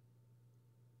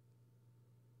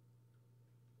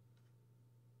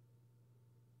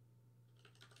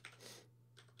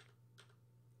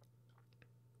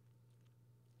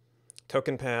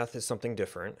 Token path is something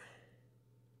different.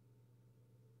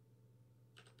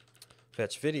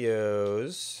 Fetch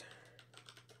videos.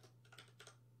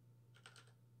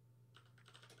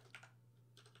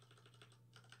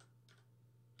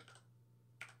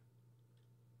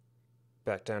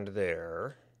 Back down to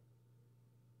there.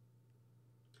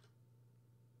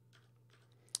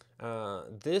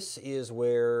 This is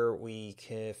where we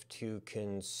have to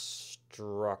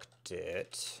construct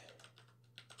it.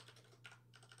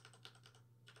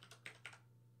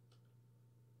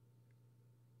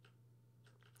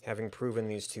 Having proven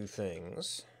these two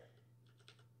things.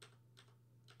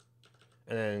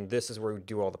 And then this is where we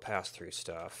do all the pass-through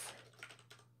stuff.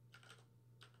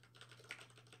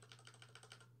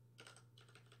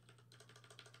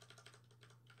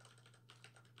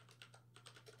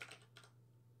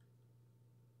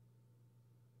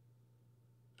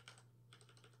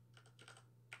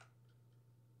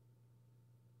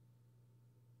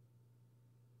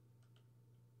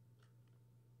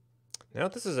 Now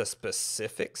this is a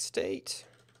specific state.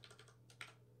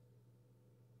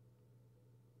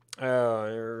 Yeah,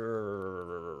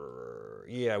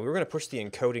 we were going to push the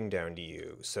encoding down to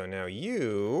you. So now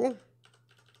you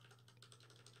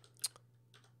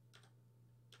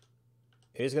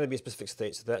it is going to be a specific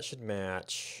state, so that should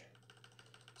match.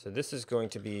 So this is going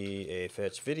to be a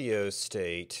fetch video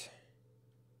state.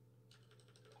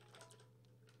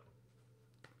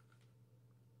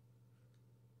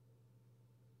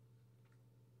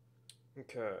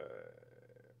 Okay.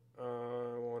 I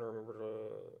want to remember to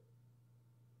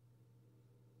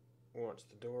watch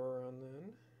the door on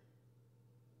then.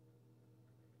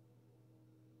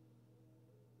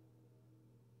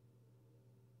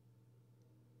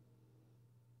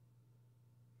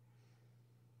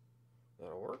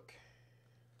 That'll work.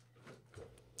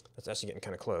 That's actually getting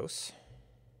kind of close.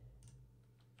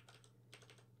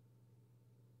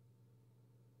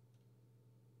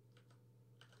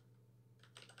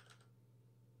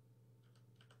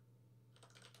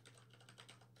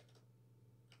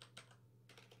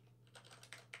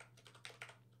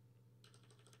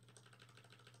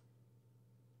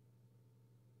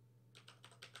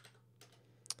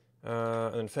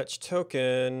 And then fetch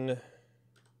token,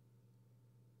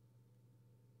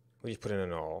 we just put in a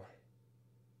null.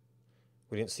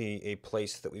 We didn't see a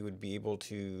place that we would be able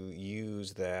to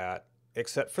use that,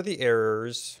 except for the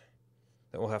errors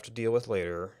that we'll have to deal with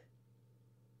later.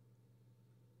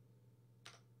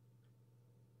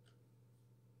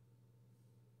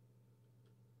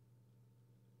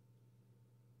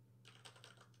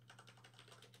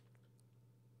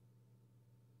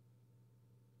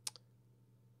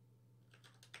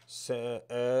 So,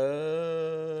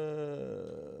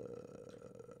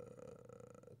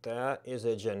 that is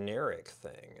a generic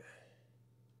thing.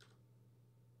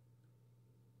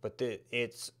 But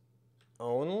it's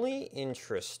only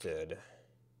interested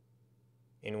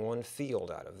in one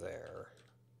field out of there.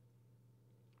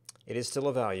 It is still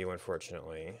a value,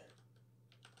 unfortunately.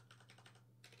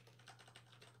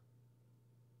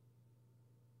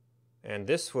 And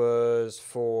this was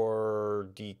for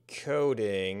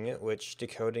decoding, which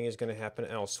decoding is going to happen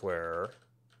elsewhere.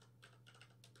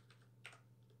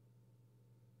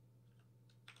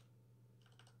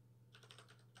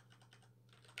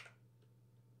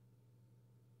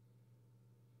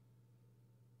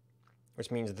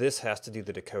 Which means this has to do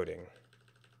the decoding.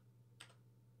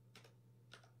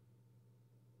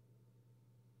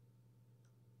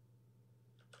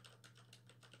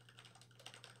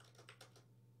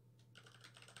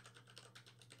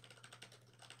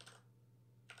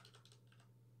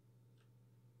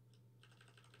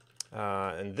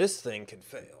 And this thing can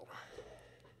fail.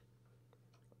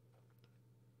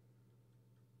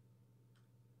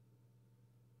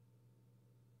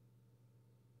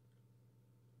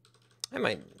 I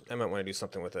might want to do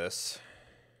something with this.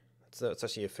 It's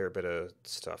actually a fair bit of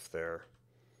stuff there.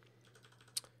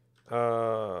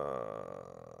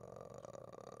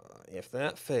 If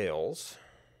that fails,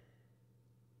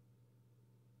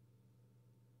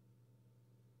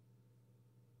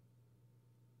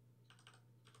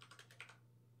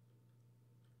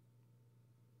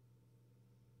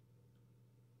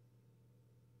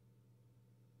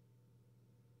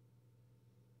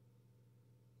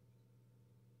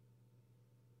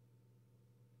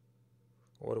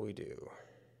 what do we do?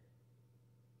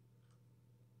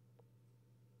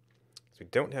 So we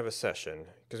don't have a session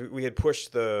because we had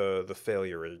pushed the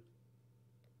failure.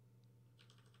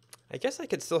 I guess I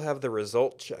could still have the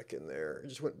result check in there. I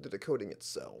just went to the decoding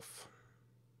itself.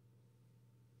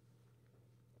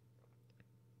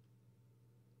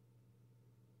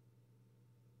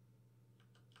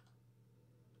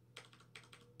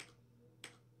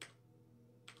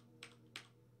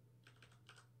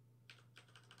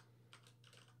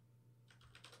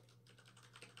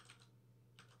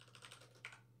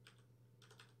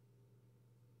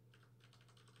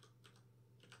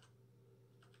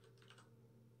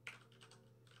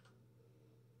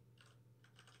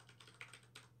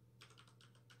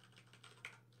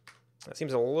 That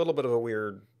seems a little bit of a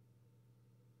weird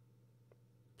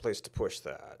place to push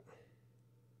that.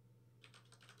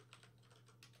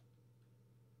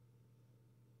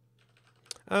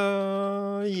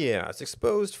 Yeah, it's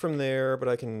exposed from there, but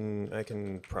I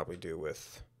can probably do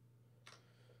with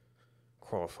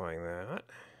qualifying that.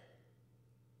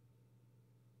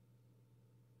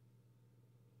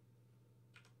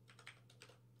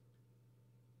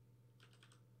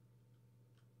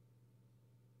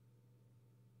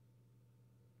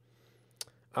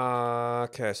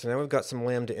 Okay, so now we've got some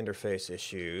Lambda interface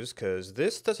issues because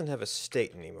this doesn't have a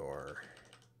state anymore.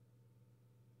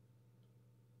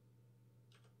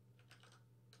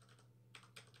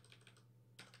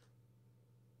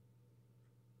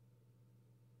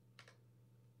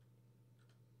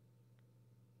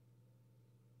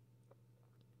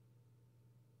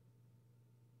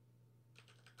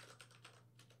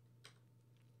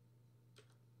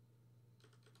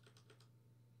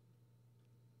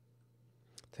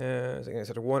 has, I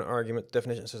said, one argument.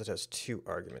 Definition says it has 2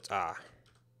 arguments. Ah.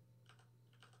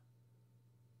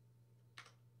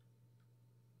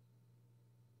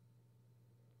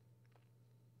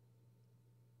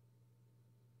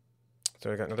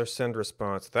 So I got another send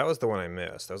response. That was the one I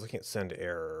missed. I was looking at send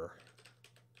error.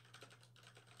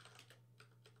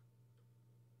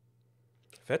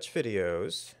 Fetch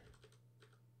videos.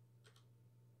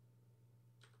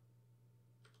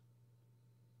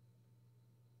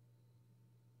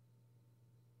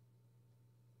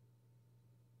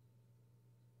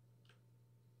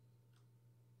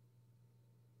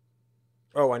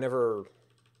 Oh, I never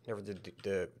did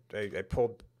the. I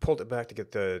pulled it back to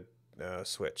get the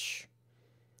switch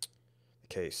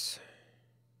case.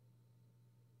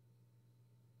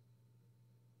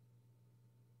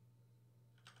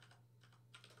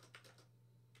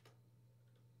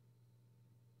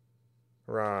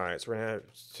 Right, so we're gonna have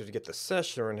to get the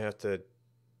session. We're gonna have to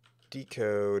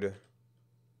decode.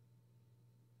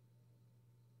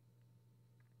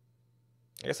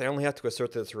 I guess I only have to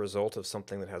assert that it's a result of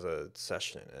something that has a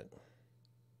session in it.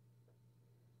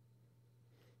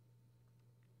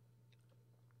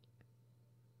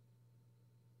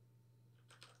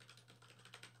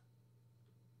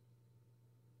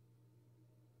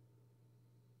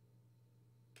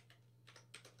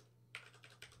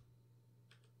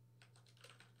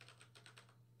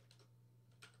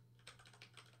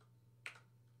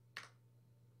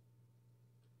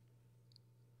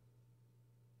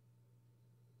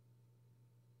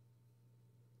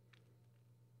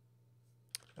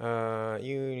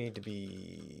 You need to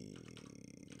be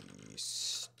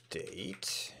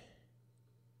state.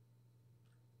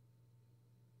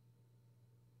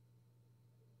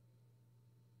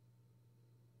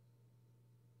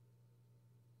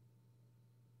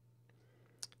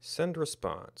 Send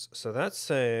response. So that's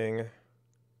saying,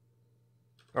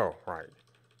 oh, right.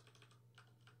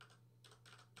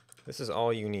 This is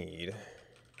all you need.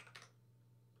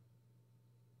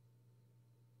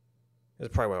 This is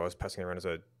probably what I was passing around as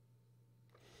a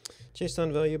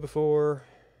JSON value before.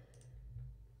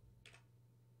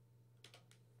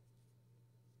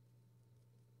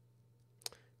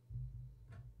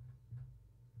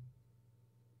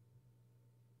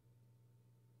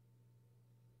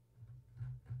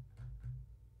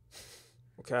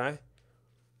 Okay.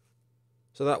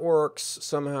 So that works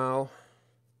somehow.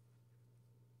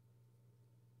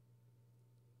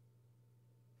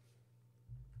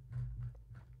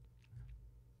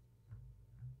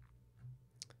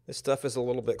 This stuff is a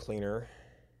little bit cleaner.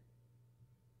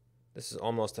 This is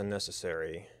almost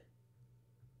unnecessary.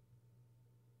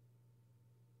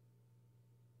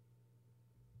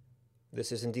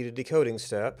 This is indeed a decoding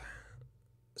step,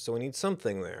 so we need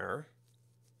something there.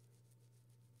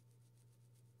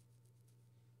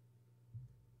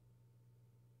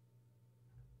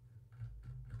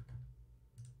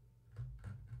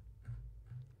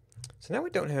 So now we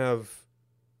don't have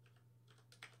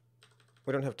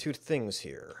 2 things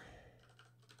here.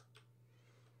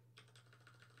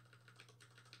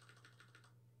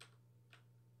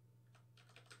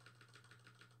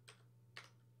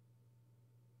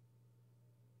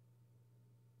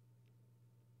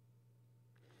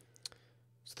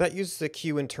 So that uses the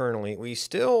queue internally. We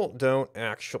still don't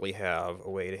actually have a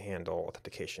way to handle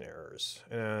authentication errors.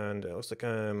 And it looks like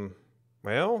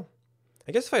well,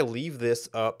 I guess if I leave this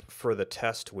up for the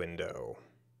test window,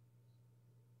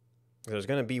 there's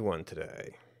going to be one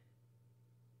today.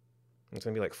 It's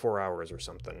going to be like 4 hours or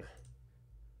something.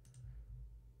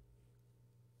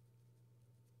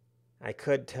 I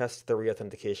could test the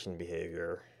reauthentication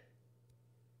behavior.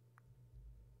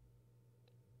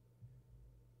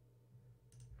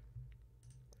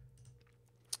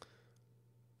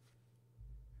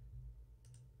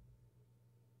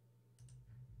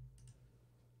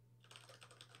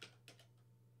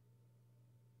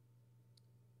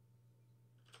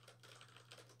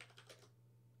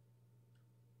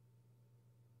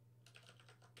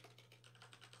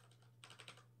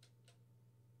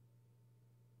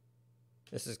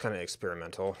 This is kind of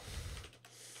experimental.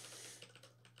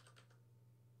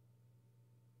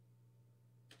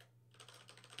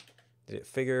 Did it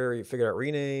figure? You figured out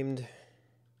renamed?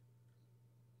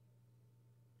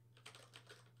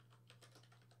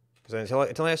 Because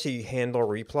until I actually handle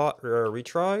replot or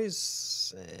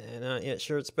retries, not yet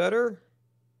sure it's better.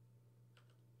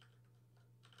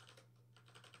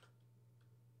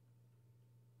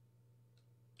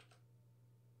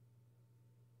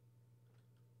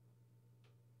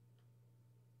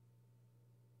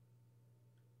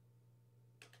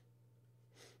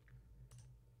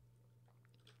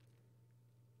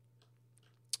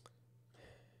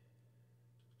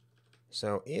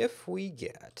 So if we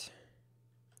get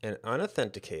an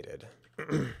unauthenticated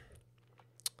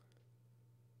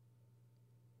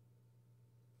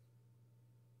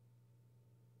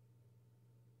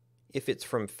if it's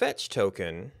from fetch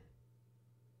token,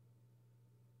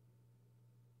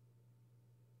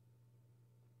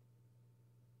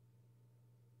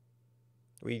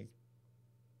 well,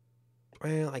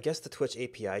 I guess the Twitch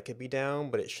API could be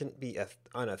down, but it shouldn't be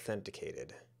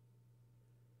unauthenticated.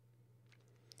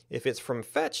 If it's from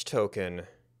fetch token,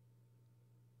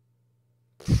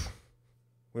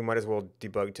 we might as well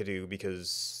debug to do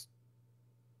because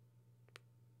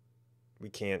we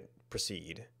can't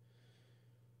proceed.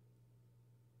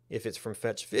 If it's from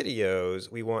fetch videos,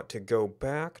 we want to go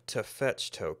back to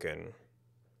fetch token.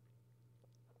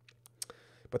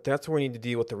 But that's where we need to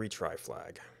deal with the retry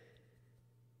flag.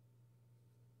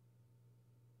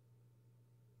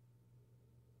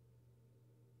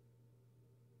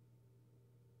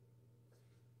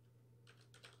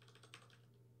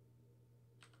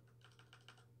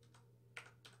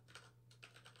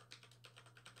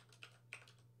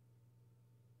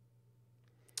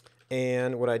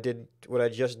 And what I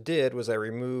just did was I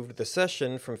removed the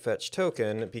session from fetch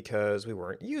token because we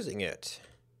weren't using it.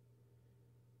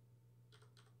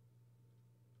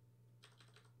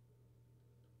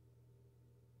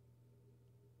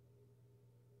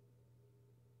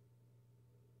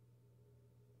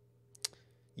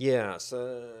 Yeah,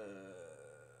 so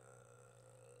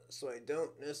I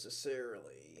don't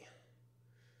necessarily.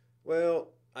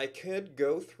 Well, I could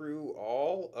go through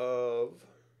all of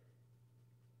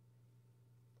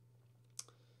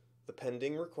the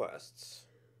pending requests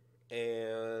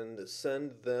and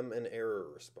send them an error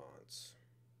response.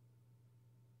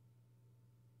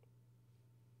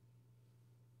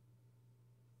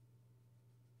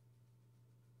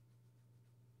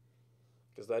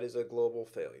 Because that is a global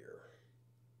failure.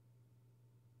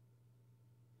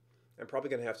 I'm probably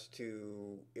going to have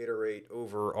to iterate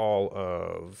over all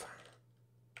of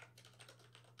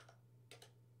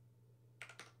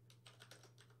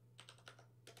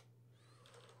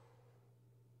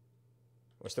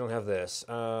I still don't have this.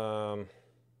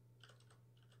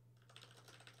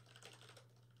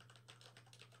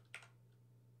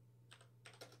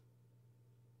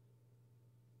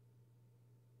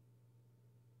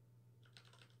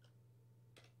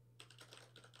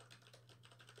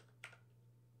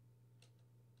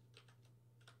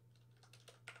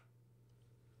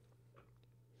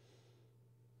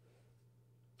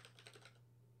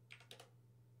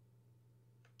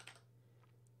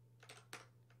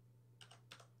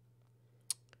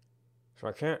 So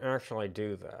I can't actually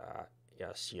do that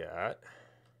yet.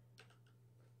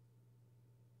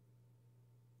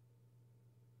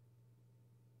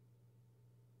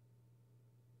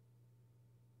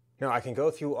 Now I can go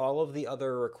through all of the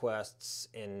other requests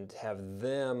and have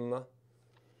them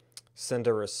send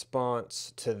a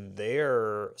response to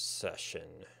their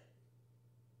session.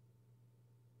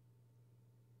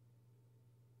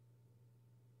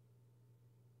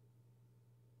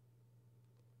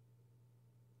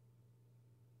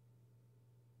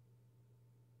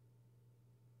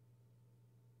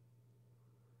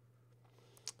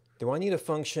 Do I need a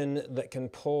function that can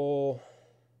pull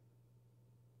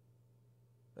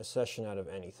a session out of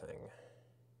anything?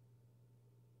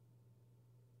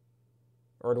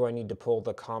 Or do I need to pull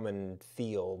the common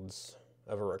fields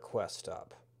of a request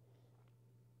up?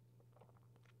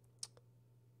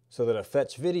 So that a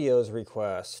fetch videos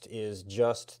request is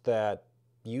just that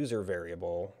user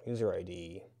variable, user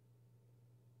ID.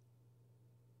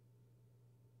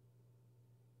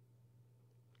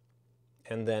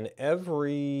 And then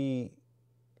every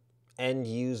end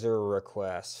user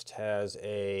request has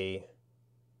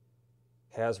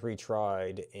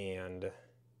retried and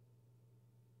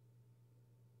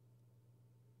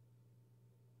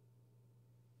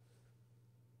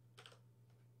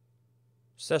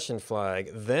session flag.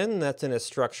 Then that's in a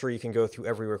structure you can go through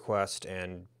every request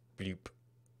and bloop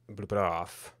it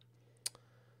off.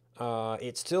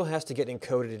 It still has to get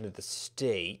encoded into the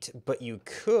state, but you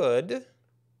could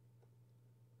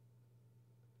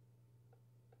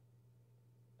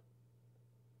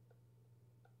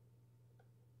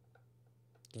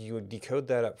would decode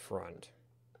that up front.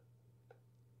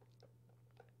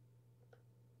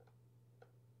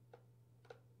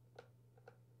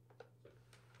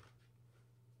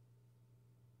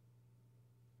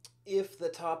 If the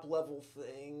top level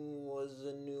thing was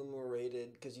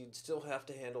enumerated, because you'd still have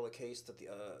to handle a case that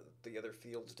the other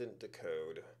fields didn't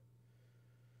decode.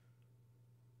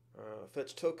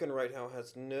 Fetch token right now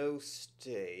has no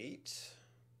state.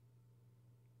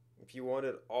 If you want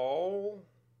it all,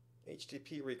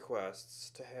 HTTP requests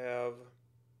to have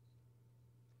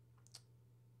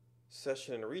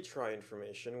session and retry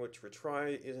information, which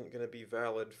retry isn't going to be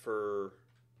valid for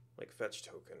like fetch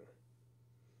token.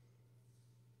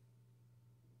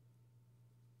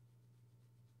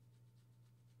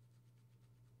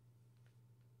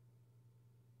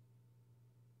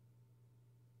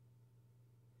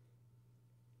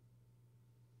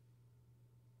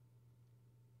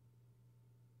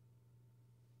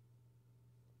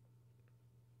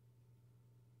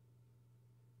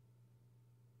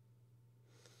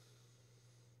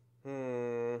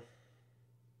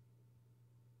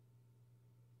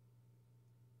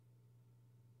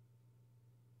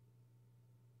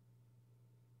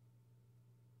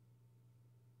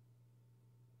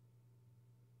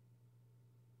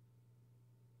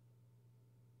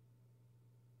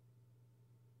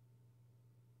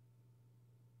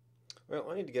 Well,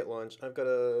 I need to get lunch. I've got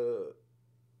a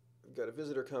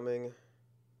visitor coming.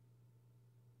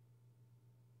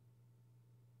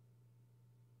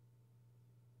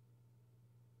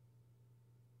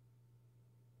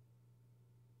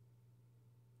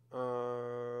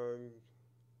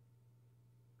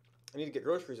 I need to get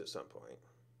groceries at some point.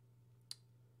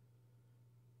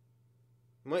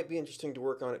 Might be interesting to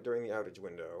work on it during the outage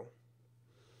window.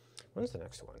 When's the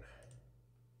next one?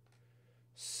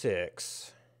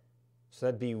 6. So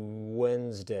that'd be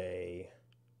Wednesday.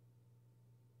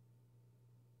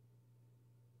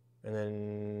 And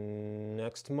then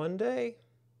next Monday?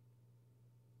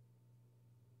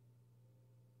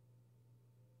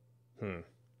 And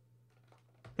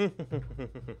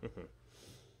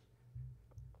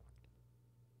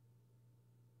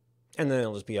then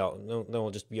it'll just be out. Then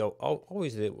we'll just be out. I'll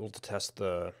always be able to test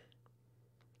the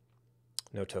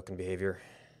no token behavior.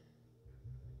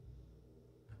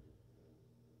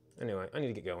 Anyway, I need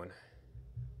to get going.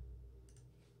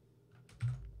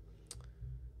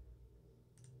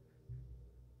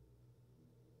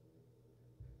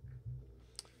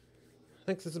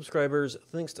 Thanks to the subscribers.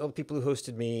 Thanks to all the people who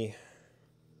hosted me.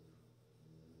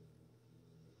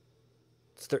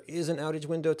 So there is an outage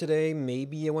window today.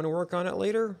 Maybe I want to work on it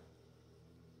later.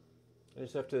 I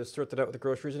just have to sort that out with the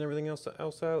groceries and everything else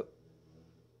out.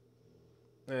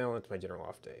 Well, it's my general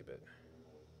off day, but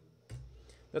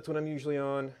that's what I'm usually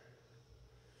on.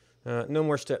 No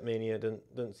more Step Mania.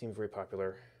 Doesn't seem very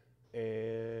popular.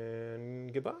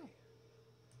 And goodbye.